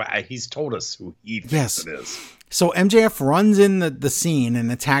you? Well, he's told us who he thinks it is. So MJF runs in the scene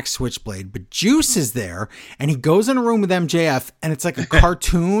and attacks Switchblade, but Juice is there, and he goes in a room with MJF, and it's like a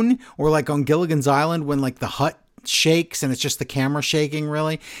cartoon, or like on Gilligan's Island when like the hut shakes and it's just the camera shaking,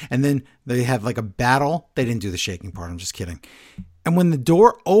 really. And then they have like a battle. They didn't do the shaking part. I'm just kidding. And when the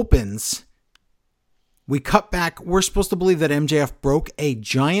door opens, we cut back. We're supposed to believe that MJF broke a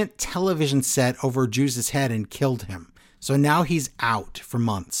giant television set over Juice's head and killed him. So now he's out for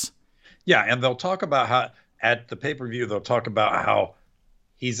months. Yeah, and they'll talk about how at the pay-per-view they'll talk about how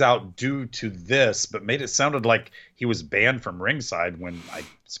he's out due to this, but made it sounded like he was banned from ringside when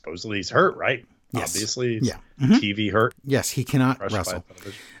supposedly he's hurt, right? Yes. Obviously, yeah. TV hurt. Yes, he cannot wrestle.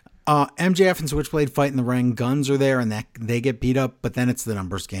 MJF and Switchblade fight in the ring. Guns are there, and they get beat up, but then it's the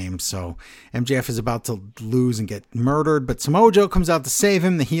numbers game. So MJF is about to lose and get murdered, but Samoa Joe comes out to save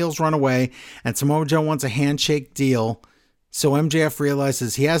him. The heels run away, and Samoa Joe wants a handshake deal. So MJF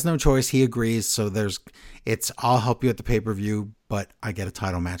realizes he has no choice. He agrees. So I'll help you at the pay-per-view, but I get a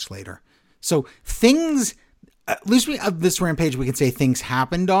title match later. So things, at least this Rampage, we can say things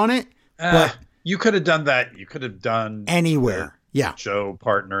happened on it, but you could have done that. You could have done anywhere. Yeah. Joe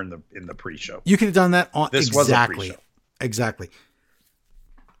partner in the pre-show. You could have done that on this exactly. Was a pre-show. Exactly.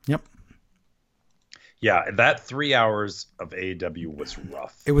 Yep. Yeah, that 3 hours of AEW was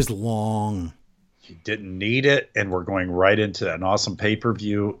rough. It was long. You didn't need it, and we're going right into an awesome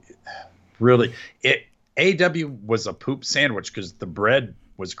pay-per-view. Really, AEW was a poop sandwich because the bread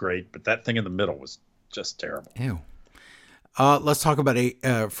was great, but that thing in the middle was just terrible. Ew. Let's talk about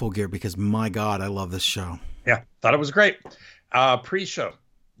Full Gear because, my God, I love this show. Yeah, thought it was great. Pre-show,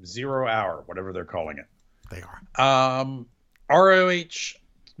 0 hour, whatever they're calling it. They are. ROH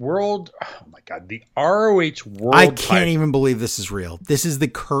World. Oh my God, the ROH World. I can't title even believe this is real. This is the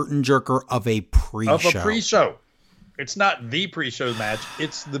curtain jerker of a pre-show. of a pre-show. It's not the pre-show match.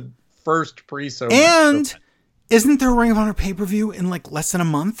 It's the first pre-show. And match. Isn't there a Ring of Honor pay-per-view in like less than a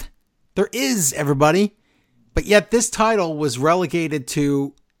month? There is, everybody. But yet this title was relegated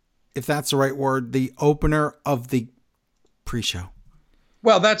to, if that's the right word, the opener of the pre-show.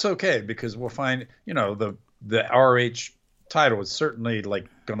 Well, that's okay because we'll find, the ROH title is certainly like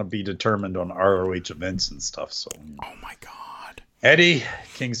going to be determined on ROH events and stuff. So, oh my God, Eddie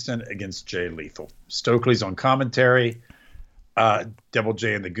Kingston against Jay Lethal. Stokely's on commentary. Double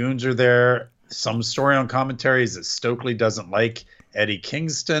J and the Goons are there. Some story on commentary is that Stokely doesn't like Eddie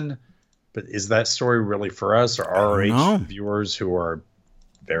Kingston, but is that story really for us or ROH viewers who are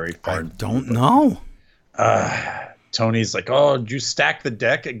very far? I don't know. Tony's like, oh, did you stack the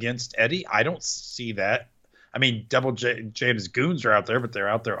deck against Eddie? I don't see that. I mean, Double J and his Goons are out there, but they're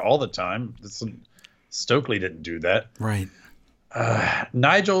out there all the time. Stokely didn't do that. Right.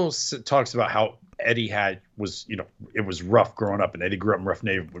 Nigel talks about how Eddie it was rough growing up, and Eddie grew up in rough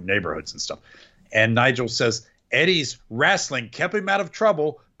neighborhoods and stuff. And Nigel says, Eddie's wrestling kept him out of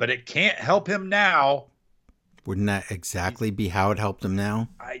trouble, but it can't help him now. Wouldn't that exactly be how it helped him now?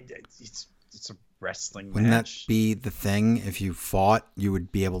 It's a wrestling Wouldn't match. that be the thing? If you fought, you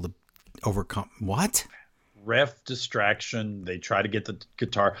would be able to overcome what? Ref distraction. They try to get the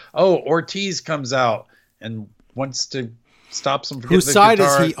guitar. Oh, Ortiz comes out and wants to stop him from getting the guitar. Whose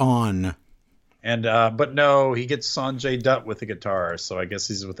side is he on? And but no, he gets Sanjay Dutt with the guitar, so I guess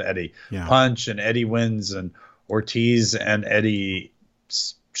he's with Eddie. Yeah. Punch, and Eddie wins, and Ortiz and Eddie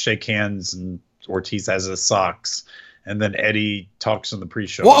shake hands, and Ortiz has his socks, and then Eddie talks on the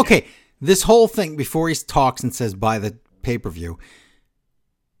pre-show. Well, okay, this whole thing before he talks and says buy the pay-per-view,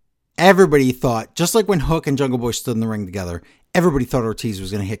 everybody thought, just like when Hook and Jungle Boy stood in the ring together, everybody thought Ortiz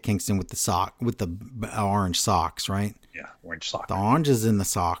was going to hit Kingston with the orange socks, right? Yeah, orange sock. The orange is in the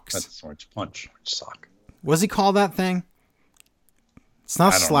socks. That's orange punch, orange sock. What does he call that thing? It's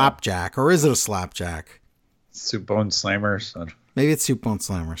not slapjack, or is it a slapjack? Soup bone slammers. Maybe it's soup bone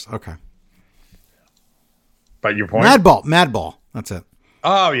slammers. Okay. But your point? Mad Ball. That's it.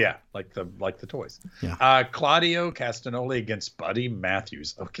 Oh yeah, like the toys. Yeah. Claudio Castagnoli against Buddy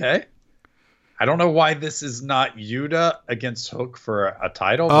Matthews. Okay. I don't know why this is not Yuta against Hook for a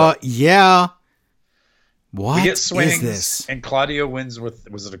title. Yeah. What we get swings, is this? And Claudio wins with,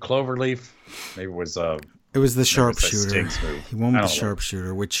 was it a clover leaf? Maybe it was It was the sharpshooter. He won with the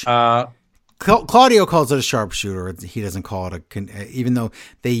sharpshooter, which Claudio calls it a sharpshooter. He doesn't call it even though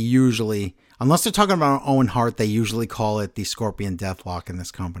they usually, unless they're talking about Owen Hart, they usually call it the Scorpion Deathlock in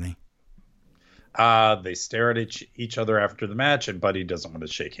this company. They stare at each other after the match, and Buddy doesn't want to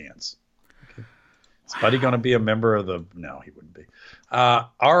shake hands. Okay. Is Buddy going to be a member of the? No, he wouldn't be.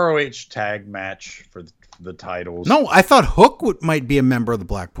 ROH tag match for the titles. No, I thought Hook might be a member of the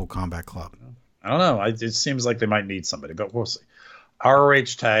Blackpool Combat Club. I don't know. It seems like they might need somebody, but we'll see.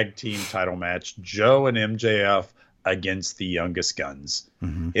 ROH tag team title match: Joe and MJF against the Youngest Guns.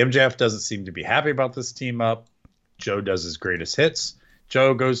 Mm-hmm. MJF doesn't seem to be happy about this team up. Joe does his greatest hits.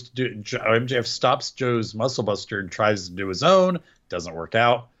 MJF stops Joe's Muscle Buster and tries to do his own. Doesn't work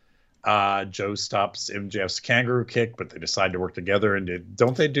out. Joe stops MJF's kangaroo kick, but they decide to work together. And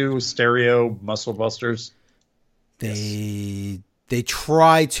don't they do stereo Muscle Busters? They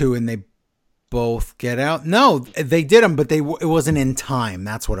try to, and they both get out. No, they did them, but it wasn't in time.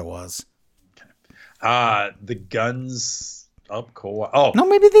 That's what it was. Okay. The Guns up Cole. Oh no,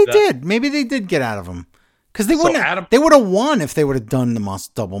 maybe they did. Maybe they did get out of them. Because they wouldn't. They would have won if they would have done the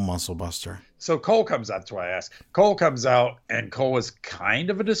double Muscle Buster. So Cole comes out. That's why I asked. Cole comes out, and Cole is kind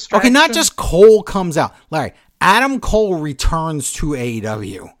of a distraction. Okay, not just Cole comes out. Larry, Adam Cole returns to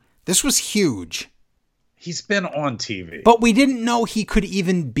AEW. This was huge. He's been on TV, but we didn't know he could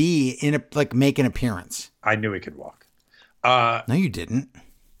even be make an appearance. I knew he could walk. No, you didn't.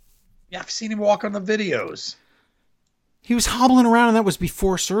 Yeah, I've seen him walk on the videos. He was hobbling around, and that was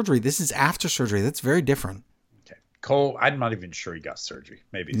before surgery. This is after surgery. That's very different. Okay. Cole, I'm not even sure he got surgery.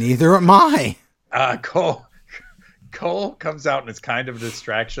 Maybe. Neither am I. Cole comes out and it's kind of a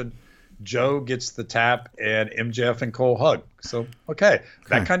distraction. Joe gets the tap, and MJF and Cole hug. So, okay.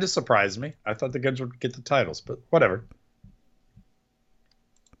 That kind of surprised me. I thought the Guns would get the titles, but whatever.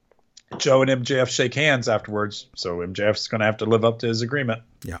 Joe and MJF shake hands afterwards, so MJF's going to have to live up to his agreement.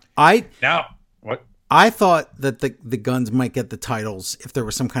 Yeah. What? I thought that the Guns might get the titles if there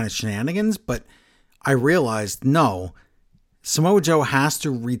was some kind of shenanigans, but I realized no. Samoa Joe has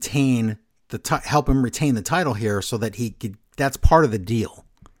to retain help him retain the title here so that he could. That's part of the deal.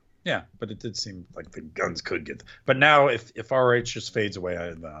 Yeah, but it did seem like the Guns could get. But now, if RH just fades away, I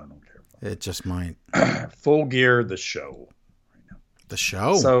don't care. It just might. Full Gear, the show. Right now. The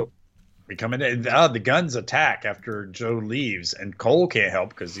show. So we come in. The Guns attack after Joe leaves, and Cole can't help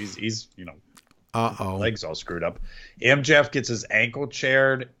because he's legs all screwed up. MJF gets his ankle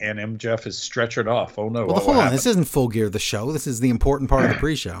chaired, and MJF is stretchered off. Oh no! Well, hold on. This isn't Full Gear, the show. This is the important part of the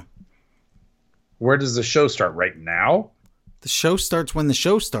pre-show. Where does the show start? Right now? The show starts when the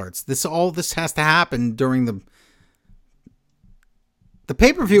show starts. This has to happen during the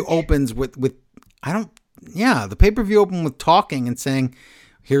pay-per-view opens with the pay-per-view opened with talking and saying,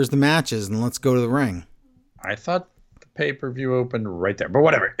 here's the matches and let's go to the ring. I thought the pay-per-view opened right there, but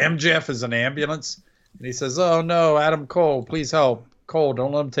whatever. MJF is an ambulance and he says, oh no, Adam Cole, please help. Cole,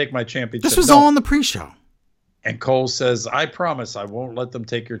 don't let him take my championship. This was all in the pre-show. And Cole says, I promise I won't let them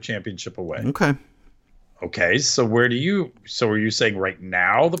take your championship away. Okay, so are you saying right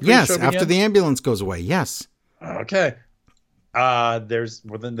now the pre-show Yes, after the ambulance goes away, yes. Okay. Then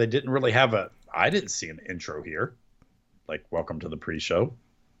they didn't really have I didn't see an intro here. Like, welcome to the pre-show.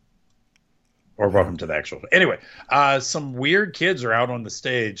 Or welcome to the actual. Anyway, some weird kids are out on the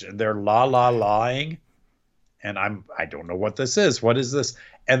stage and they're la-la-laing. And I don't know what this is. What is this?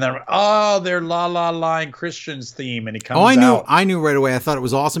 And then, they're la-la-laing Christian's theme. And he comes out. I knew right away. I thought it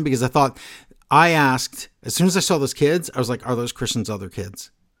was awesome because I asked, as soon as I saw those kids, I was like, are those Christian's other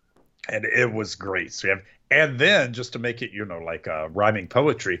kids? And it was great. So and then just to make it, like rhyming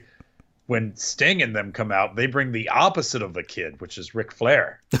poetry, when Sting and them come out, they bring the opposite of the kid, which is Ric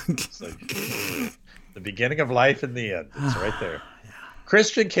Flair. It's like the beginning of life and the end. It's right there. Yeah.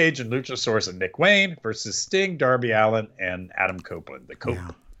 Christian Cage and Luchasaurus and Nick Wayne versus Sting, Darby Allin, and Adam Copeland. The Cope.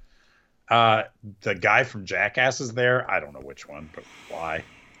 Yeah. The guy from Jackass is there. I don't know which one, but why?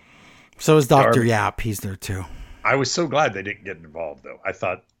 So is Dr. Yap. He's there too. I was so glad they didn't get involved, though. I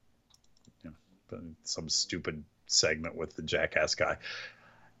thought some stupid segment with the Jackass guy.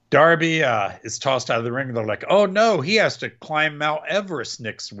 Darby is tossed out of the ring. They're like, oh, no, he has to climb Mount Everest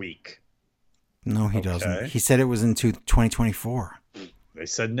next week. No, he doesn't. He said it was in 2024. They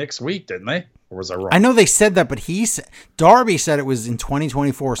said next week, didn't they? Or was I wrong? I know they said that, but Darby said it was in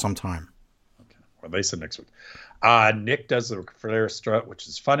 2024 sometime. Okay. Well, they said next week. Nick does the Flair strut, which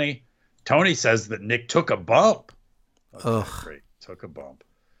is funny. Tony says that Nick took a bump. Ugh. Great. Took a bump.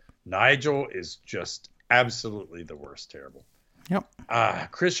 Nigel is just absolutely the worst. Terrible.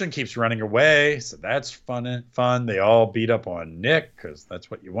 Yep. Christian keeps running away, so that's fun. They all beat up on Nick because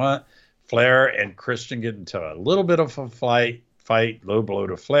that's what you want. Flair and Christian get into a little bit of a fight, low blow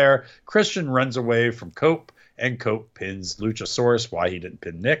to Flair. Christian runs away from Cope, and Cope pins Luchasaurus. Why he didn't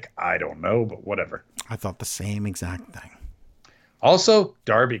pin Nick, I don't know, but whatever. I thought the same exact thing. Also,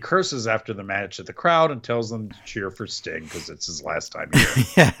 Darby curses after the match at the crowd and tells them to cheer for Sting because it's his last time here.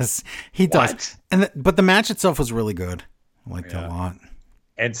 Yes, he does. But the match itself was really good. I liked it a lot.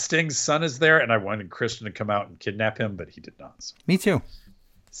 And Sting's son is there, and I wanted Christian to come out and kidnap him, but he did not. So. Me too.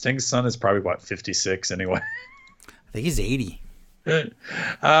 Sting's son is probably, 56 anyway? I think he's 80. Tony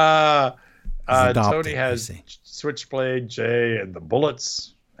has Switchblade, Jay, and the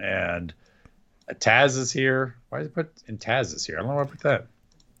Bullets, and Taz is here. Why did they put in Taz is here? I don't know why I put that.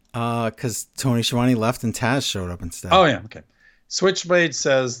 Because Tony Schiavone left and Taz showed up instead. Oh, yeah. Okay. Switchblade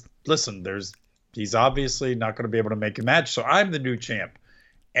says, listen, he's obviously not going to be able to make a match, so I'm the new champ.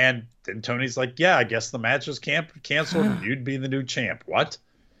 And then Tony's like, yeah, I guess the match is canceled and you'd be the new champ. What?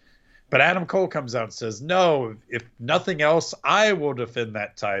 But Adam Cole comes out and says, no, if nothing else, I will defend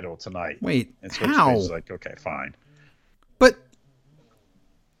that title tonight. Wait, and Switchblade's like, okay, fine. But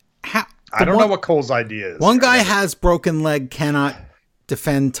how? I don't know what Cole's idea is. One guy has broken leg, cannot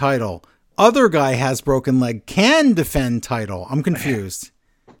defend title. Other guy has broken leg, can defend title. I'm confused.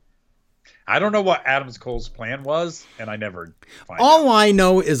 I don't know what Adam Cole's plan was, and I never find All out. I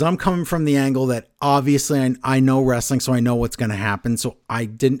know is I'm coming from the angle that obviously I know wrestling, so I know what's going to happen. So I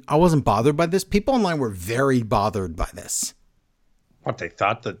wasn't bothered by this. People online were very bothered by this. What, they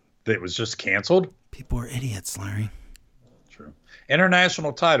thought that it was just canceled? People are idiots, Larry. True.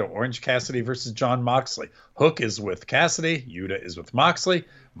 International title, Orange Cassidy versus John Moxley. Hook is with Cassidy. Yuta is with Moxley.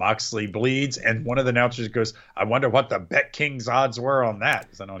 Moxley bleeds, and one of the announcers goes, I wonder what the Bet Kings odds were on that,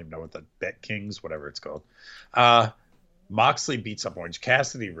 because I don't even know what the Bet Kings, whatever it's called. Moxley beats up Orange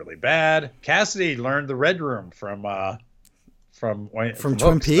Cassidy really bad. Cassidy learned the Red Room from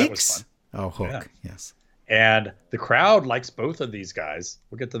Twin Peaks? Oh, Hook, yeah. Yes. And the crowd likes both of these guys.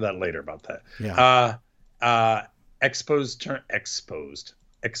 We'll get to that later about that. Yeah. Exposed turnbuckle.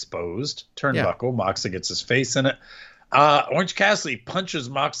 Yeah. Moxley gets his face in it. Orange Cassidy punches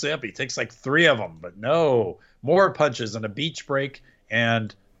Moxley up. He takes like 3 of them, but no, more punches and a beach break.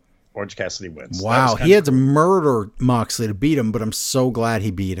 And Orange Cassidy wins. Wow, he had to murder Moxley to beat him, but I'm so glad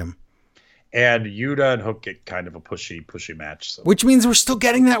he beat him. And Yuta and Hook get kind of a pushy match. So. Which means we're still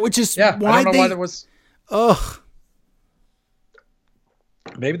getting that, which is why I don't know why there was. Ugh.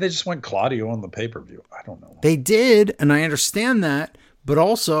 Maybe they just went Claudio on the pay-per-view. I don't know. They did, and I understand that, but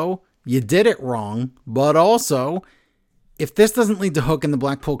also you did it wrong. But also, if this doesn't lead to Hook in the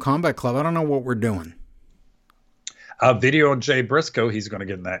Blackpool Combat Club, I don't know what we're doing. Video on Jay Briscoe. He's going to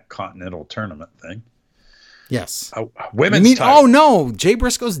get in that Continental Tournament thing. Yes. Women's title. Oh, no. Jay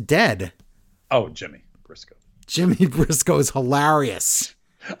Briscoe's dead. Oh, Jimmy Briscoe. Jimmy Briscoe is hilarious.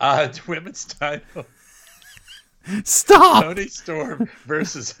 Women's title. Stop. Tony Storm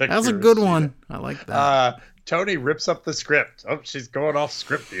versus Hikaru. That was a good one. I like that. Tony rips up the script. Oh, she's going off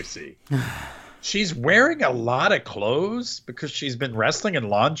script, you see. She's wearing a lot of clothes because she's been wrestling in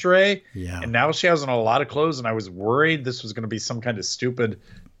lingerie. Yeah. And now she has on a lot of clothes, and I was worried this was going to be some kind of stupid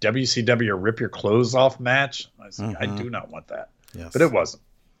WCW rip your clothes off match. I was like, I do not want that. Yes. But it wasn't.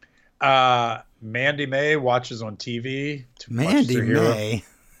 Mandy May watches on TV. Mandy May?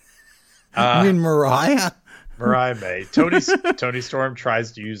 You mean Mariah? Mariah May. Tony Storm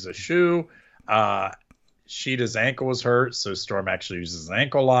tries to use a shoe. Sheeta's ankle was hurt, so Storm actually uses an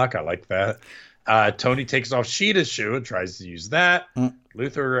ankle lock. I like that. Tony takes off Sheeta's shoe and tries to use that.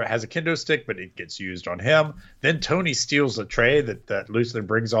 Luther has a kendo stick, but it gets used on him. Then Tony steals a tray that Luther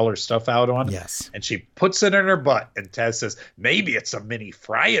brings all her stuff out on. Yes. And she puts it in her butt. And Taz says, maybe it's a mini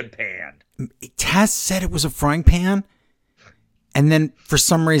frying pan. Taz said it was a frying pan. And then for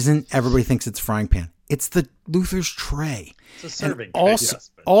some reason, everybody thinks it's a frying pan. It's the Luther's tray. It's a serving tray.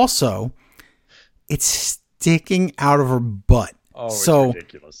 Also, it's sticking out of her butt. Oh, it's so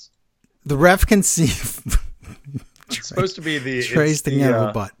ridiculous. The ref can see. It's supposed to be the tray sticking out of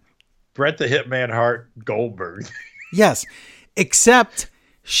her butt. Bret the Hitman Hart Goldberg. Yes, except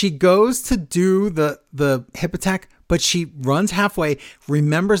she goes to do the hip attack, but she runs halfway,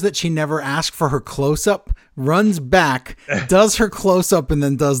 remembers that she never asked for her close-up, runs back, does her close-up, and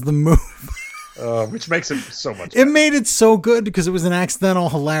then does the move. Which makes it so much better. It made it so good because it was an accidental,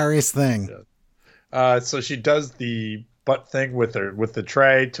 hilarious thing. Yeah. So she does the butt thing with the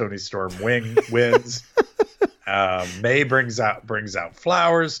tray. Tony Storm wins. May brings out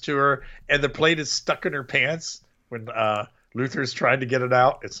flowers to her, and the plate is stuck in her pants when Luther's trying to get it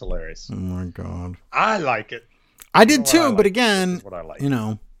out. It's hilarious. Oh my God. I like it. I did too, but again, what I like.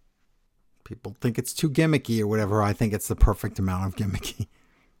 People think it's too gimmicky or whatever. I think it's the perfect amount of gimmicky.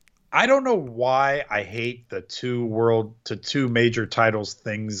 I don't know why I hate the two major titles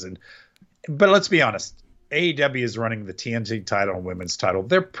things, but let's be honest. AEW is running the TNT title and women's title.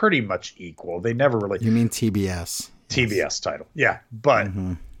 They're pretty much equal. They never really. You mean TBS? TBS yes. title, yeah. But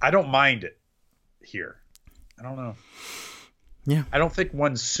I don't mind it here. I don't know. Yeah. I don't think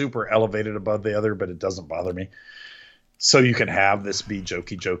one's super elevated above the other, but it doesn't bother me. So you can have this be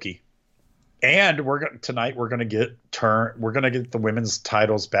jokey. And tonight we're gonna get the women's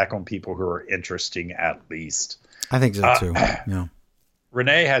titles back on people who are interesting at least. I think so too. Yeah.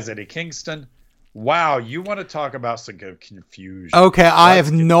 Renee has Eddie Kingston. Wow, you want to talk about some confusion? Okay, I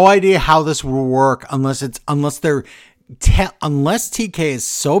have no idea how this will work unless TK is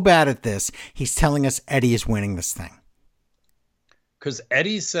so bad at this, he's telling us Eddie is winning this thing. Because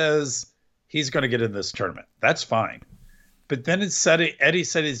Eddie says he's going to get in this tournament. That's fine. But then Eddie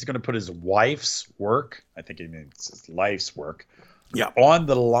said he's going to put his wife's work, I think he means his life's work, on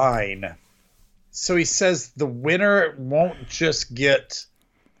the line. So he says the winner won't just get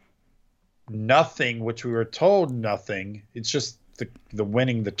nothing, which we were told nothing. It's just the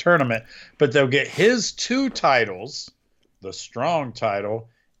winning the tournament. But they'll get his two titles, the strong title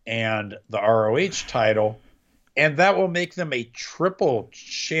and the ROH title. And that will make them a triple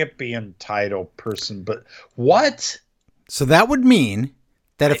champion title person. But what? So that would mean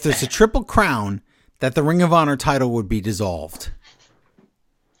that if there's a triple crown, that the Ring of Honor title would be dissolved.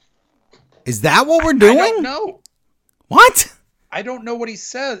 Is that what we're doing? I don't know. What? I don't know what he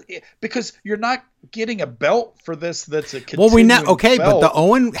says because you're not getting a belt for this. That's a well, we know. Okay, belt. But the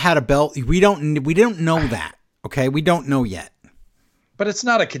Owen had a belt. We don't know that. Okay, we don't know yet. But it's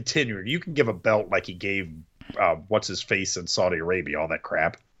not a continuing. You can give a belt like he gave what's his face in Saudi Arabia, all that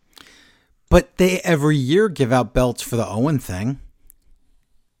crap. But they every year give out belts for the Owen thing.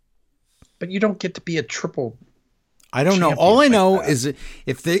 But you don't get to be a triple. I don't know. All I know is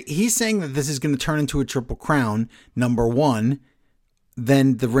if he's saying that this is going to turn into a triple crown, number one,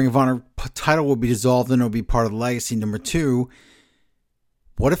 then the Ring of Honor title will be dissolved and it'll be part of the legacy. Number two,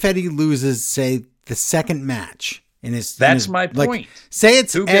 what if Eddie loses, say, the second match That's my point. Like, say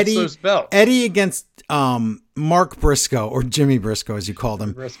it's Who gets Eddie, those belts? Eddie against Mark Briscoe, or Jimmy Briscoe, as you called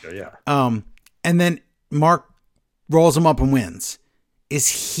him. Briscoe, yeah. And then Mark rolls him up and wins.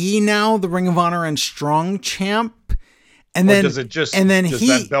 Is he now the Ring of Honor and Strong champ? And Or then does it just and then does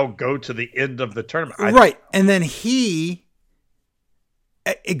that belt go to the end of the tournament? Right. And then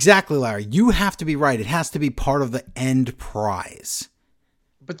exactly, Larry. You have to be right. It has to be part of the end prize.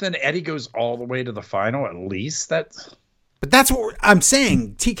 But then Eddie goes all the way to the final, at least. But that's what I'm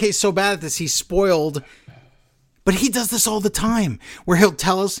saying. TK's so bad at this, he's spoiled. But he does this all the time, where he'll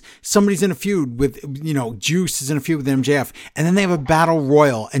tell us somebody's in a feud with, Juice is in a feud with MJF, and then they have a battle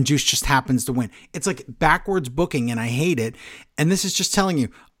royal, and Juice just happens to win. It's like backwards booking, and I hate it. And this is just telling you,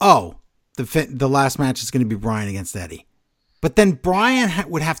 the last match is going to be Bryan against Eddie. But then Bryan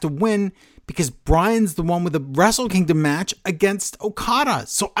would have to win because Bryan's the one with the Wrestle Kingdom match against Okada.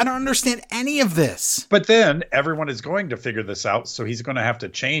 So I don't understand any of this. But then everyone is going to figure this out, so he's going to have to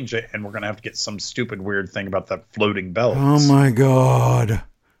change it, and we're going to have to get some stupid weird thing about that floating belt. Oh my God.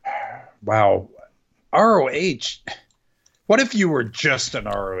 Wow. ROH. What if you were just an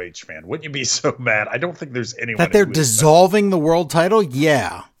ROH fan? Wouldn't you be so mad? I don't think there's anyone that they're dissolving the world title.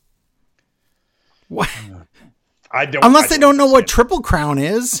 Yeah. What? Unless they don't know what Triple Crown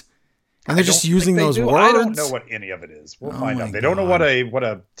is. And they're just using those words. I don't know what any of it is. We'll find out. They don't know what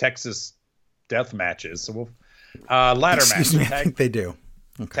a Texas death match is. So ladder match. I think they do.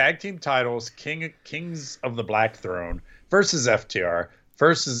 Okay. Tag team titles: Kings of the Black Throne versus FTR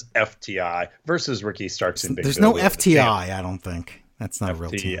versus FTI versus Ricky Starks and Big Bill. There's no FTI. I don't think that's not a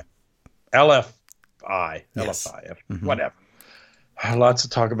real team. LFI. Yes. LFI. Whatever. Lots of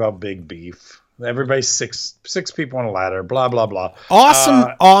talk about Big Beef. Everybody's six people on a ladder, blah, blah, blah.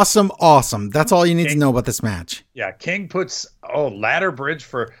 Awesome. That's all you need to know about this match. Yeah, King puts, ladder bridge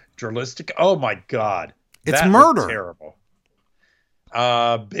for Dralistic. Oh, my God. It's murder. Terrible.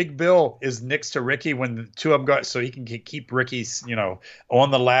 Big Bill is next to Ricky when the two of them go, so he can keep Ricky's, on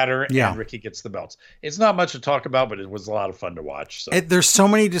the ladder, and Ricky gets the belts. It's not much to talk about, but it was a lot of fun to watch. So. There's so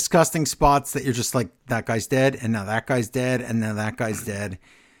many disgusting spots that you're just like, that guy's dead, and now that guy's dead, and now that guy's dead.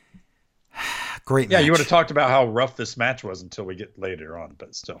 Great match. Yeah, you would have talked about how rough this match was until we get later on,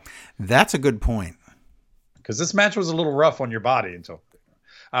 but still. That's a good point. Because this match was a little rough on your body until...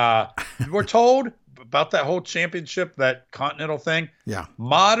 we're told about that whole championship, that Continental thing. Yeah.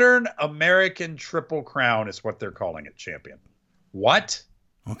 Modern American Triple Crown is what they're calling it, champion. What?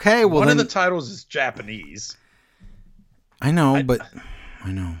 Okay, well One of the titles is Japanese. I know.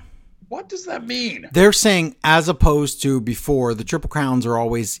 I know. What does that mean? They're saying, as opposed to before, the Triple Crowns are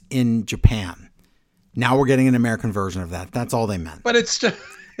always in Japan. Now we're getting an American version of that. That's all they meant. But it's just...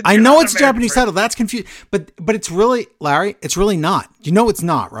 I know it's a Japanese title. That's confusing. But it's really, Larry, it's really not. You know it's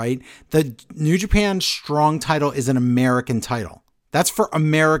not, right? The New Japan Strong title is an American title. That's for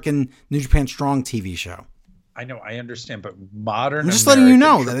American New Japan Strong TV show. I know, I understand, but modern... I'm just letting you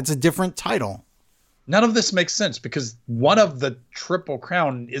know that it's a different title. None of this makes sense because one of the Triple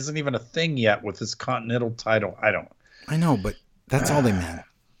Crown isn't even a thing yet with this Continental title. I know, but that's all they meant.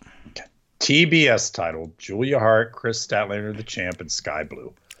 Okay. TBS title, Julia Hart, Chris Statlander, the champ, and Sky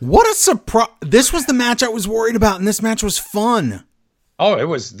Blue. What a surprise. This was the match I was worried about, and this match was fun. Oh,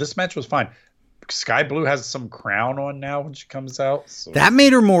 this match was fine. Sky Blue has some crown on now when she comes out. So. That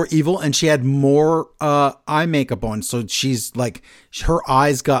made her more evil, and she had more eye makeup on. So she's like, her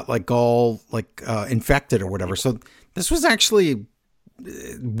eyes got like all like infected or whatever. So this was actually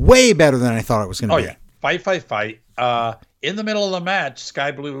way better than I thought it was going to be. Oh, yeah. Fight. In the middle of the match,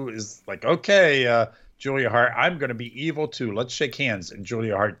 Sky Blue is like, okay, Julia Hart, I'm going to be evil too. Let's shake hands. And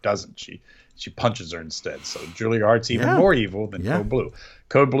Julia Hart doesn't. She punches her instead. So Julia Hart's even more evil than Code Blue.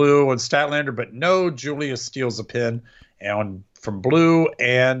 Code Blue and Statlander, but no, Julia steals a pin from Blue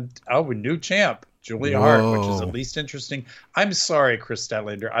and a new champ, Julia Hart, which is at least interesting. I'm sorry, Chris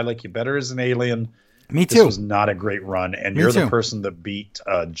Statlander. I like you better as an alien. Me too. This was not a great run, and you're the person that beat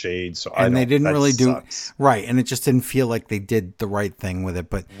Jade. So they didn't really do right, and it just didn't feel like they did the right thing with it.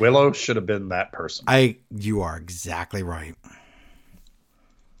 But Willow should have been that person. You are exactly right.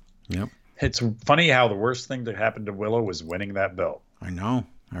 Yep. It's funny how the worst thing that happened to Willow was winning that belt. I know.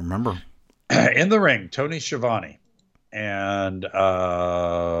 I remember. In the ring, Tony Schiavone. And the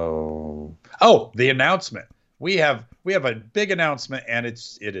announcement. We have a big announcement, and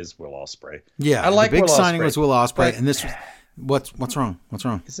it is Will Ospreay. Yeah, I like the big Will signing Ospreay, was Will Ospreay, and this was what's wrong? What's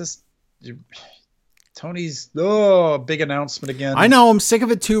wrong? Is this Tony's big announcement again? I know, I'm sick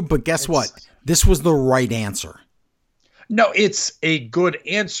of it too, but guess what? This was the right answer. No, it's a good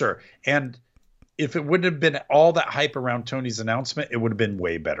answer. And if it wouldn't have been all that hype around Tony's announcement, it would have been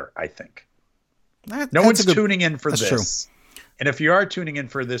way better, I think. No one's tuning in for this. True. And if you are tuning in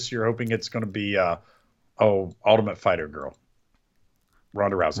for this, you're hoping it's going to be, Ultimate Fighter girl.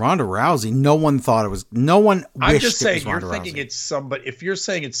 Ronda Rousey. No one thought it was. No one wished I'm just saying, you're thinking it's somebody. If you're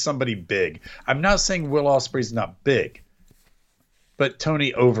saying it's somebody big, I'm not saying Will Ospreay's not big, but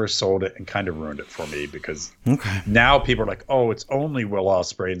Tony oversold it and kind of ruined it for me because now people are like, oh, it's only Will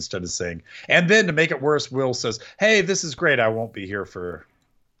Ospreay instead of saying. And then to make it worse, Will says, hey, this is great. I won't be here for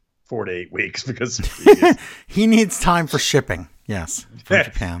 4 to 8 weeks because he needs time for shipping. Yes, from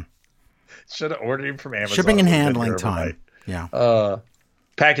Japan. Should have ordered him from Amazon. Shipping and handling time. Yeah.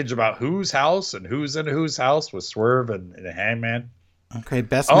 Package about whose house and who's in whose house with Swerve and Hangman. Okay,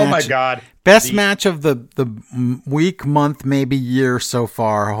 best match. Oh my God. Best match of the week, month, maybe year so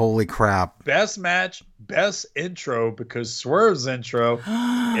far. Holy crap. Best match, best intro, because Swerve's intro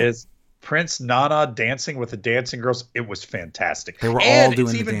is Prince Nana dancing with the dancing girls. It was fantastic. They were all doing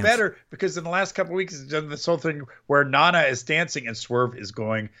it's the even dance. better because in the last couple of weeks he's done this whole thing where Nana is dancing and Swerve is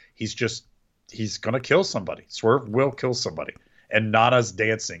going, he's going to kill somebody. Swerve will kill somebody. And Nana's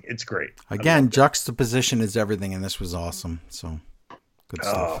dancing. It's great. Again, juxtaposition is everything, and this was awesome. So, good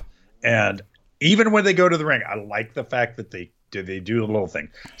stuff. And even when they go to the ring, I like the fact that they do the little thing.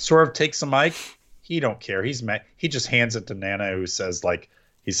 Swerve takes the mic. He don't care. He's mad. He just hands it to Nana, who says,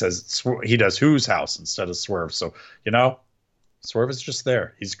 he does whose house instead of Swerve. So, Swerve is just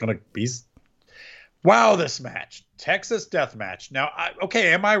there. Wow, this match. Texas Death Match. Now,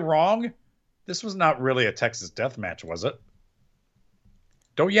 am I wrong? This was not really a Texas Death Match, was it?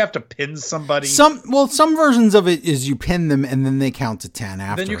 Don't you have to pin somebody? Some versions of it is you pin them and then they count to 10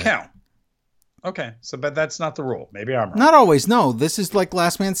 after. Then you count. Okay, but that's not the rule. Maybe I'm wrong. Not always. No, this is like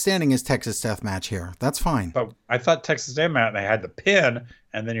Last Man Standing is Texas Death Match here. That's fine. But I thought Texas Death Match they had the pin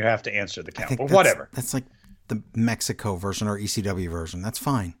and then you have to answer the count. But whatever. That's like the Mexico version or ECW version. That's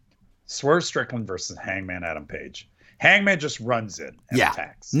fine. Swerve Strickland versus Hangman Adam Page. Hangman just runs in and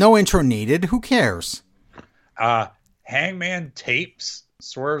attacks. No intro needed. Who cares? Hangman tapes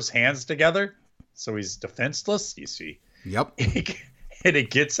Swerve's hands together, so he's defenseless. You see. Yep. And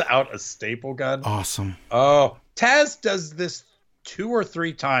it gets out a staple gun. Awesome. Oh, Taz does this 2 or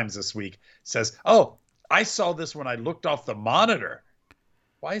 3 times this week. Says, "Oh, I saw this when I looked off the monitor."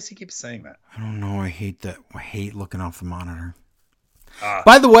 Why does he keep saying that? I don't know. I hate that. I hate looking off the monitor.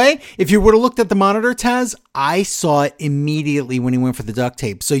 By the way, if you would have looked at the monitor, Taz, I saw it immediately when he went for the duct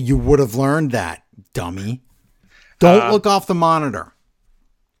tape. So you would have learned that, dummy. Don't look off the monitor.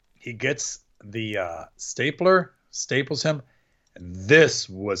 He gets the stapler, staples him. This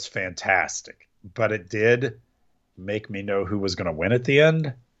was fantastic, but it did make me know who was going to win at the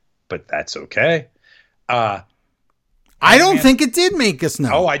end, but that's okay. I don't think it did make us know.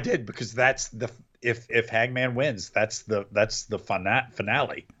 Oh, I did, because that's if Hangman wins, that's the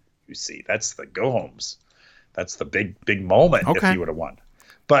finale. You see, that's the go homes. That's the big moment if he would have won.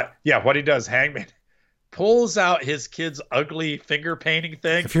 But yeah, what he does, Hangman pulls out his kid's ugly finger painting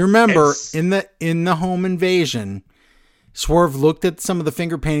thing. If you remember, in the home invasion, Swerve looked at some of the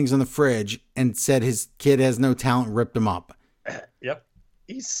finger paintings on the fridge and said his kid has no talent, ripped them up. Yep.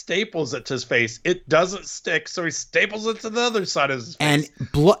 He staples it to his face. It doesn't stick, so he staples it to the other side of his face.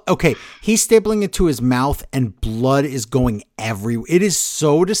 And blood. Okay, he's stapling it to his mouth, and blood is going everywhere. It is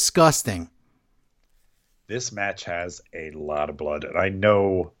so disgusting. This match has a lot of blood, and I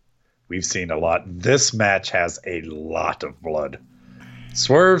know we've seen a lot. This match has a lot of blood.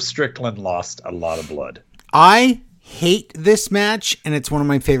 Swerve Strickland lost a lot of blood. I hate this match, and it's one of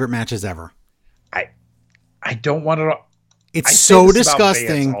my favorite matches ever. I don't want to. It's so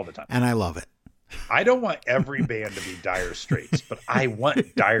disgusting, and I love it. I don't want every band to be Dire Straits, but I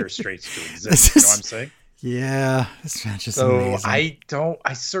want Dire Straits to exist. You know what I'm saying? Yeah, this match is amazing.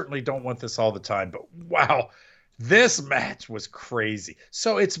 I certainly don't want this all the time, but wow, this match was crazy.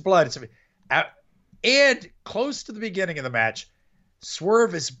 So it's blood. And close to the beginning of the match,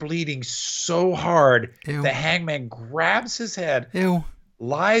 Swerve is bleeding so hard that Hangman grabs his head,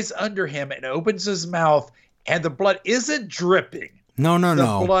 lies under him, and opens his mouth. And the blood isn't dripping. No.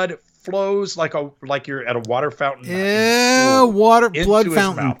 The blood flows like you're at a water fountain. Yeah, blood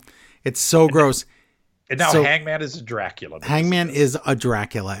fountain. Mouth. It's so gross. And now Hangman is a Dracula. Hangman is a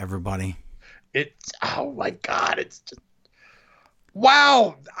Dracula, everybody. Oh my God, it's just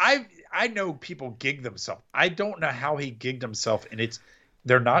wow. I know people gig themselves. I don't know how he gigged himself, and it's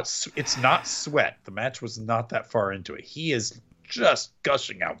not sweat. The match was not that far into it. He is just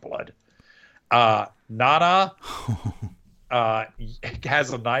gushing out blood. Nana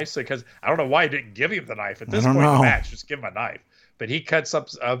has a knife, because I don't know why he didn't give him the knife at this point in the match. Just give him a knife. But he cuts up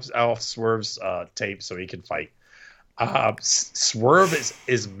off Swerve's tape so he can fight. Swerve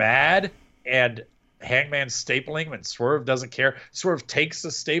is mad and Hangman's stapling him, and Swerve doesn't care. Swerve takes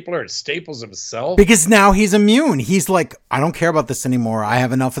the stapler and staples himself. Because now he's immune. He's like, I don't care about this anymore. I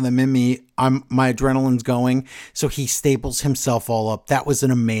have enough of them in me. My adrenaline's going. So he staples himself all up. That was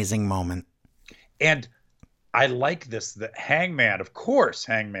an amazing moment. And I like this, that Hangman, of course,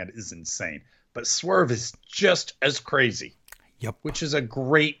 Hangman is insane, but Swerve is just as crazy. Yep. Which is a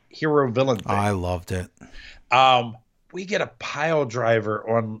great hero-villain thing. I loved it. We get a pile driver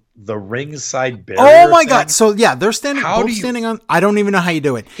on the ringside barrier. Oh my God. So yeah, they're standing standing on, I don't even know how you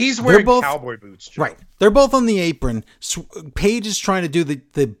do it. He's wearing cowboy boots, Joe. Right. They're both on the apron. Paige is trying to do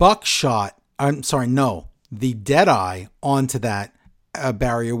the buckshot. I'm sorry, no. The Deadeye onto that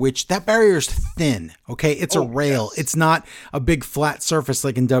barrier, which that barrier is thin. Okay. It's a rail. Yes. It's not a big flat surface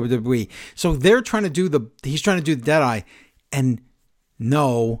like in WWE. So they're trying to do he's trying to do the Deadeye, and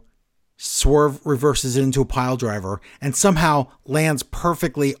no, Swerve reverses it into a pile driver and somehow lands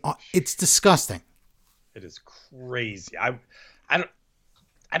perfectly. It's disgusting. It is crazy. I don't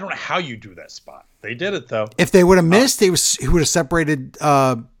know how you do that spot. They did it though. If they would have missed, he would have separated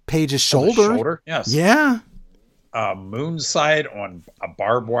Paige's shoulder. Yes. Yeah. Moonside on a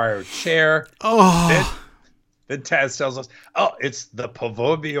barbed wire chair. Oh. Then Taz tells us, it's the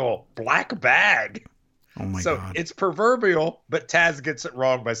proverbial black bag. Oh my God. So it's proverbial, but Taz gets it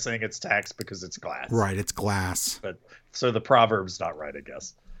wrong by saying it's tax because it's glass. Right, it's glass. But so the proverb's not right, I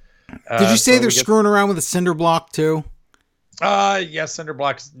guess. Did you say they're screwing around with a cinder block too? Yes, cinder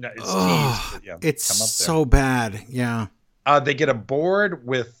blocks. No, it's teased. But yeah, it's so bad. Yeah. They get a board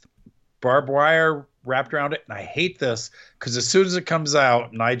with barbed wire wrapped around it, and I hate this because as soon as it comes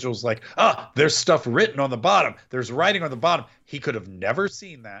out, Nigel's like, there's stuff written on the bottom. There's writing on the bottom. He could have never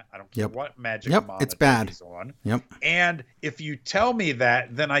seen that. I don't care what magic it's bad. He's on. Yep. And if you tell me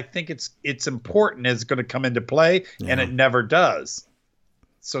that, then I think it's important. It's going to come into play, and it never does.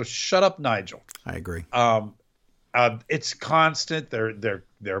 So shut up, Nigel. I agree. It's constant.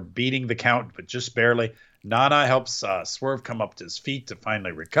 They're beating the count, but just barely. Nana helps Swerve come up to his feet to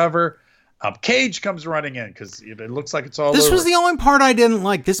finally recover. Cage comes running in because it looks like it's all over. This was the only part I didn't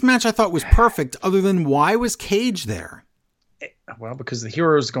like. This match I thought was perfect, other than why was Cage there? Well, because the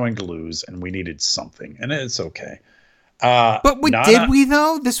hero is going to lose, and we needed something, and it's okay. But did we,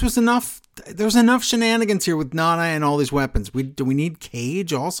 though? This was enough. There's enough shenanigans here with Nana and all these weapons. Do we need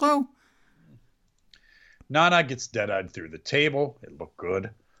Cage also? Nana gets dead-eyed through the table. It looked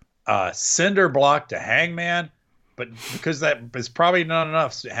good. Cinder block to Hangman. But because that is probably not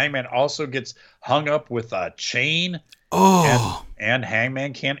enough, Hangman also gets hung up with a chain. Oh. And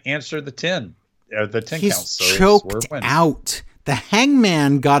Hangman can't answer the 10 count. So choked out. The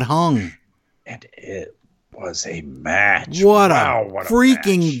Hangman got hung. And it was a match. What a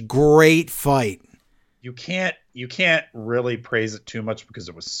freaking great fight. You can't really praise it too much because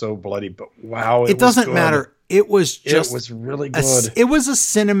it was so bloody, but wow. It doesn't matter. It was really good. It was a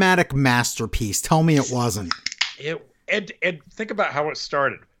cinematic masterpiece. Tell me it wasn't. And think about how it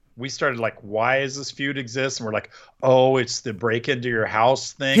started. We started like, why does this feud exist? And we're like, it's the break into your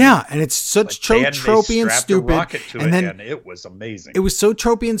house thing. Yeah, and it's such tropey and stupid. And then it was amazing. It was so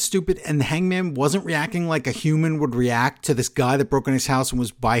tropey and stupid, and the Hangman wasn't reacting like a human would react to this guy that broke in his house and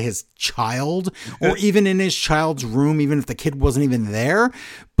was by his child, or even in his child's room, even if the kid wasn't even there.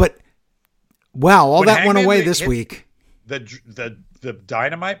 But wow, all that went away this week. The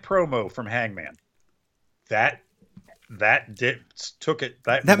Dynamite promo from Hangman. That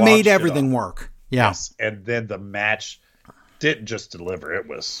made everything work. Yeah. Yes. And then the match didn't just deliver. It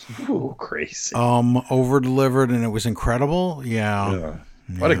was crazy. Over delivered, and it was incredible. Yeah.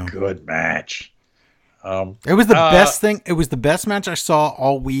 What a good match. It was the best thing. It was the best match I saw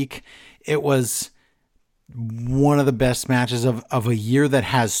all week. It was one of the best matches of a year that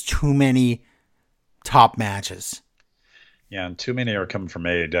has too many top matches. Yeah, and too many are coming from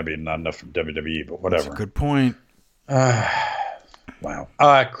AEW, not enough from WWE, but whatever. That's a good point. Wow.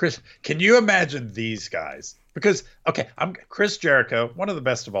 Chris, can you imagine these guys? Because, I'm Chris Jericho, one of the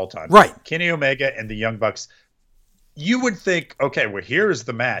best of all time. Right. Kenny Omega and the Young Bucks. You would think, here's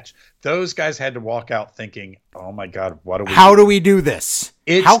the match. Those guys had to walk out thinking, oh my God, how do we do this?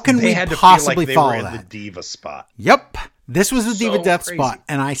 How can we possibly follow that? They were in the Diva spot. Yep. This was the Diva Death spot.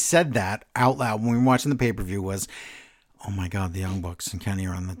 And I said that out loud when we were watching the pay-per-view was, oh my God, the Young Bucks and Kenny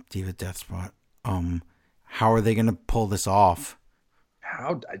are on the Diva Death spot. How are they going to pull this off?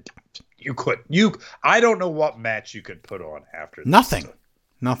 I don't know what match you could put on after this.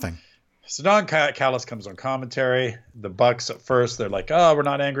 Nothing. So Don Callis comes on commentary. The Bucks at first, they're like, we're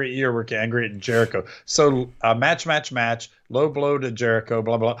not angry at you. We're angry at Jericho. So match. Low blow to Jericho,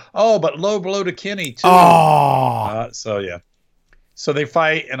 blah, blah. Oh, but low blow to Kenny, too. Oh. So, yeah. So they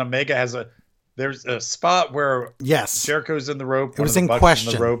fight, and there's a spot where Yes. Jericho's in the rope. It was in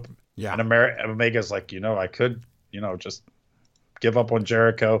question. In the rope, yeah. And Omega's like, I could, just give up on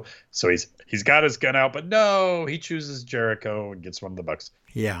Jericho. So he's got his gun out, but no, he chooses Jericho and gets one of the Bucks.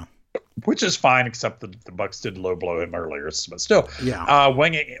 Yeah. Which is fine, except the Bucks did low blow him earlier, but still. Yeah.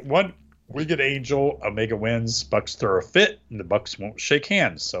 Winged Angel, Omega wins. Bucks throw a fit, and the Bucks won't shake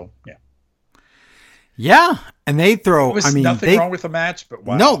hands. So yeah. Yeah, and they throw. Nothing wrong with the match, but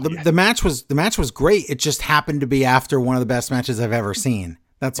wow. No, the match was great. It just happened to be after one of the best matches I've ever seen.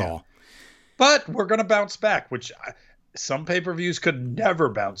 That's all. But we're gonna bounce back, which some pay-per-views could never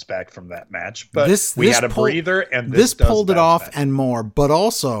bounce back from that match. But we had a breather, and this pulled it off back. And more. But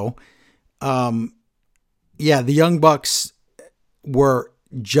also, the Young Bucks were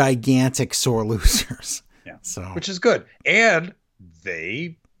gigantic sore losers. Yeah, so which is good, and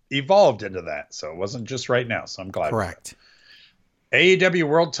they evolved into that, so it wasn't just right now. So I'm glad. Correct. AEW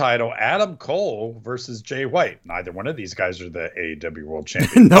World Title: Adam Cole versus Jay White. Neither one of these guys are the AEW World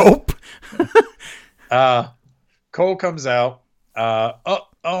Champion. Nope. Cole comes out.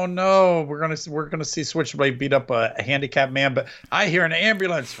 Oh no, we're gonna see Switchblade beat up a handicapped man, but I hear an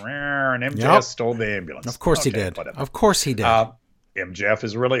ambulance. And MJF stole the ambulance. Of course he did. Whatever. Of course he did. MJF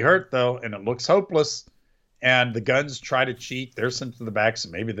is really hurt though, and it looks hopeless. And the Guns try to cheat. They're sent to the back, so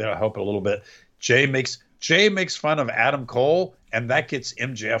maybe they'll help a little bit. Jay makes fun of Adam Cole, and that gets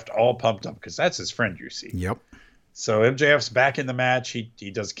MJF all pumped up because that's his friend, you see. Yep. So MJF's back in the match. He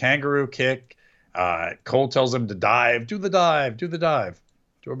does kangaroo kick. Cole tells him to dive. Do the dive. Do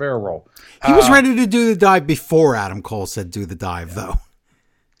a barrel roll. He was ready to do the dive before Adam Cole said do the dive, though.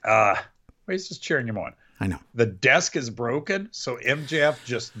 He's just cheering him on. I know. The desk is broken, so MJF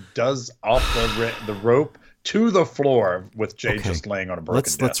just does off the rope to the floor with Jay just laying on a broken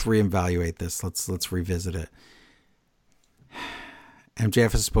desk. Let's reevaluate this. Let's revisit it.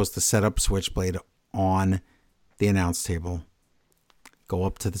 MJF is supposed to set up Switchblade on the announce table, go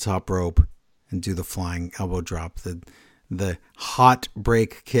up to the top rope, and do the flying elbow drop, the hot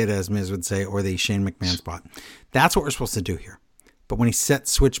break kid, as Miz would say, or the Shane McMahon spot. That's what we're supposed to do here. But when he set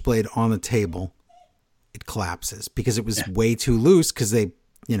Switchblade on the table, it collapses because it was way too loose because they,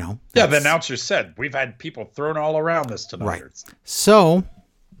 the announcer said, we've had people thrown all around this tonight. Right. So,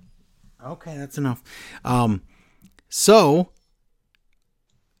 okay, that's enough. So,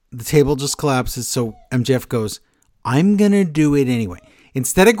 the table just collapses. So, MJF goes, I'm going to do it anyway.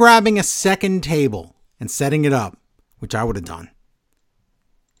 Instead of grabbing a second table and setting it up, which I would have done,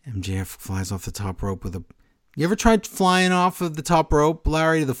 MJF flies off the top rope with a... You ever tried flying off of the top rope,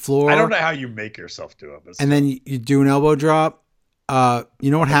 Larry, to the floor? I don't know how you make yourself do it. And then you do an elbow drop.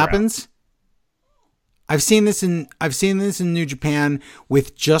 You know what happens? I've seen this in New Japan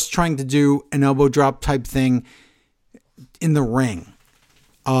with just trying to do an elbow drop type thing in the ring.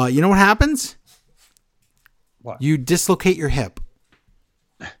 You know what happens? What? You dislocate your hip.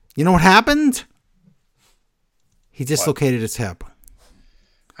 You know what happened? He dislocated his hip.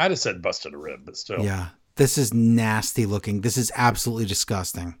 I'd have said busted a rib, but still. Yeah. This is nasty looking. This is absolutely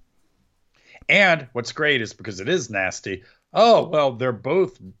disgusting. And what's great is because it is nasty. Oh, well, they're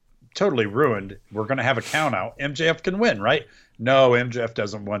both totally ruined. We're going to have a count out. MJF can win, right? No, MJF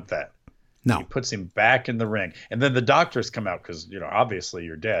doesn't want that. No. He puts him back in the ring. And then the doctors come out because, obviously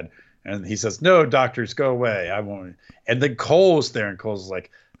you're dead. And he says, no, doctors, go away. I won't. And then Cole's there, and Cole's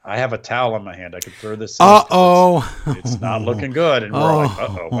like, I have a towel in my hand. I could throw this in. It's not looking good. And we're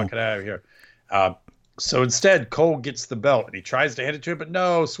like, what can I have here? So instead, Cole gets the belt, and he tries to hand it to him, but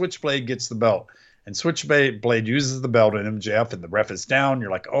no, Switchblade gets the belt. And Switchblade uses the belt on MJF, and the ref is down.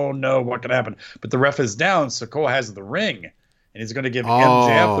 You're like, oh, no, what can happen? But the ref is down, so Cole has the ring, and he's going to give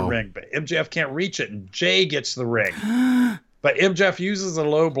MJF the ring. But MJF can't reach it, and Jay gets the ring. But MJF uses a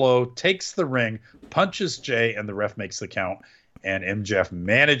low blow, takes the ring, punches Jay, and the ref makes the count. And MJF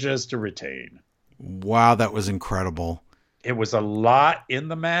manages to retain. Wow, that was incredible. It was a lot in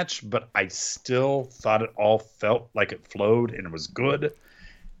the match, but I still thought it all felt like it flowed and it was good.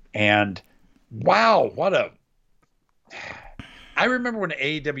 And wow, I remember when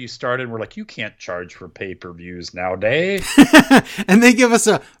AEW started, we're like, you can't charge for pay-per-views nowadays. And they give us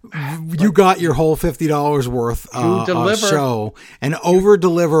you got your whole $50 worth show and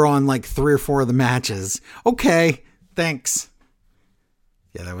over-deliver on like 3 or 4 of the matches. Okay, thanks.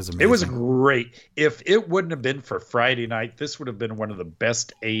 Yeah, that was amazing. It was great. If it wouldn't have been for Friday night, this would have been one of the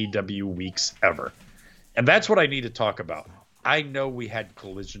best AEW weeks ever. And that's what I need to talk about. I know we had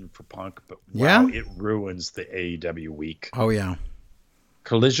Collision for Punk, but wow, it ruins the AEW week. Oh, yeah.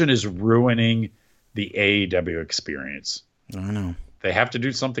 Collision is ruining the AEW experience. I know. They have to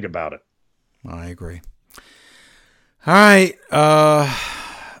do something about it. I agree. All right.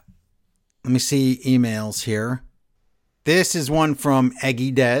 Let me see emails here. This is one from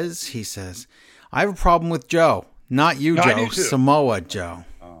Eggy Dez. He says, I have a problem with Joe. Not you, No, Joe. Samoa Joe.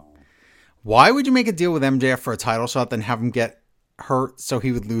 Oh. Why would you make a deal with MJF for a title shot, then have him get hurt so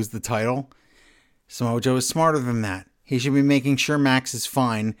he would lose the title? Samoa Joe is smarter than that. He should be making sure Max is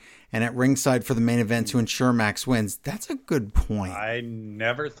fine and at ringside for the main event to ensure Max wins. That's a good point. I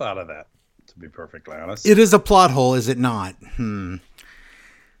never thought of that, to be perfectly honest. It is a plot hole, is it not?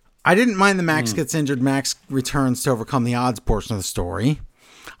 I didn't mind the Max gets injured, Max returns to overcome the odds portion of the story.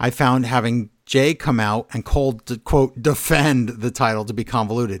 I found having Jay come out and Cole to, quote, defend the title to be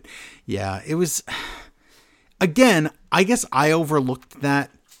convoluted. Yeah, it was... Again, I guess I overlooked that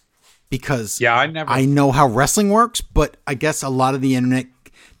because I know how wrestling works, but I guess a lot of the internet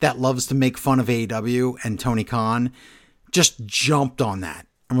that loves to make fun of AEW and Tony Khan just jumped on that.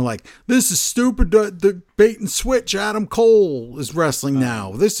 And we're like, this is stupid. The bait and switch. Adam Cole is wrestling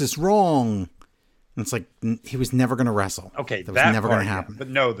now. This is wrong. And it's like, he was never going to wrestle. Okay, that was never going to happen. Yeah. But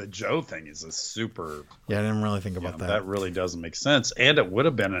no, the Joe thing is a super... Yeah, I didn't really think about that. That really doesn't make sense. And it would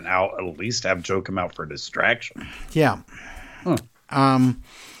have been an out, at least have Joe come out for a distraction. Yeah.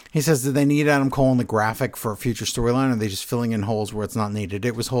 He says, did they need Adam Cole in the graphic for a future storyline, or are they just filling in holes where it's not needed?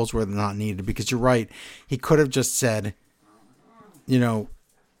 It was holes where they're not needed, because you're right. He could have just said,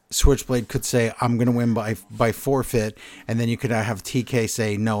 Switchblade could say, I'm going to win by forfeit, and then you could have TK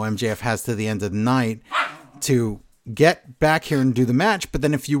say, no, MJF has to the end of the night to get back here and do the match. But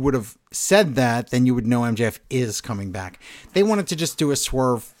then if you would have said that, then you would know MJF is coming back. They wanted to just do a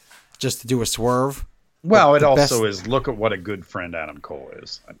swerve, just to do a swerve. Well, it also is, look at what a good friend Adam Cole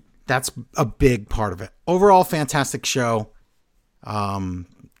is. That's a big part of it. Overall, fantastic show.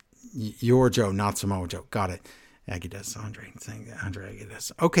 Your Joe, not Samoa Joe. Got it. Aguides, Andre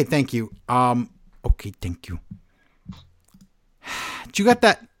Aguides. Okay, thank you. Okay, thank you. Did you got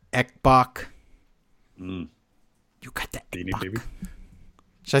that Ekbach? You got that Ekbach. Baby.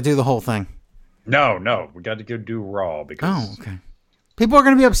 Should I do the whole thing? No. We got to go do Raw because. Oh, okay. People are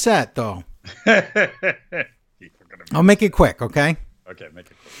going to be upset though. I'll make it quick, okay? Okay, make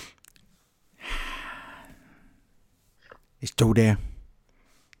it quick. Is Joe there?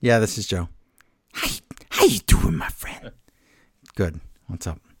 Yeah, this is Joe. How you doing, my friend? Good. What's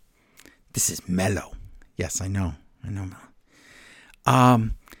up? This is Mello. Yes, I know, Mello.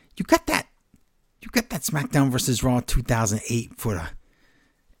 You got that SmackDown vs. Raw 2008 for the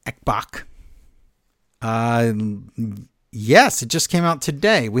Ekbach? Yes, it just came out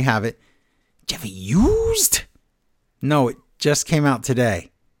today. We have it. Did you have it used? No, it just came out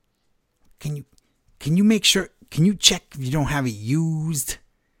today. Can you make sure? Can you check if you don't have it used?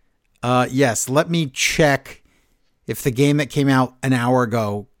 Yes, let me check if the game that came out an hour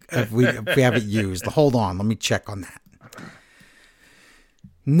ago, if we have it used. Hold on, let me check on that.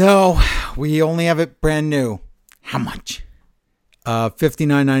 No, we only have it brand new. How much?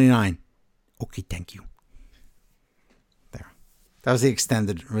 $59.99. Okay, thank you. There. That was the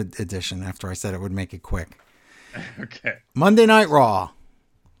extended edition after I said it would make it quick. Okay. Monday Night Raw.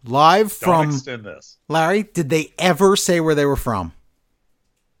 Live from... Don't extend this. Larry, did they ever say where they were from?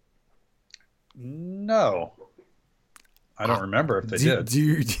 No. I don't remember if they did.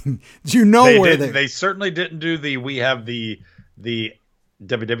 Do you know where they... They certainly didn't do we have the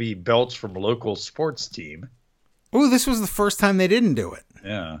WWE belts from a local sports team. Oh, this was the first time they didn't do it.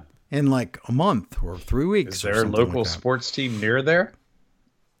 Yeah. In like a month or 3 weeks. Is there a local sports team near there?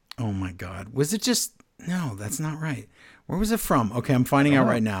 Oh my God. Was it just... No, that's not right. Where was it from? Okay, I'm finding out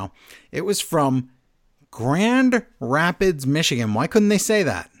right now. It was from Grand Rapids, Michigan. Why couldn't they say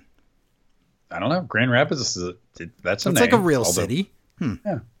that? I don't know. Grand Rapids, that's a name. It's like a real city.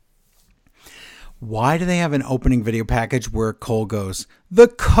 Yeah. Why do they have an opening video package where Cole goes, the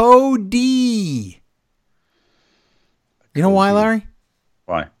Cody? You know why, Larry?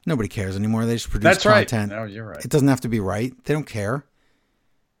 Why? Nobody cares anymore. They just produce content. Right. No, you're right. It doesn't have to be right. They don't care.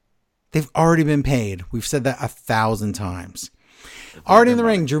 They've already been paid. We've said that 1,000 times. Already in the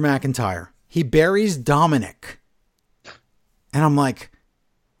ring, Drew McIntyre. He buries Dominic. And I'm like,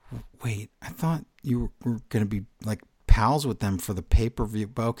 wait, I thought you were going to be like pals with them for the pay-per-view.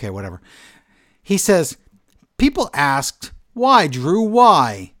 But okay, whatever. He says, people asked, why, Drew?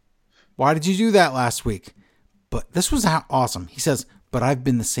 Why? Why did you do that last week? But this was awesome. He says, but I've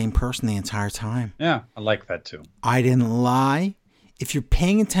been the same person the entire time. Yeah, I like that too. I didn't lie. If you're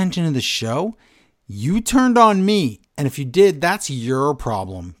paying attention to the show, you turned on me. And if you did, that's your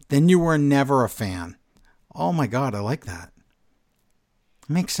problem. Then you were never a fan. Oh my God, I like that. It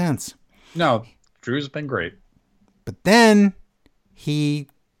makes sense. No, Drew's been great. But then he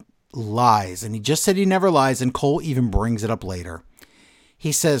lies. And he just said he never lies. And Cole even brings it up later.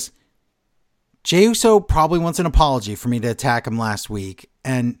 He says, Jey Uso probably wants an apology for me to attack him last week.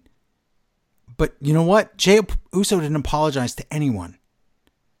 But you know what? Jey Uso didn't apologize to anyone.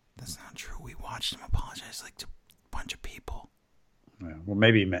 That's not true. We watched him apologize like to a bunch of people. Yeah, well,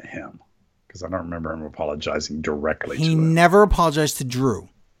 maybe he meant him, because I don't remember him apologizing directly to him. He never apologized to Drew.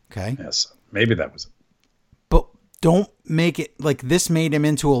 Okay? Yes, maybe that was it. But don't make it like this made him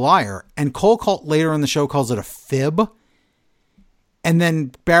into a liar. And Cole later in the show calls it a fib. And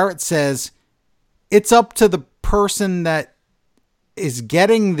then Barrett says, it's up to the person that is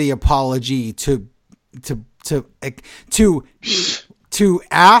getting the apology to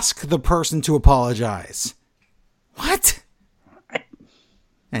ask the person to apologize. What?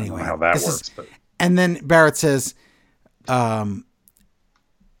 Anyway, I don't know how that works. But... And then Barrett says,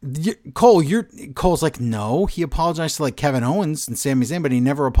 Cole's like, no, he apologized to like Kevin Owens and Sami Zayn, but he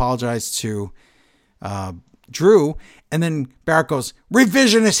never apologized to Drew. And then Barrett goes,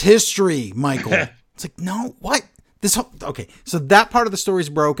 revisionist history, Michael. It's like, no, what? Okay, so that part of the story is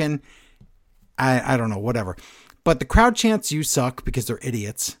broken. I don't know, whatever. But the crowd chants "you suck" because they're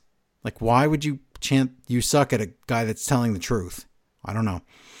idiots. Like, why would you chant "you suck" at a guy that's telling the truth? I don't know.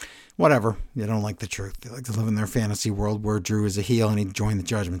 Whatever. They don't like the truth. They like to live in their fantasy world where Drew is a heel and he joined the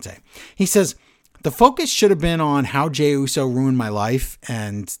Judgment Day. He says, the focus should have been on how Jey Uso ruined my life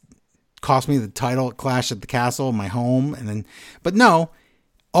and cost me the title at Clash at the Castle, my home. But no,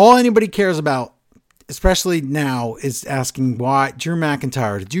 all anybody cares about, especially now, is asking why, Drew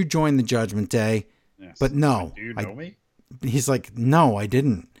McIntyre, did you join the Judgment Day? Yes. But no. Do you know me? He's like, no, I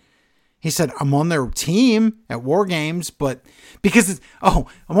didn't. He said, I'm on their team at War Games, but because I'm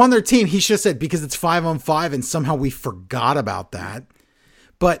on their team. He should have said, because it's 5-on-5 and somehow we forgot about that.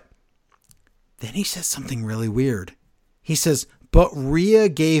 But then he says something really weird. He says, but Rhea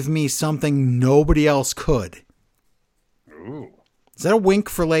gave me something nobody else could. Ooh. Is that a wink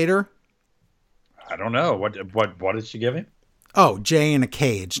for later? I don't know. What did she give him? Oh, Jay in a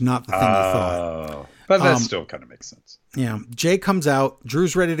cage, not the thing you thought. But that still kind of makes sense. Yeah. Jay comes out.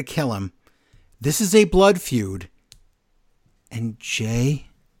 Drew's ready to kill him. This is a blood feud. And Jay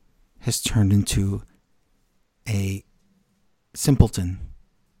has turned into a simpleton.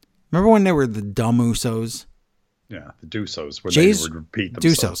 Remember when they were the dumb Usos? Yeah, the Dusos, where Jay's they would repeat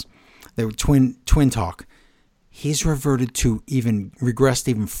themselves. Dusos. They were twin talk. He's reverted to regressed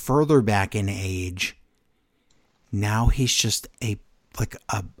even further back in age. Now he's just a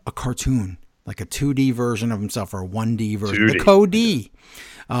cartoon, like a 2D version of himself or a 1D version. 2D. The Cody.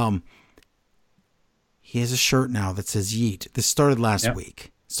 He has a shirt now that says Yeet. This started last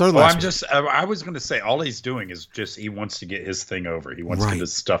week. I was going to say, all he's doing is just, he wants to get his thing over. He wants to get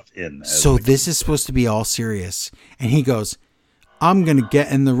his stuff in. So this is supposed to be all serious. And he goes, I'm going to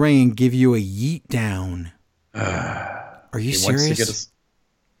get in the ring and give you a yeet down. Are you serious?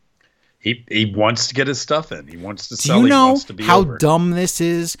 He wants to get his stuff in. He wants to sell. Do you know he wants to be how over. dumb this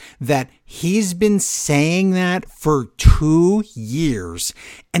is? That he's been saying that for 2 years,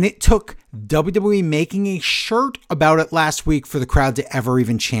 and it took WWE making a shirt about it last week for the crowd to ever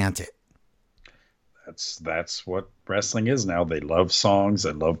even chant it. That's what wrestling is now. They love songs.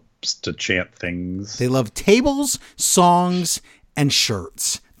 They love to chant things. They love tables, songs, and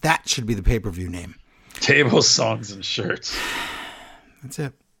shirts. That should be the pay-per-view name. Tables, songs, and shirts. That's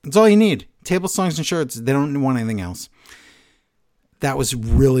it. That's all you need. Table, songs, and shirts. They don't want anything else. That was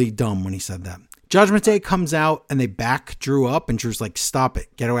really dumb when he said that. Judgment Day comes out and they back Drew up and Drew's like, stop it.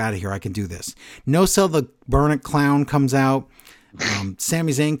 Get out of here. I can do this. No Cell the Burn It Clown comes out.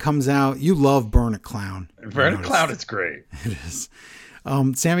 Sami Zayn comes out. You love Burn It Clown. Burn It Clown is great. It is.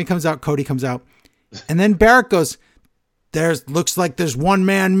 Sammy comes out. Cody comes out. And then Barrett goes, looks like there's one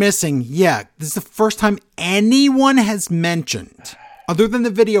man missing. Yeah, this is the first time anyone has mentioned, other than the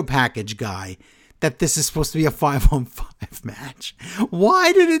video package guy, that this is supposed to be a 5-on-5 match.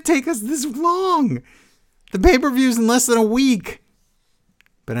 Why did it take us this long? The pay-per-view's in less than a week.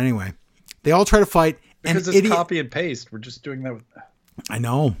 But anyway, they all try to fight. Because it's copy and paste. We're just doing that. I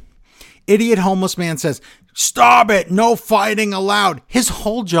know. Idiot homeless man says, stop it. No fighting allowed. His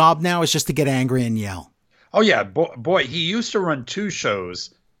whole job now is just to get angry and yell. Oh, yeah. Boy, he used to run 2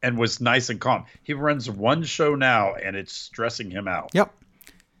 shows and was nice and calm. He runs 1 show now, and it's stressing him out. Yep.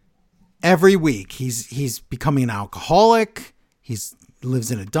 Every week, he's becoming an alcoholic. He lives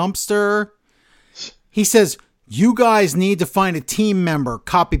in a dumpster. He says, you guys need to find a team member,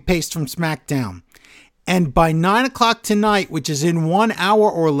 copy paste from SmackDown. And by 9:00 tonight, which is in 1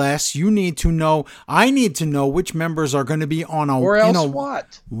 hour or less, I need to know which members are going to be on a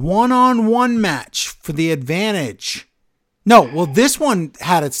one-on-one match for the advantage. No, well, this one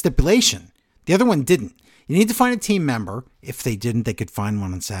had a stipulation. The other one didn't. You need to find a team member. If they didn't, they could find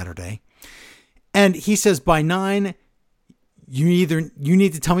one on Saturday. And he says by 9, you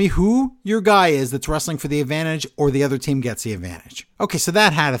need to tell me who your guy is that's wrestling for the advantage, or the other team gets the advantage. Okay, so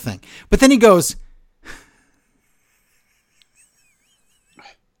that had a thing. But then he goes,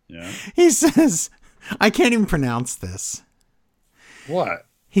 yeah. He says, I can't even pronounce this. What?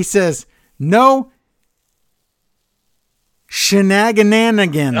 He says, no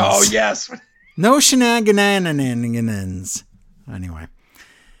shenanigans. Oh, yes. No shenanigans. Anyway.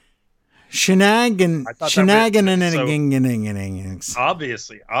 Shenanigans.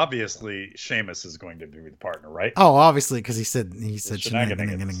 Obviously, Sheamus is going to be the partner, right? Oh, obviously, because he said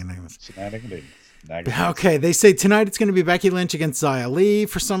shenanigans. Okay, they say tonight it's going to be Becky Lynch against Xia Li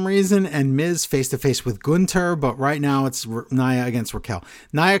for some reason, and Miz face-to-face with Gunther, but right now it's Nia against Raquel.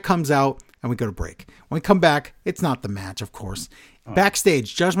 Nia comes out, and we go to break. When we come back, it's not the match, of course.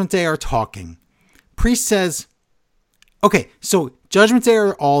 Backstage, Judgment Day are talking. Priest says, okay, so Judgment Day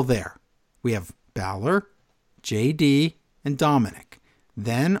are all there. We have Balor, JD, and Dominic.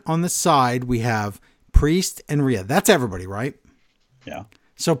 Then on the side, we have Priest and Rhea. That's everybody, right? Yeah.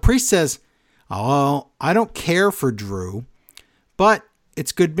 So Priest says, oh, I don't care for Drew, but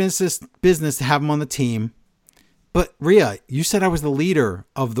it's good business to have him on the team. But Rhea, you said I was the leader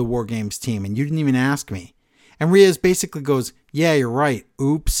of the War Games team, and you didn't even ask me. And Rhea basically goes, yeah, you're right.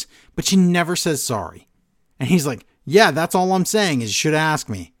 Oops. But she never says sorry. And he's like, yeah, that's all I'm saying is you should ask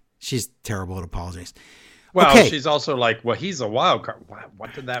me. She's terrible at apologies. Well, okay. She's also like, well, he's a wild card.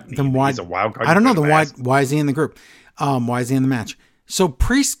 What did that mean? Then why, he's a wild card. I don't know. Then why is he in the group? Why is he in the match? So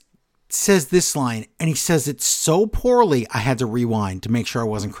Priest says this line, and he says it so poorly, I had to rewind to make sure I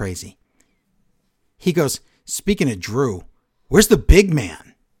wasn't crazy. He goes, speaking of Drew, where's the big man?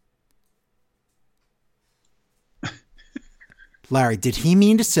 Larry, did he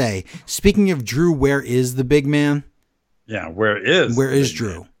mean to say, speaking of Drew, where is the big man? Yeah, where is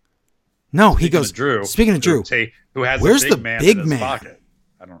Drew? Man? No, he goes, speaking of Drew, who has where's the big man? Pocket?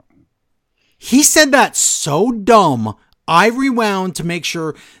 I don't know. He said that so dumb. I rewound to make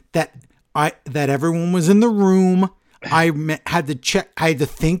sure that everyone was in the room. I had to check. I had to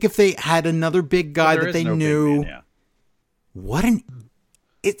think if they had another big guy that they knew. Man,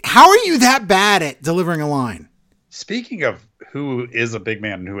 yeah. How are you that bad at delivering a line? Speaking of who is a big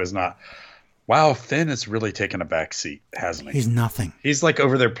man and who is not, wow, Finn has really taken a back seat, hasn't he? He's nothing. He's like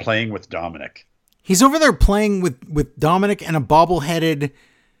over there playing with Dominic. He's over there playing with Dominic and a bobble-headed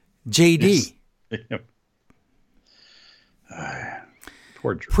JD. Yep.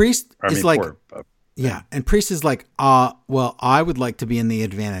 Poor Drew. Priest is like, yeah, and Priest is like, well, I would like to be in the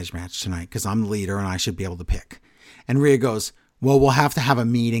advantage match tonight because I'm the leader and I should be able to pick. And Rhea goes, well, we'll have to have a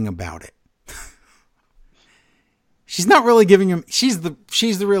meeting about it. She's not really giving him. She's the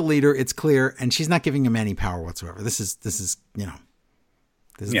real leader. It's clear, and she's not giving him any power whatsoever. This is this is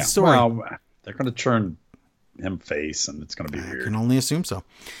the story. Well, they're going to turn him face, and it's going to be weird. I can only assume so.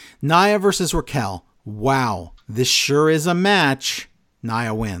 Nia versus Raquel. Wow, this sure is a match.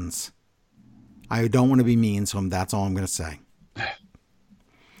 Nia wins. I don't want to be mean, so that's all I'm going to say.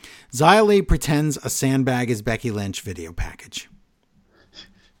 Xia Li pretends a sandbag is Becky Lynch video package.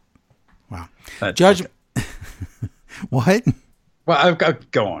 Wow. Judge. Okay. What? Well, I've got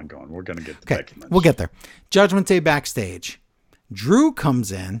go on. We're going to get to Becky Lynch. We'll get there. Judgment Day backstage. Drew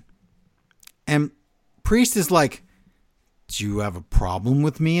comes in, and Priest is like, do you have a problem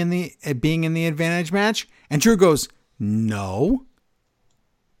with me being in the advantage match? And Drew goes, no,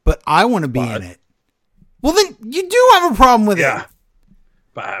 but I want to be in it. Well, then you do have a problem with it.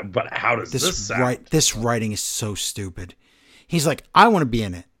 But how does this sound? This writing is so stupid. He's like, I want to be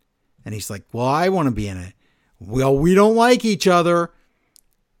in it. And he's like, well, I want to be in it. Well, we don't like each other.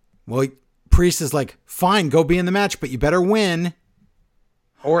 Well, Priest is like, fine, go be in the match, but you better win.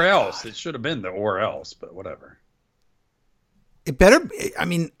 Or else. It should have been the or else, but whatever. It better, I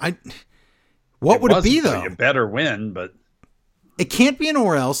mean, what would it be, though? You better win, but... It can't be an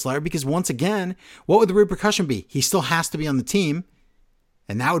or else, Larry, because once again, what would the repercussion be? He still has to be on the team,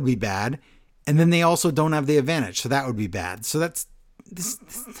 and that would be bad. And then they also don't have the advantage, so that would be bad. So this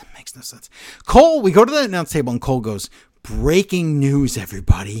makes no sense. Cole, we go to the announce table, and Cole goes, breaking news,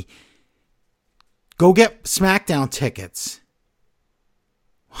 everybody. Go get SmackDown tickets.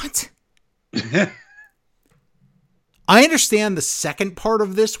 What? I understand the second part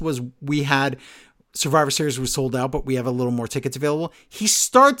of this was we had Survivor Series was sold out, but we have a little more tickets available. He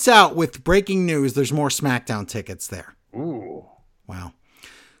starts out with breaking news. There's more SmackDown tickets there. Ooh. Wow.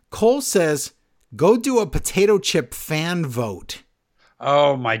 Cole says, go do a potato chip fan vote.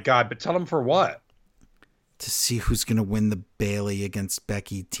 Oh my God. But tell him for what? to see who's going to win the Bailey against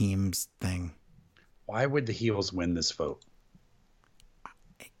Becky teams thing. Why would the heels win this vote?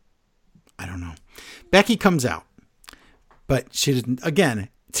 I don't know. Becky comes out, but she didn't. Again,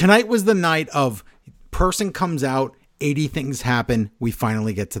 tonight was the night of person comes out, 80 things happen, we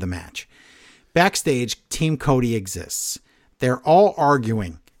finally get to the match. Backstage, Team Cody exists. They're all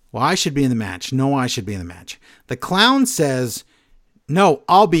arguing. Well, I should be in the match. No, I should be in the match. The clown says, no,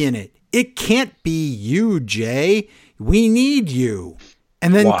 I'll be in it. It can't be you, Jay. We need you.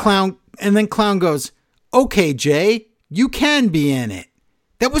 And then Clown goes, okay, Jay, you can be in it.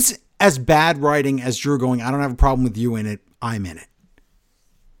 That was as bad writing as Drew going, I don't have a problem with you in it. I'm in it.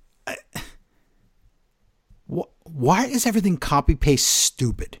 Why is everything copy-paste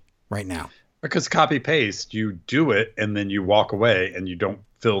stupid right now? Because copy-paste, you do it and then you walk away and you don't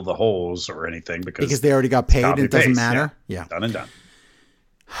fill the holes or anything because they already got paid and it doesn't matter. Yeah. Done and done.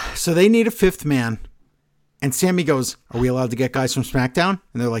 So they need a fifth man. And Sammy goes, are we allowed to get guys from SmackDown?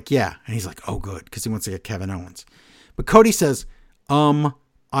 And they're like, yeah. And he's like, oh, good. Because he wants to get Kevin Owens. But Cody says, I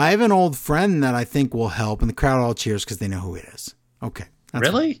have an old friend that I think will help. And the crowd all cheers because they know who it is. Okay.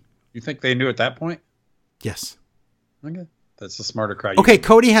 Really? Fine. You think they knew at that point? Yes. Okay. That's a smarter crowd. Okay.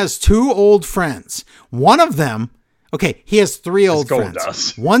 Cody has two old friends. One of them, he has three old friends.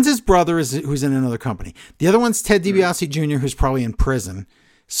 Does. One's his brother who's in another company. The other one's Ted DiBiase Jr., who's probably in prison.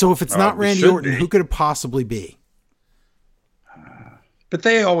 So if it's not Randy Orton, who could it possibly be? But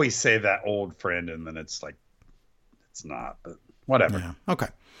they always say that old friend, and then it's like, it's not, but whatever. Yeah. Okay.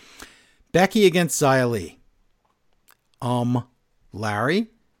 Becky against Xia Li. Larry,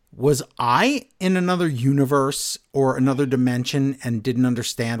 was I in another universe or another dimension and didn't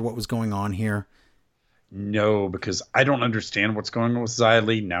understand what was going on here? No, because I don't understand what's going on with Xia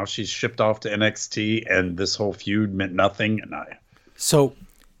Li. Now she's shipped off to NXT, and this whole feud meant nothing. So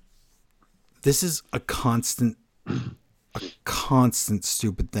this is a constant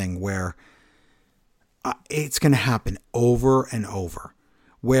stupid thing where it's going to happen over and over.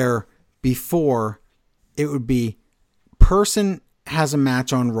 Where before it would be person has a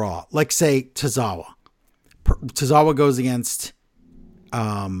match on Raw, like say Tozawa. Tozawa goes against,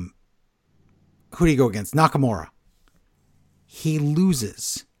 who do you go against? Nakamura. He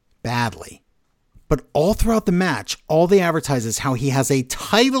loses badly. But all throughout the match, all they advertise is how he has a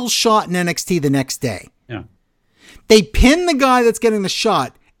title shot in NXT the next day. Yeah. They pin the guy that's getting the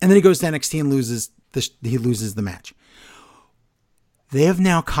shot, and then he goes to NXT and he loses the match. They have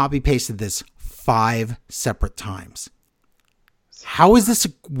now copy-pasted this 5 separate times. How is this a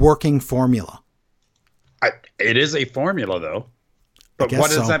working formula? It is a formula, though. But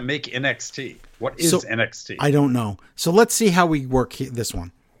what does that make NXT? What is NXT? I don't know. So let's see how we work this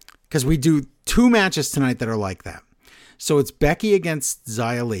one. Because we do 2 matches tonight that are like that. So it's Becky against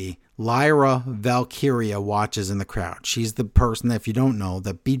Xia Li. Lyra Valkyria watches in the crowd. She's the person that, if you don't know,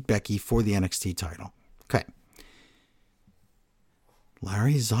 that beat Becky for the NXT title. Okay.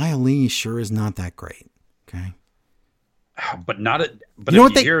 Larry, Xia Li sure is not that great. Okay. But if you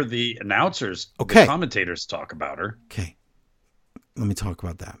hear the announcers, the commentators talk about her. Okay. Let me talk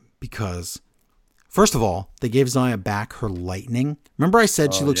about that. Because, first of all, they gave Xia back her lightning. Remember I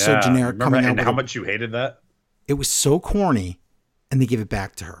said she looked so generic coming out. And how much you hated that? It was so corny, and they gave it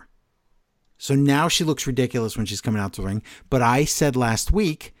back to her. So now she looks ridiculous when she's coming out to the ring. But I said last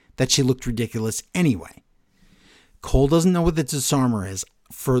week that she looked ridiculous anyway. Cole doesn't know what the disarmer is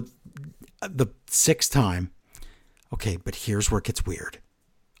for the 6th time. Okay, but here's where it gets weird.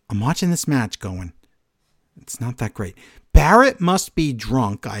 I'm watching this match going, it's not that great. Barrett must be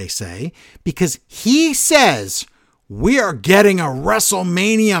drunk, I say, because he says we are getting a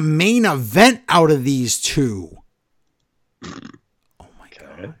WrestleMania main event out of these two. Oh my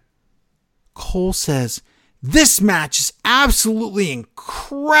God. Cole says, this match is absolutely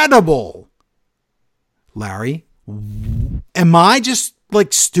incredible. Larry, am I just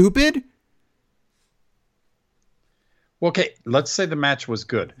like stupid? Well, okay, let's say the match was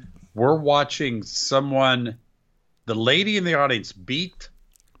good. We're watching someone, the lady in the audience beat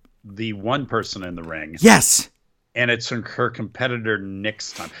the one person in the ring. Yes. And it's her competitor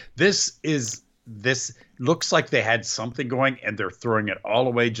next time. This looks like they had something going and they're throwing it all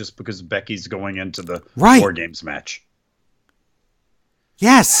away just because Becky's going into the War Games match.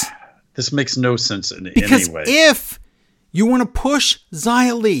 Yes. This makes no sense in any way. Because if you want to push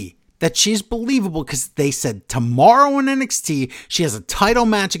Xia Li, that she's believable because they said tomorrow in NXT, she has a title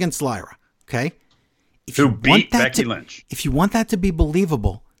match against Lyra. Okay? Who beat Becky Lynch. If you want that to be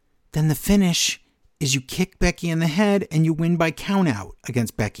believable, then the finish is you kick Becky in the head and you win by count out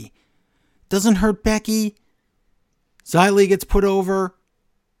against Becky. Doesn't hurt Becky. Xia Li gets put over.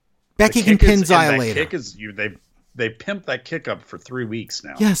 Becky can pin Xia later. Kick is they pimped that kick up for 3 weeks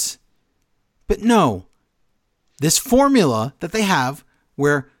now. Yes. But no. This formula that they have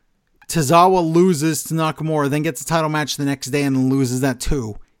where Tozawa loses to Nakamura, then gets a title match the next day and then loses that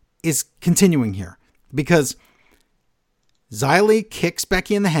too, is continuing here. Because Xia Li kicks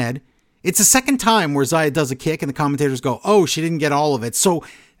Becky in the head. It's the second time where Xia does a kick and the commentators go, oh, she didn't get all of it. So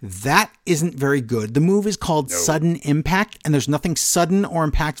that isn't very good. The move is called Sudden Impact, and there's nothing sudden or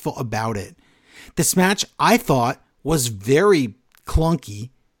impactful about it. This match, I thought, was very clunky,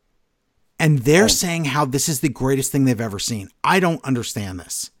 and they're saying how this is the greatest thing they've ever seen. I don't understand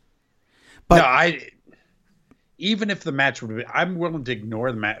this. But no, even if the match would be, I'm willing to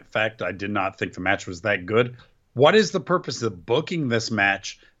ignore the fact I did not think the match was that good. What is the purpose of booking this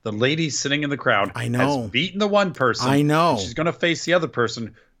match? The lady sitting in the crowd has beaten the one person. I know. She's going to face the other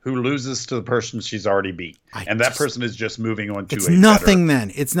person who loses to the person she's already beat. That person is just moving on to a nothing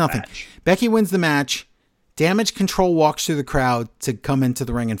then. It's nothing. Match. Becky wins the match. Damage Control walks through the crowd to come into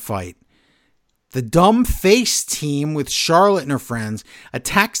the ring and fight. The dumb face team with Charlotte and her friends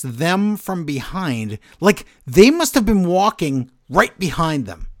attacks them from behind. Like they must have been walking right behind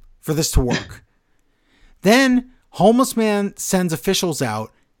them for this to work. Then Homeless Man sends officials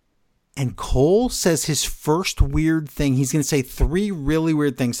out. And Cole says his first weird thing. He's going to say 3 really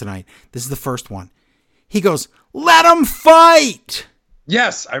weird things tonight. This is the first one. He goes, let him fight.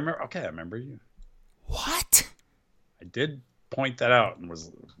 Yes, I remember. Okay, I remember you. What? I did point that out and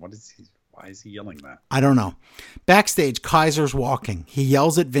why is he yelling that? I don't know. Backstage, Kaiser's walking. He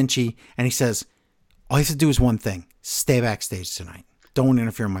yells at Vinci and he says, all you have to do is one thing. Stay backstage tonight. Don't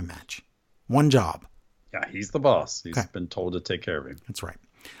interfere in my match. One job. Yeah, he's the boss. He's been told to take care of him. That's right.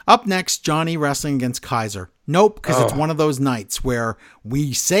 Up next, Johnny wrestling against Kaiser. Nope, because it's one of those nights where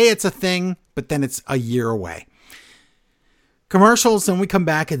we say it's a thing, but then it's a year away. Commercials, then we come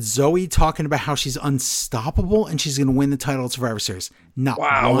back at Zoe talking about how she's unstoppable and she's going to win the title of Survivor Series.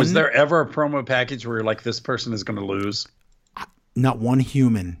 Was there ever a promo package where you're like, this person is going to lose? Not one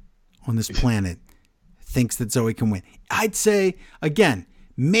human on this planet thinks that Zoe can win. I'd say, again,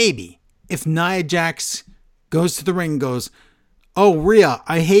 maybe if Nia Jax goes to the ring and goes, oh, Rhea,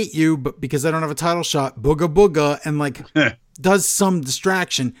 I hate you, but because I don't have a title shot, booga booga, and like does some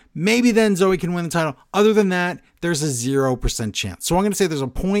distraction, maybe then Zoe can win the title. Other than that, there's a 0% chance. So I'm going to say there's a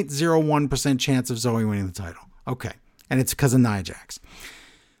 0.01% chance of Zoe winning the title. Okay. And it's because of Nia Jax.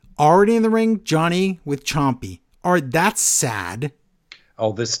 Already in the ring, Johnny with Chompy. All right, that's sad.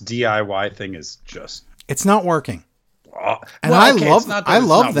 Oh, this DIY thing is just... It's not working. And I love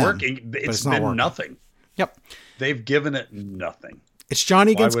them. Working. It's been working. Nothing. Yep. They've given it nothing. It's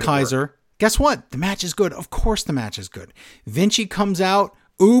Johnny against Kaiser. Guess what? The match is good. Of course the match is good. Vinci comes out.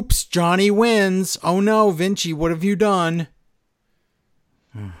 Oops, Johnny wins. Oh no, Vinci, what have you done?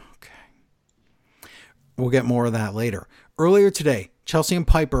 Okay. We'll get more of that later. Earlier today, Chelsea and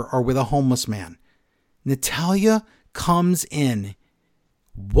Piper are with a homeless man. Natalya comes in.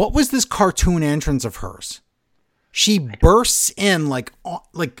 What was this cartoon entrance of hers? She bursts in like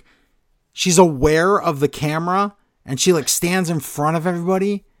she's aware of the camera and she like stands in front of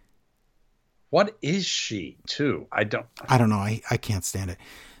everybody. What is she too? I don't know. I can't stand it.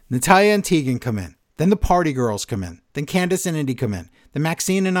 Natalya and Tegan come in. Then the party girls come in. Then Candice and Indy come in. Then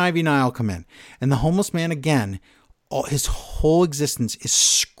Maxine and Ivy Nile come in. And the homeless man again, his whole existence is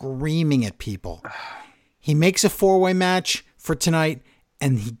screaming at people. He makes a 4-way match for tonight.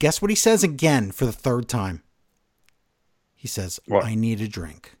 And guess what he says again for the 3rd time? He says, what? I need a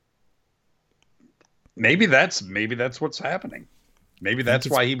drink. Maybe that's what's happening. Maybe that's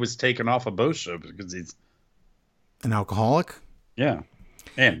why he was taken off a both show, because he's an alcoholic. Yeah.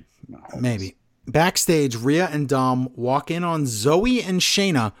 And maybe. Backstage, Rhea and Dom walk in on Zoe and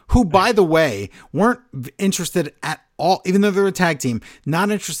Shayna, who, by the way, weren't interested at all, even though they're a tag team,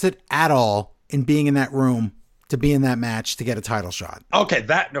 not interested at all in being in that room to be in that match to get a title shot. Okay,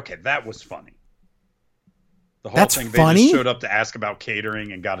 that was funny. The whole That's thing, funny? They just showed up to ask about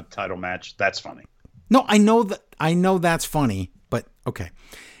catering and got a title match. That's funny. No, I know that's funny, but okay.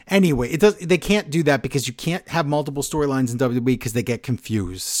 Anyway, they can't do that because you can't have multiple storylines in WWE because they get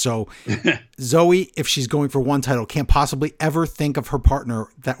confused. So Zoe, if she's going for one title, can't possibly ever think of her partner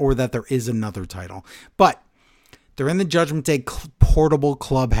that there is another title. But they're in the Judgment Day portable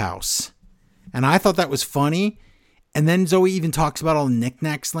clubhouse. And I thought that was funny. And then Zoe even talks about all the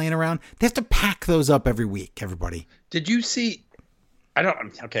knickknacks laying around. They have to pack those up every week, everybody. Did you see?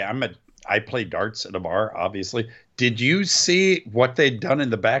 I play darts at a bar, obviously. Did you see what they'd done in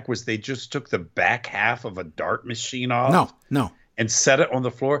the back? Was they just took the back half of a dart machine off? No. and set it on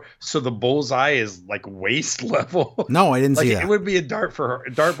the floor so the bullseye is like waist level. No, I didn't like see that. It would be a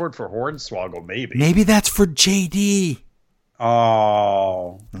dartboard for Hornswoggle, maybe. Maybe that's for JD.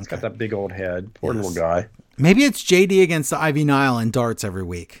 Oh, it's got that big old head. Poor little guy. Maybe it's JD against the Ivy Nile in darts every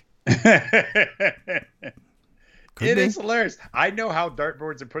week. It is hilarious. I know how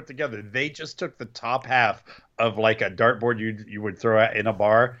dartboards are put together. They just took the top half of like a dartboard you would throw out in a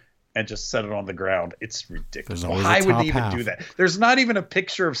bar and just set it on the ground. It's ridiculous. Why would they even do that? There's not even a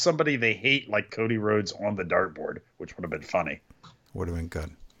picture of somebody they hate like Cody Rhodes on the dartboard, which would have been funny. Would have been good.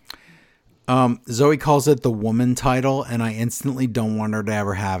 Zoe calls it the woman title, and I instantly don't want her to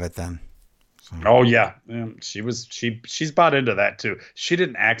ever have it then. So. Oh yeah. She's bought into that too. She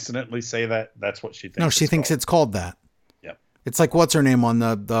didn't accidentally say that. That's what she thinks. No, she thinks it's called that. Yep. It's like what's her name on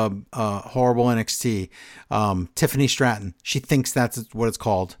the horrible NXT, Tiffany Stratton. She thinks that's what it's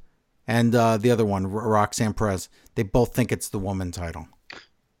called, and the other one, Roxanne Perez. They both think it's the woman title.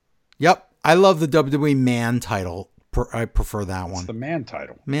 Yep, I love the WWE man title. I prefer that one. It's the man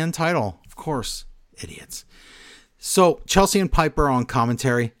title. Man title, of course. Idiots. So Chelsea and Piper on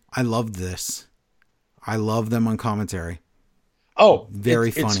commentary. I love this. I love them on commentary. Oh,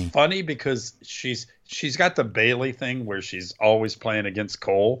 very funny. It's funny because she's got the Bailey thing where she's always playing against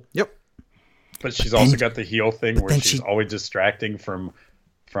Cole. Yep. But she's also got the heel thing where she's always distracting from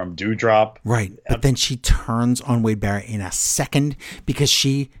Dewdrop. Right. But then she turns on Wade Barrett in a second because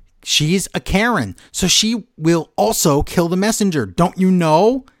she's a Karen. So she will also kill the messenger. Don't you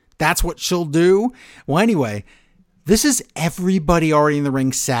know? That's what she'll do. Well, anyway, this is everybody already in the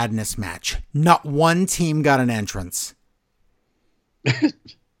ring sadness match. Not one team got an entrance.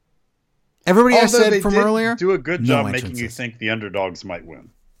 Everybody I said from earlier. Do a good job making you think the underdogs might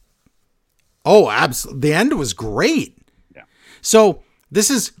win. Oh, absolutely. The end was great. Yeah. So this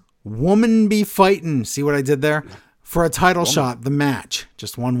is woman be fighting. See what I did there? For a title shot, the match,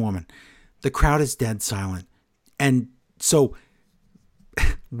 just one woman. The crowd is dead silent. And so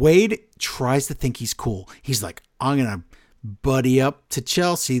Wade tries to think he's cool. He's like, I'm going to buddy up to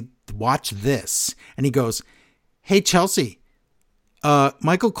Chelsea. Watch this. And he goes, hey, Chelsea,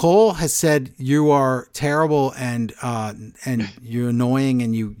 Michael Cole has said you are terrible and you're annoying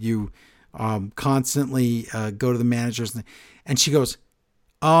and you constantly go to the managers. And she goes,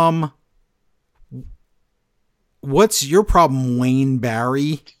 what's your problem, Wayne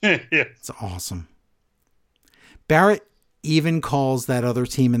Barry? It's awesome. Barrett even calls that other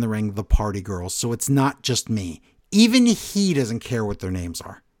team in the ring the Party Girls, so it's not just me. Even he doesn't care what their names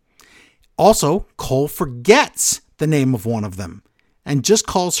are. Also, Cole forgets the name of one of them and just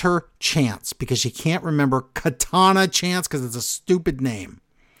calls her Chance because she can't remember Katana Chance because it's a stupid name.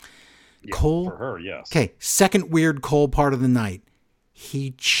 Yeah, Cole, for her, yes. Okay, second weird Cole part of the night.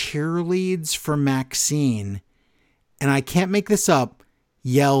 He cheerleads for Maxine, and I can't make this up,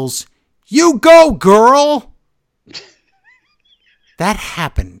 yells, "You go, girl!" That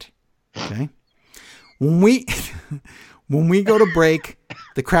happened. Okay. When we go to break,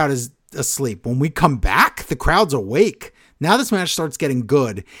 the crowd is asleep. When we come back, the crowd's awake. Now this match starts getting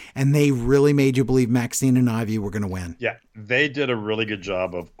good, and they really made you believe Maxine and Ivy were going to win. Yeah, they did a really good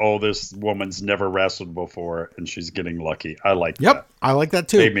job of, this woman's never wrestled before, and she's getting lucky. I like that. Yep, I like that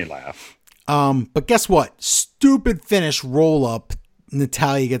too. Made me laugh. But guess what? Stupid finish roll up.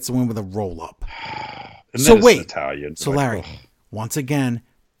 Natalia gets the win with a roll up. So wait, Natalia. So Larry, once again,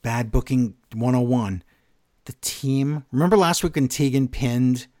 bad booking 101. The team, remember last week when Tegan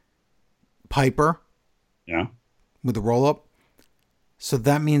pinned Piper? Yeah. With the roll up? So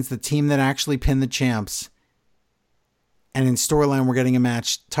that means the team that actually pinned the champs, and in storyline we're getting a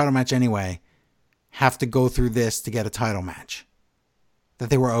title match anyway, have to go through this to get a title match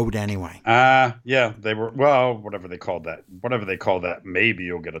that they were owed anyway. Yeah, they were, whatever they called that. Maybe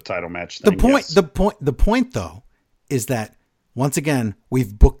you'll get a title match thing. The point though is that once again,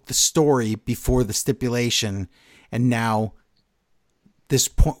 we've booked the story before the stipulation, and now this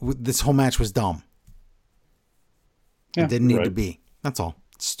whole match was dumb. It didn't need to be. That's all.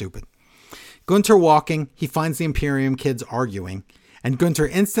 It's stupid. Gunther walking. He finds the Imperium kids arguing. And Gunther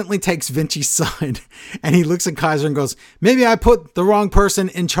instantly takes Vinci's side. And he looks at Kaiser and goes, maybe I put the wrong person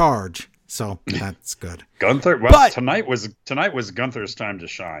in charge. So that's good. Gunther. Well, tonight was Gunther's time to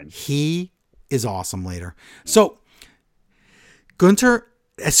shine. He is awesome later. So Gunther,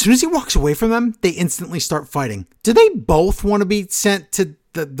 as soon as he walks away from them, they instantly start fighting. Do they both want to be sent to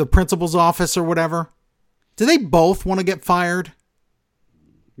the principal's office or whatever? Do they both want to get fired?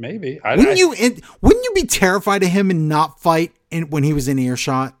 Maybe. Wouldn't you be terrified of him and not fight when he was in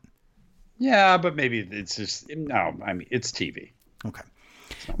earshot? Yeah, but maybe it's just no. I mean, it's TV. Okay.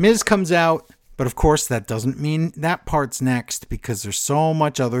 Miz comes out, But of course, that doesn't mean that part's next because there's so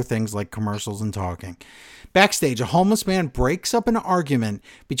much other things like commercials and talking. Backstage, a homeless man breaks up an argument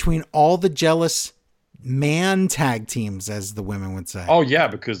between all the jealous man tag teams, as the women would say. Oh, yeah,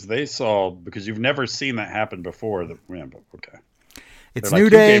 because you've never seen that happen before. Okay. It's They're New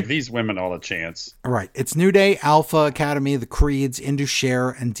like, Day. You gave these women all a chance. All right. It's New Day, Alpha Academy, the Creeds,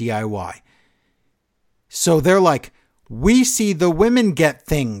 Share, and DIY. So they're like, we see the women get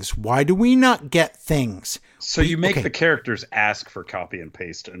things. Why do we not get things? So you make the characters ask for copy and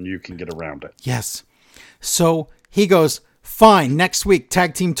paste, and you can get around it. Yes. So he goes, fine, next week,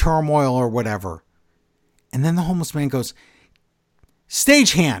 tag team turmoil or whatever. And then the homeless man goes,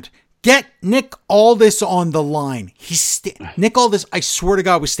 stagehand, get Nick Aldis on the line. Nick Aldis, I swear to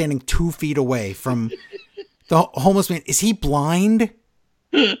God, was standing 2 feet away from the homeless man. Is he blind?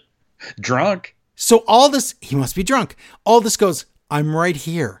 Drunk. So Aldis, he must be drunk. Aldis goes, I'm right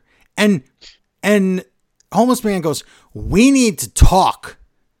here. And homeless man goes, we need to talk.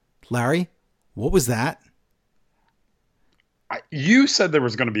 Larry, what was that? You said there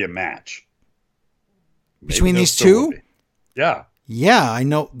was going to be a match. Between these two? Yeah. Yeah, I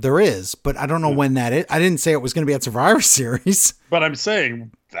know there is, but I don't know when that is. I didn't say it was going to be at Survivor Series. But I'm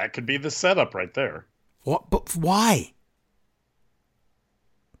saying that could be the setup right there. What? But why?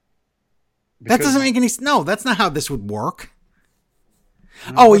 Because that doesn't make any sense. No, that's not how this would work.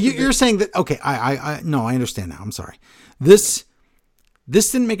 You're saying that. Okay, I understand now. I'm sorry. This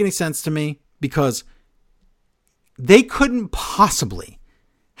didn't make any sense to me because they couldn't possibly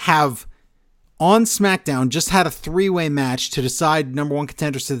have on SmackDown just had a 3-way match to decide number 1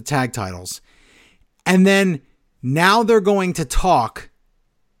 contenders to the tag titles. And then now they're going to talk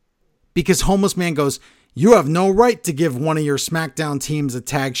because Homeless Man goes, you have no right to give one of your SmackDown teams a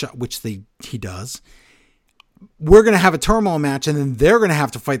tag shot, which he does. We're going to have a turmoil match, and then they're going to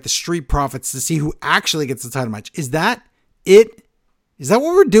have to fight the Street Profits to see who actually gets the title match. Is that it? Is that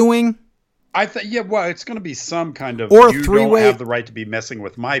what we're doing? Well, it's going to be some kind of, or you 3-way. Don't have the right to be messing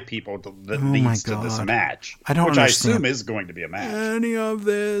with my people that leads to this match. I don't which understand. I assume is going to be a match. Any of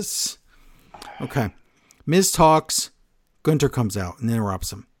this. Okay. Miz talks. Gunther comes out and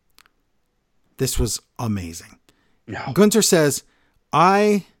interrupts him. This was amazing. No. Gunther says,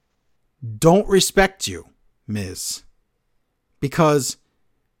 I don't respect you, Miz, because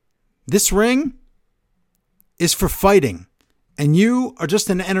this ring is for fighting and you are just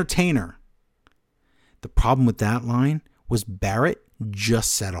an entertainer. The problem with that line was Barrett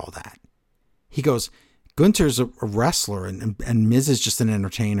just said all that. He goes, Gunther's a wrestler and Miz is just an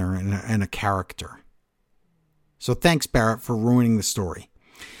entertainer and a character. So thanks, Barrett, for ruining the story.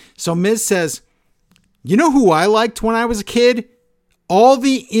 So Miz says, you know who I liked when I was a kid? All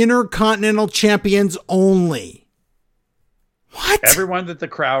the Intercontinental Champions only. What? Everyone that the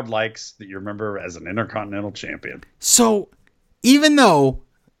crowd likes that you remember as an Intercontinental Champion. So even though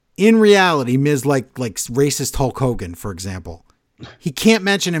in reality, Miz like racist Hulk Hogan, for example, he can't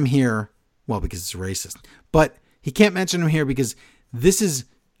mention him here. Well, because it's racist, but he can't mention him here because this is,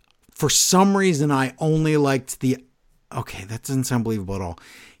 for some reason, I only liked okay, that doesn't sound believable at all.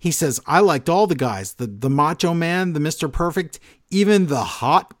 He says, I liked all the guys, the Macho Man, the Mr. Perfect, even the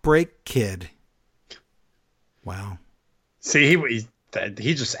Hot Break Kid. Wow. See, he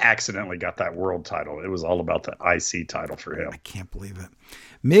just accidentally got that world title. It was all about the IC title for him. I can't believe it.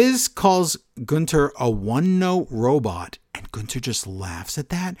 Miz calls Gunther a one-note robot, and Gunther just laughs at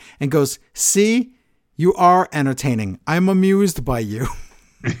that and goes, see, you are entertaining. I'm amused by you.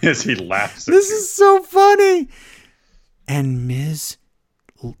 Yes, he laughs at This you. is so funny. And Miz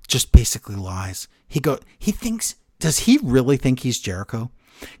just basically lies. Does he really think he's Jericho?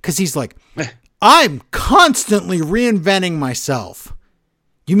 Because he's like, I'm constantly reinventing myself.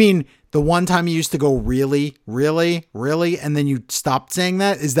 You mean the one time you used to go, really, really, really, and then you stopped saying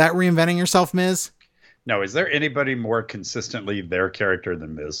that? Is that reinventing yourself, Miz? No, is there anybody more consistently their character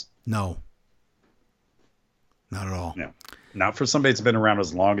than Miz? No. Not at all. No. Not for somebody that's been around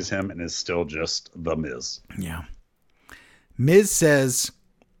as long as him and is still just the Miz. Yeah. Miz says,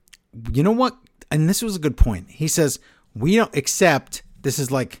 you know what? And this was a good point. He says, we don't accept, this is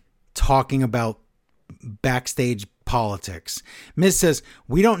like talking about backstage politics. Miz says,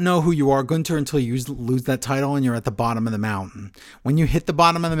 we don't know who you are, Gunther, until you lose that title and you're at the bottom of the mountain. When you hit the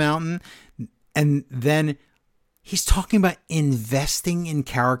bottom of the mountain, and then he's talking about investing in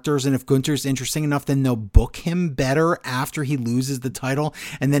characters, and if Gunther's interesting enough, then they'll book him better after he loses the title,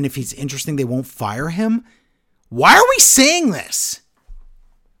 and then if he's interesting, they won't fire him. Why are we saying this?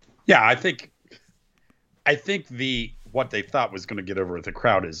 Yeah, I think what they thought was going to get over with the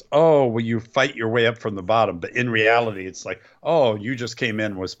crowd is, oh, well, you fight your way up from the bottom. But in reality, it's like, oh, you just came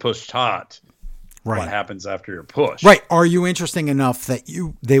in, was pushed hot. Right. What happens after your push? Right. Are you interesting enough that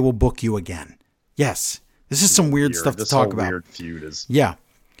they will book you again? Yes. This is some weird stuff to talk about. Weird feud is. Yeah.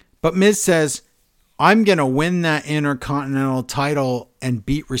 But Miz says, I'm going to win that Intercontinental title and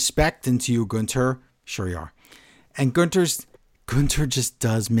beat respect into you, Gunther. Sure you are. And Gunther just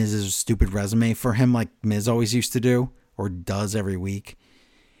does Miz's stupid resume for him like Miz always used to do, or does every week.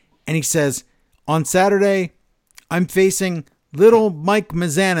 And he says, on Saturday, I'm facing little Mike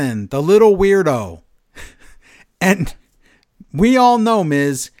Mizanin, the little weirdo. And we all know,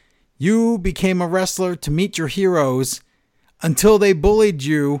 Miz, you became a wrestler to meet your heroes until they bullied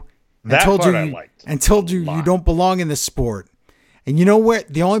you and told you you don't belong in this sport. And you know where?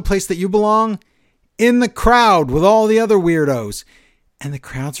 The only place that you belong? In the crowd with all the other weirdos. And the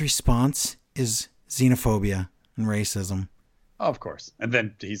crowd's response is xenophobia and racism. Oh, of course. And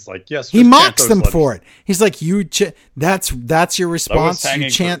then he's like, yes. He mocks them for it. He's like, that's your response?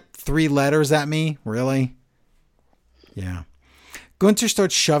 You chant 3 letters at me? Really? Yeah. Gunther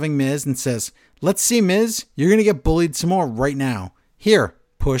starts shoving Miz and says, let's see, Miz. You're going to get bullied some more right now. Here.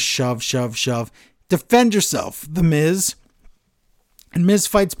 Push, shove, shove, shove. Defend yourself, the Miz. And Miz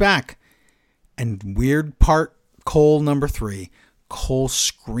fights back. And weird part, Cole number 3. Cole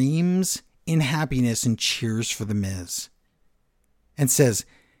screams in happiness and cheers for the Miz. And says,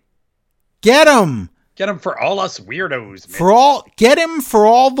 get him! Get him for all us weirdos, man. Get him for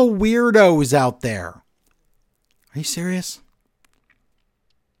all the weirdos out there. Are you serious?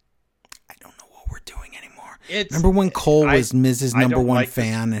 I don't know what we're doing anymore. Remember when Cole was Miz's number 1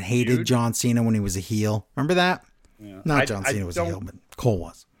 fan and hated John Cena when he was a heel? Remember that? Yeah. Not John Cena was a heel, but Cole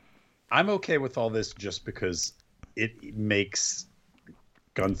was. I'm okay with all this just because it makes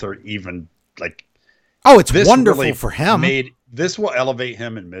Gunther even like. Oh, it's wonderful really for him. This will elevate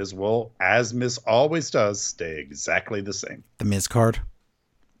him, and Miz will, as Miz always does, stay exactly the same. The Miz card?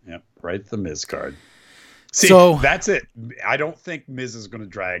 Yep, right, the Miz card. See, so that's it. I don't think Miz is going to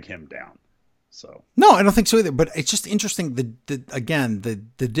drag him down. So no, I don't think so either. But it's just interesting.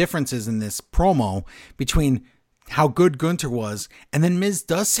 The differences in this promo between how good Gunther was, and then Miz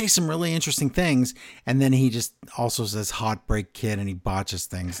does say some really interesting things, and then he just also says "hot break kid" and he botches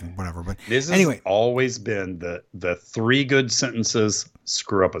things and whatever. But Miz has always been the 3 good sentences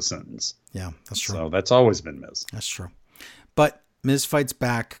screw up a sentence. Yeah, that's true. So that's always been Miz. That's true. But Miz fights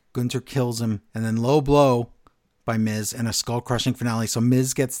back. Gunther kills him, and then low blow by Miz and a skull crushing finale. So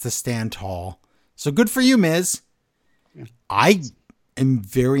Miz gets to stand tall. So good for you, Miz. Yeah. I am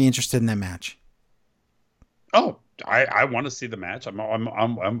very interested in that match. Oh, I want to see the match. I'm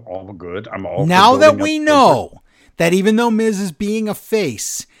all good. I'm all now that we know that even though Miz is being a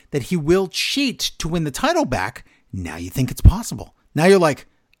face, that he will cheat to win the title back. Now you think it's possible. Now you're like,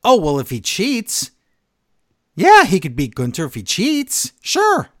 oh well, if he cheats, yeah, he could beat Gunther if he cheats.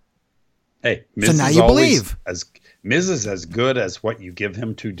 Sure. Hey, Miz so now you believe Miz is as good as what you give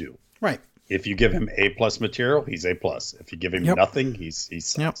him to do. Right. If you give him A+ material, he's A+. If you give him nothing, he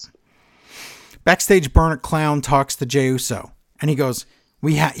sucks. Yep. Backstage, Bernard Clown talks to Jey Uso, and he goes,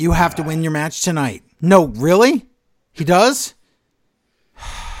 you have to win your match tonight. No, really? He does?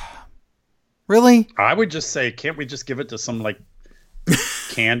 Really? I would just say, can't we just give it to some,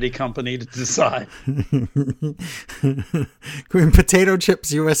 candy company to decide? Potato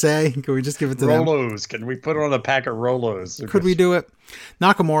Chips USA? Can we just give it to them? Rolos. Can we put on a pack of Rolos? Could we do it?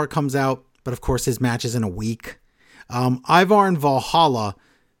 Nakamura comes out, but of course his match is in a week. Ivar and Valhalla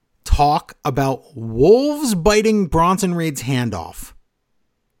talk about wolves biting Bronson Reed's hand off.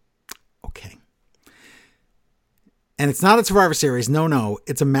 Okay. And it's not a Survivor Series. No.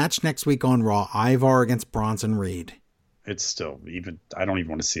 It's a match next week on Raw. Ivar against Bronson Reed. It's still I don't even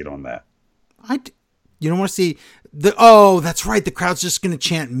want to see it on that. You don't want to see that's right. The crowd's just going to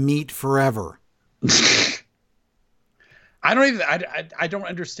chant meat forever. I don't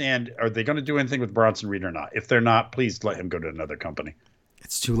understand. Are they going to do anything with Bronson Reed or not? If they're not, please let him go to another company.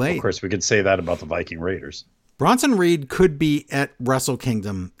 It's too late. Of course, we could say that about the Viking Raiders. Bronson Reed could be at Wrestle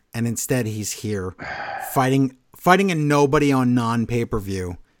Kingdom, and instead he's here fighting a nobody on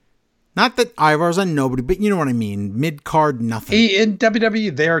non-pay-per-view. Not that Ivar's a nobody, but you know what I mean. Mid-card, nothing. In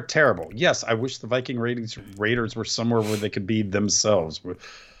WWE, they are terrible. Yes, I wish the Viking Raiders were somewhere where they could be themselves,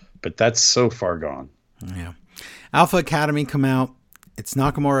 but that's so far gone. Yeah. Alpha Academy come out. It's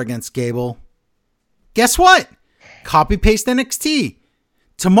Nakamura against Gable. Guess what? Copy-paste NXT.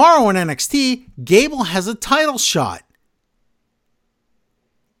 Tomorrow in NXT, Gable has a title shot.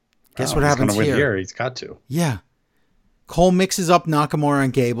 Guess what happens here? He's got to. Yeah. Cole mixes up Nakamura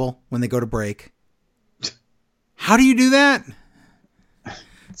and Gable when they go to break. How do you do that?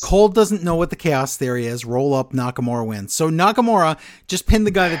 Cole doesn't know what the chaos theory is. Roll up, Nakamura wins. So Nakamura just pinned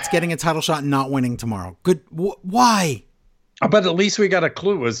the guy that's getting a title shot and not winning tomorrow. Good. Why? But at least we got a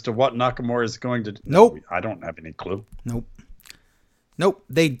clue as to what Nakamura is going to do. Nope. No, I don't have any clue. Nope.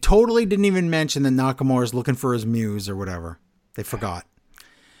 They totally didn't even mention that Nakamura is looking for his muse or whatever. They forgot.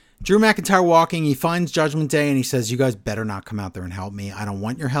 Drew McIntyre walking. He finds Judgment Day and he says, you guys better not come out there and help me. I don't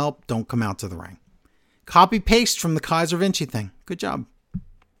want your help. Don't come out to the ring. Copy paste from the Kaiser Vinci thing. Good job.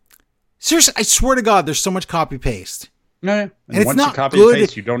 Seriously, I swear to God, there's so much copy paste. Yeah, and it's once not you copy good. and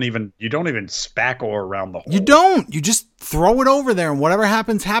paste, you don't even spackle around the hole. You don't. You just throw it over there, and whatever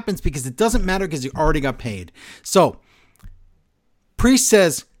happens, happens, because it doesn't matter because you already got paid. So Priest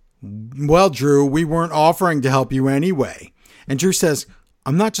says, well, Drew, we weren't offering to help you anyway. And Drew says,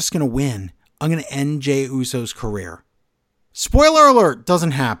 I'm not just going to win. I'm going to end Jey Uso's career. Spoiler alert,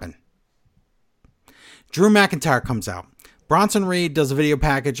 doesn't happen. Drew McIntyre comes out. Bronson Reed does a video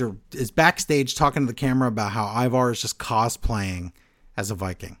package or is backstage talking to the camera about how Ivar is just cosplaying as a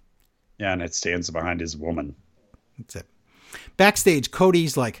Viking. Yeah, and it stands behind his woman. That's it. Backstage,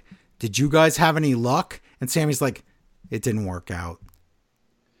 Cody's like, did you guys have any luck? And Sammy's like, it didn't work out.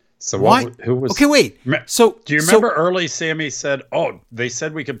 So who was... Okay, wait. So do you remember early Sammy said, oh, they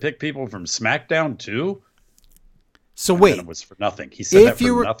said we could pick people from SmackDown too? So wait. It was for nothing. He said that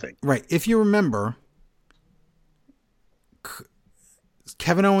for nothing. Right. If you remember...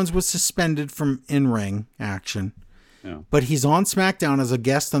 Kevin Owens was suspended from in-ring action, but he's on SmackDown as a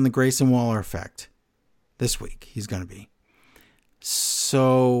guest on the Grayson Waller Effect this week. He's going to be.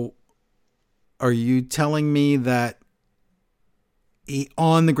 So, are you telling me that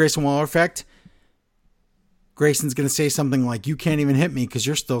on the Grayson Waller Effect, Grayson's going to say something like, you can't even hit me because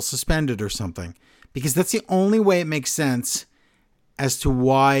you're still suspended or something? Because that's the only way it makes sense as to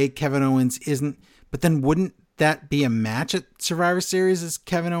why Kevin Owens isn't. But then wouldn't that be a match at Survivor Series as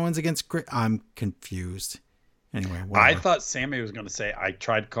Kevin Owens against I'm confused. Anyway, whatever. I thought Sammy was going to say, I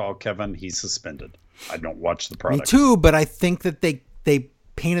tried to call Kevin, he's suspended. I don't watch the product. Me too, but I think that they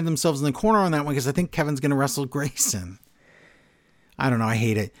painted themselves in the corner on that one because I think Kevin's going to wrestle Grayson. I don't know. I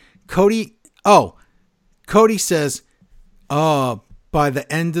hate it. Cody says, by the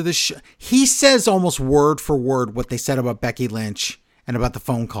end of the show, he says almost word for word what they said about Becky Lynch and about the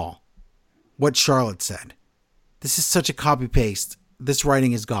phone call. What Charlotte said. This is such a copy paste. This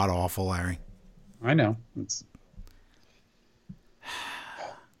writing is god awful, Larry. I know.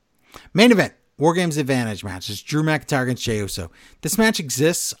 Main event. War Games Advantage match. It's Drew McIntyre against Jey Uso. This match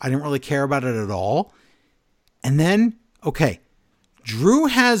exists. I didn't really care about it at all. And then, Drew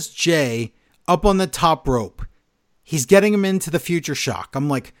has Jey up on the top rope. He's getting him into the future shock. I'm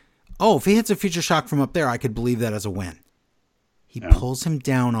like, oh, if he hits a future shock from up there, I could believe that as a win. He pulls him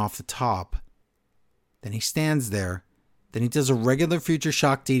down off the top. Then he stands there. Then he does a regular future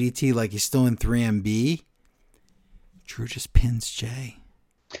shock DDT like he's still in 3MB. Drew just pins Jey.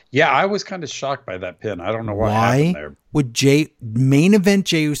 Yeah, I was kind of shocked by that pin. I don't know what happened there. Would main event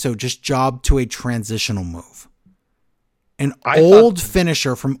Jey Uso just job to a transitional move? An old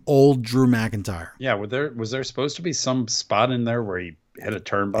finisher from old Drew McIntyre. Yeah, was there supposed to be some spot in there where he hit a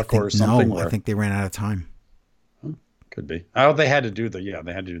turnbuckle or something? No, I think they ran out of time. Could be. Oh, they had to do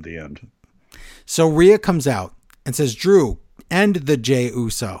the end. So Rhea comes out and says, Drew, end the Jey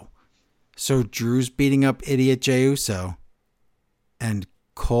Uso. So Drew's beating up idiot Jey Uso. And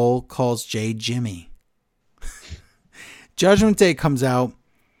Cole calls Jey Jimmy. Judgment Day comes out.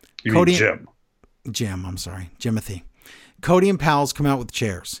 Jim, I'm sorry. Jimothy. Cody and Pals come out with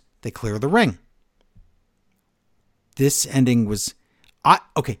chairs. They clear the ring. This ending was...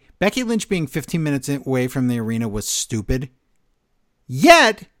 Becky Lynch being 15 minutes away from the arena was stupid.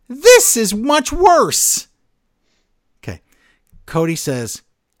 Yet, this is much worse. Okay. Cody says,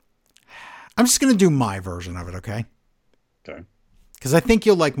 I'm just going to do my version of it, okay? Okay. Because I think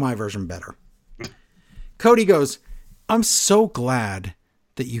you'll like my version better. Cody goes, I'm so glad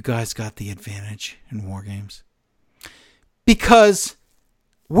that you guys got the advantage in War Games. Because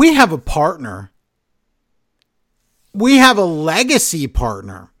we have a partner. We have a legacy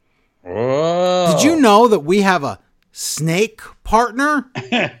partner. Whoa. Did you know that we have a snake partner?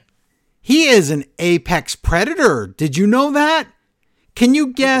 He is an apex predator. Did you know that? Can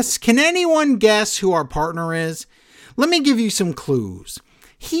you guess? Can anyone guess who our partner is? Let me give you some clues.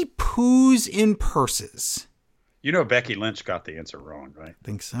 He poos in purses. You know Becky Lynch got the answer wrong, right? I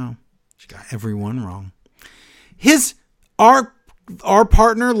think so. She got everyone wrong. Our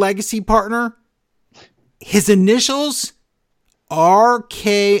partner, legacy partner, his initials,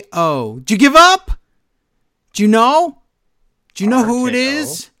 RKO. Did you give up? Do you know? Do you know who it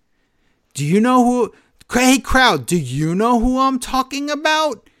is? Do you know who? Hey, crowd, do you know who I'm talking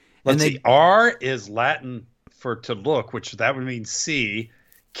about? Let's see. R is Latin for to look, which that would mean C.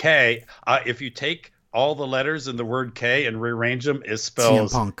 K. If you take all the letters in the word K and rearrange them, it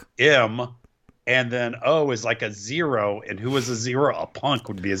spells CM Punk. M. And then O is like a 0. And who is a 0? A punk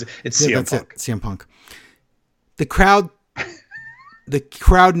would be it's CM Punk. CM Punk. The crowd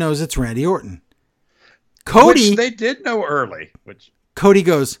knows it's Randy Orton. Cody. Which they did know early. Cody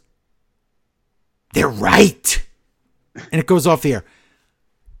goes, they're right. And it goes off the air.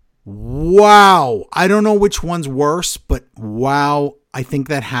 Wow. I don't know which one's worse, but wow. I think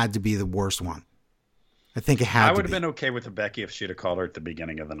that had to be the worst one. I think it had to be. I would have been okay with Becky if she'd have called her at the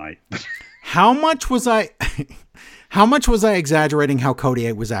beginning of the night. How much was I exaggerating how Cody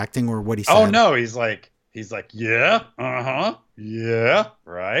was acting or what he said? Oh no, he's like, yeah, yeah,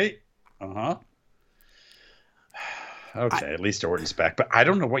 right, Okay, at least Orton's back, but I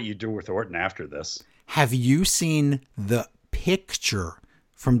don't know what you do with Orton after this. Have you seen the picture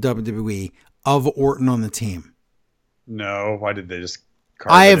from WWE of Orton on the team? No, why did they just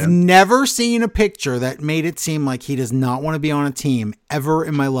carve I it have in? never seen a picture that made it seem like he does not want to be on a team ever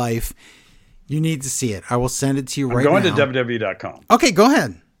in my life. You need to see it. I will send it to you right now. I'm going to WWE.com. Okay, go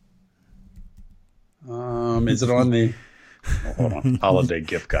ahead. Is it on the hold on, holiday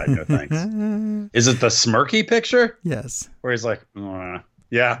gift guide? No thanks. Is it the smirky picture? Yes. Where he's like,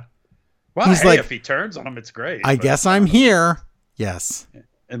 yeah. Well, he's hey, like, if he turns on him, it's great. I guess I'm here. Yes.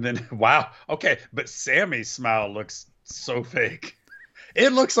 And then, wow. Okay, but Sammy's smile looks so fake.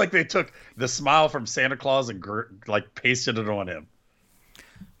 It looks like they took the smile from Santa Claus and like pasted it on him.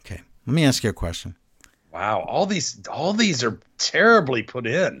 Okay, let me ask you a question. Wow, all these are terribly put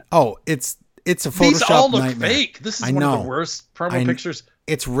in. Oh, it's a Photoshop These all look nightmare. fake. This is one of the worst promo pictures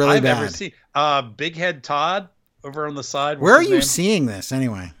it's really I've bad. ever seen. Big Head Todd over on the side. Where are you seeing this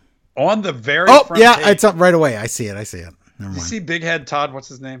anyway? On the very front page. It's up right away. I see it. Never mind. You see Big Head Todd? What's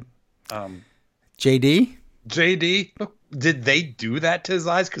his name? JD. JD. Look, did they do that to his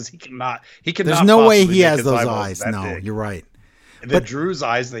eyes? Because he cannot. There's no way he has those eyes. No, big. You're right. But Drew's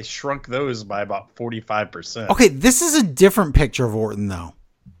eyes, they shrunk those by about 45%. Okay, this is a different picture of Orton though.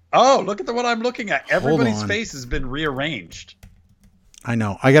 Oh, look at what I'm looking at. Everybody's face has been rearranged. I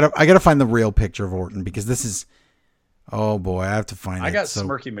know. I gotta find the real picture of Orton because this is. Oh boy, I have to find it. I got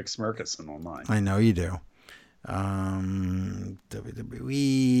Smirky McSmirkison on mine. I know you do. WWE.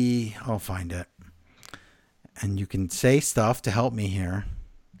 I'll find it, and you can say stuff to help me here.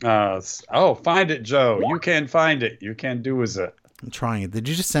 Find it, Joe. You can find it. You can do as it. I'm trying it. Did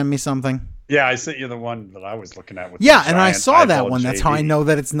you just send me something? Yeah, I sent you the one that I was looking at. With and I saw that one. JD. That's how I know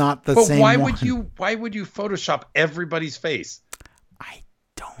that it's not the same one. Why would you Photoshop everybody's face? I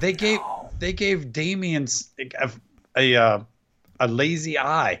don't know. They gave Damien a lazy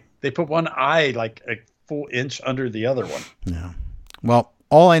eye. They put one eye like a full inch under the other one. Yeah. Well,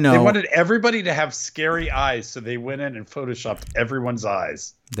 all I know. They wanted everybody to have scary eyes, so they went in and Photoshopped everyone's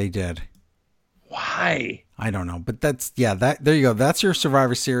eyes. They did. Why? I don't know, but there you go. That's your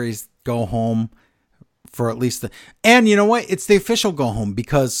Survivor Series go home for at least and you know what? It's the official go home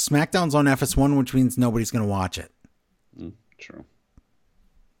because SmackDown's on FS1, which means nobody's going to watch it. True.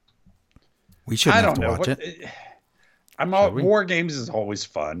 We shouldn't have to watch it. War Games is always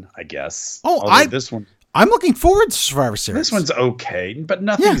fun, I guess. I'm looking forward to Survivor Series. This one's okay, but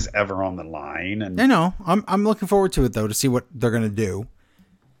nothing's ever on the line. And I know. I'm looking forward to it though to see what they're going to do.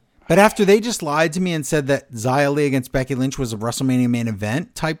 But after they just lied to me and said that Xia Li against Becky Lynch was a WrestleMania main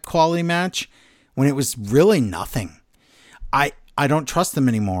event type quality match when it was really nothing, I don't trust them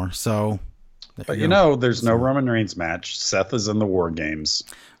anymore. So, but there's no Roman Reigns match. Seth is in the War Games.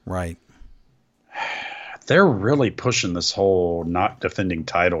 Right. They're really pushing this whole not defending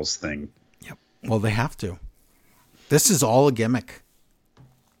titles thing. Yep. Well, they have to. This is all a gimmick.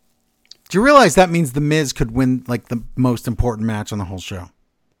 Do you realize that means The Miz could win like the most important match on the whole show?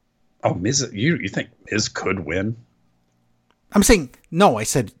 Oh, Miz, you think Miz could win? I'm saying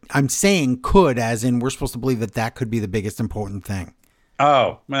could, as in we're supposed to believe that could be the biggest important thing.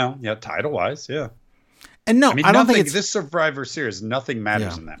 Oh, well, yeah, title-wise, yeah. And no, I don't think it's... This Survivor Series, nothing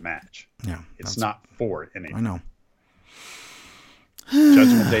matters in that match. Yeah. It's not for anything. I know.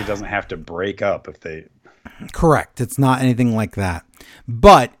 Judgment Day doesn't have to break up if they... Correct. It's not anything like that.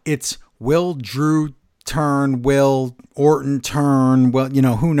 But it's will Drew turn, will Orton turn, well,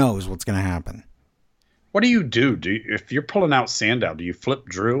 who knows what's going to happen. What do you do? If you're pulling out Sandow, do you flip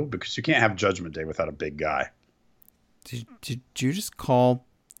Drew? Because you can't have Judgment Day without a big guy. Did you just call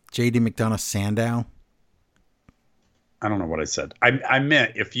JD McDonough Sandow? I don't know what I said. I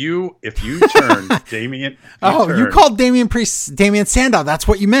meant if you turn Damian. You called Damian Sandow. That's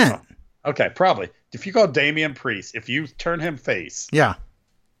what you meant. Okay, probably. if you go Damian Priest, if you turn him face, Yeah.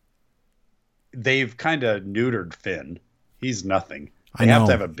 they've kind of neutered Finn. He's nothing. I They have know.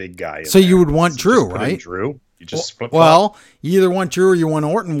 to have a big guy in So there. you would want So Drew, just put in right? Drew. You just flip Well, you either want Drew or you want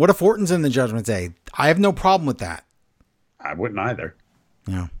Orton. What if Orton's in the Judgment Day? I have no problem with that. I wouldn't either.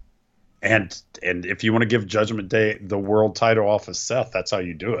 Yeah. And if you want to give Judgment Day the world title off of Seth, that's how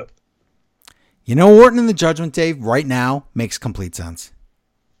you do it. You know, Orton in the Judgment Day right now makes complete sense.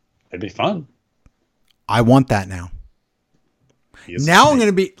 It'd be fun. I want that now. Now I'm going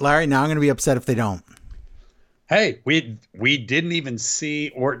to be, Larry, now I'm going to be upset if they don't. Hey, we didn't even see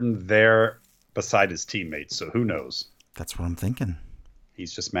Orton there beside his teammates, so who knows? That's what I'm thinking.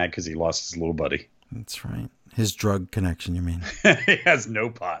 He's just mad because he lost his little buddy. That's right. His drug connection, you mean? He has no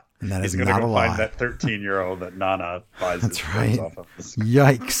pot. And that He's is gonna not go a lie. find that 13-year-old that Nana buys That's his right. off of.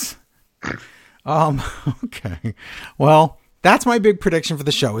 Yikes. Okay. Well, that's my big prediction for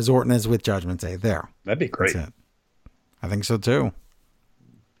the show is Orton is with Judgment Day. There. That'd be great. That's it. I think so too.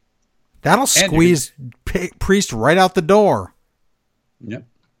 That'll squeeze Priest right out the door. Yep.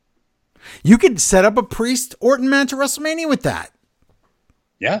 You could set up a Priest Orton match at WrestleMania with that.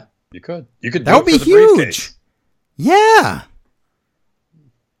 Yeah, you could. You could. That would be huge. Yeah.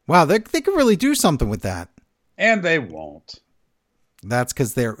 Wow, they could really do something with that. And they won't. That's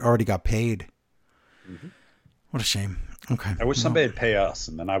because they already got paid. Mm-hmm. What a shame. Okay. I wish somebody would pay us,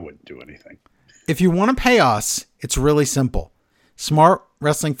 and then I wouldn't do anything. If you want to pay us, it's really simple.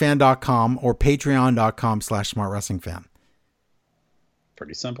 SmartWrestlingFan.com or Patreon.com/SmartWrestlingFan.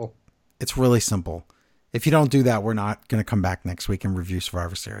 Pretty simple. It's really simple. If you don't do that, we're not going to come back next week and review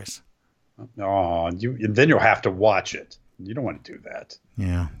Survivor Series. Oh, then you'll have to watch it. You don't want to do that.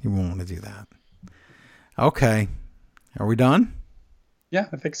 Yeah, you won't want to do that. Okay. Are we done? Yeah,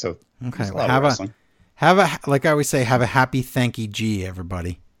 I think so. Okay. Well, have a like I always say, have a happy thanky G,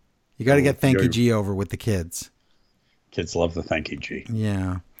 everybody. You got to get thanky G over with the kids. Kids love the thanky G.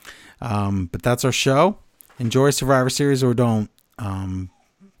 Yeah. But that's our show. Enjoy Survivor Series or don't.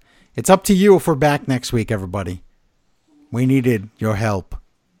 It's up to you if we're back next week, everybody. We needed your help.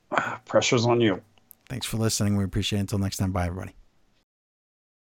 Pressure's on you. Thanks for listening. We appreciate it. Until next time. Bye, everybody.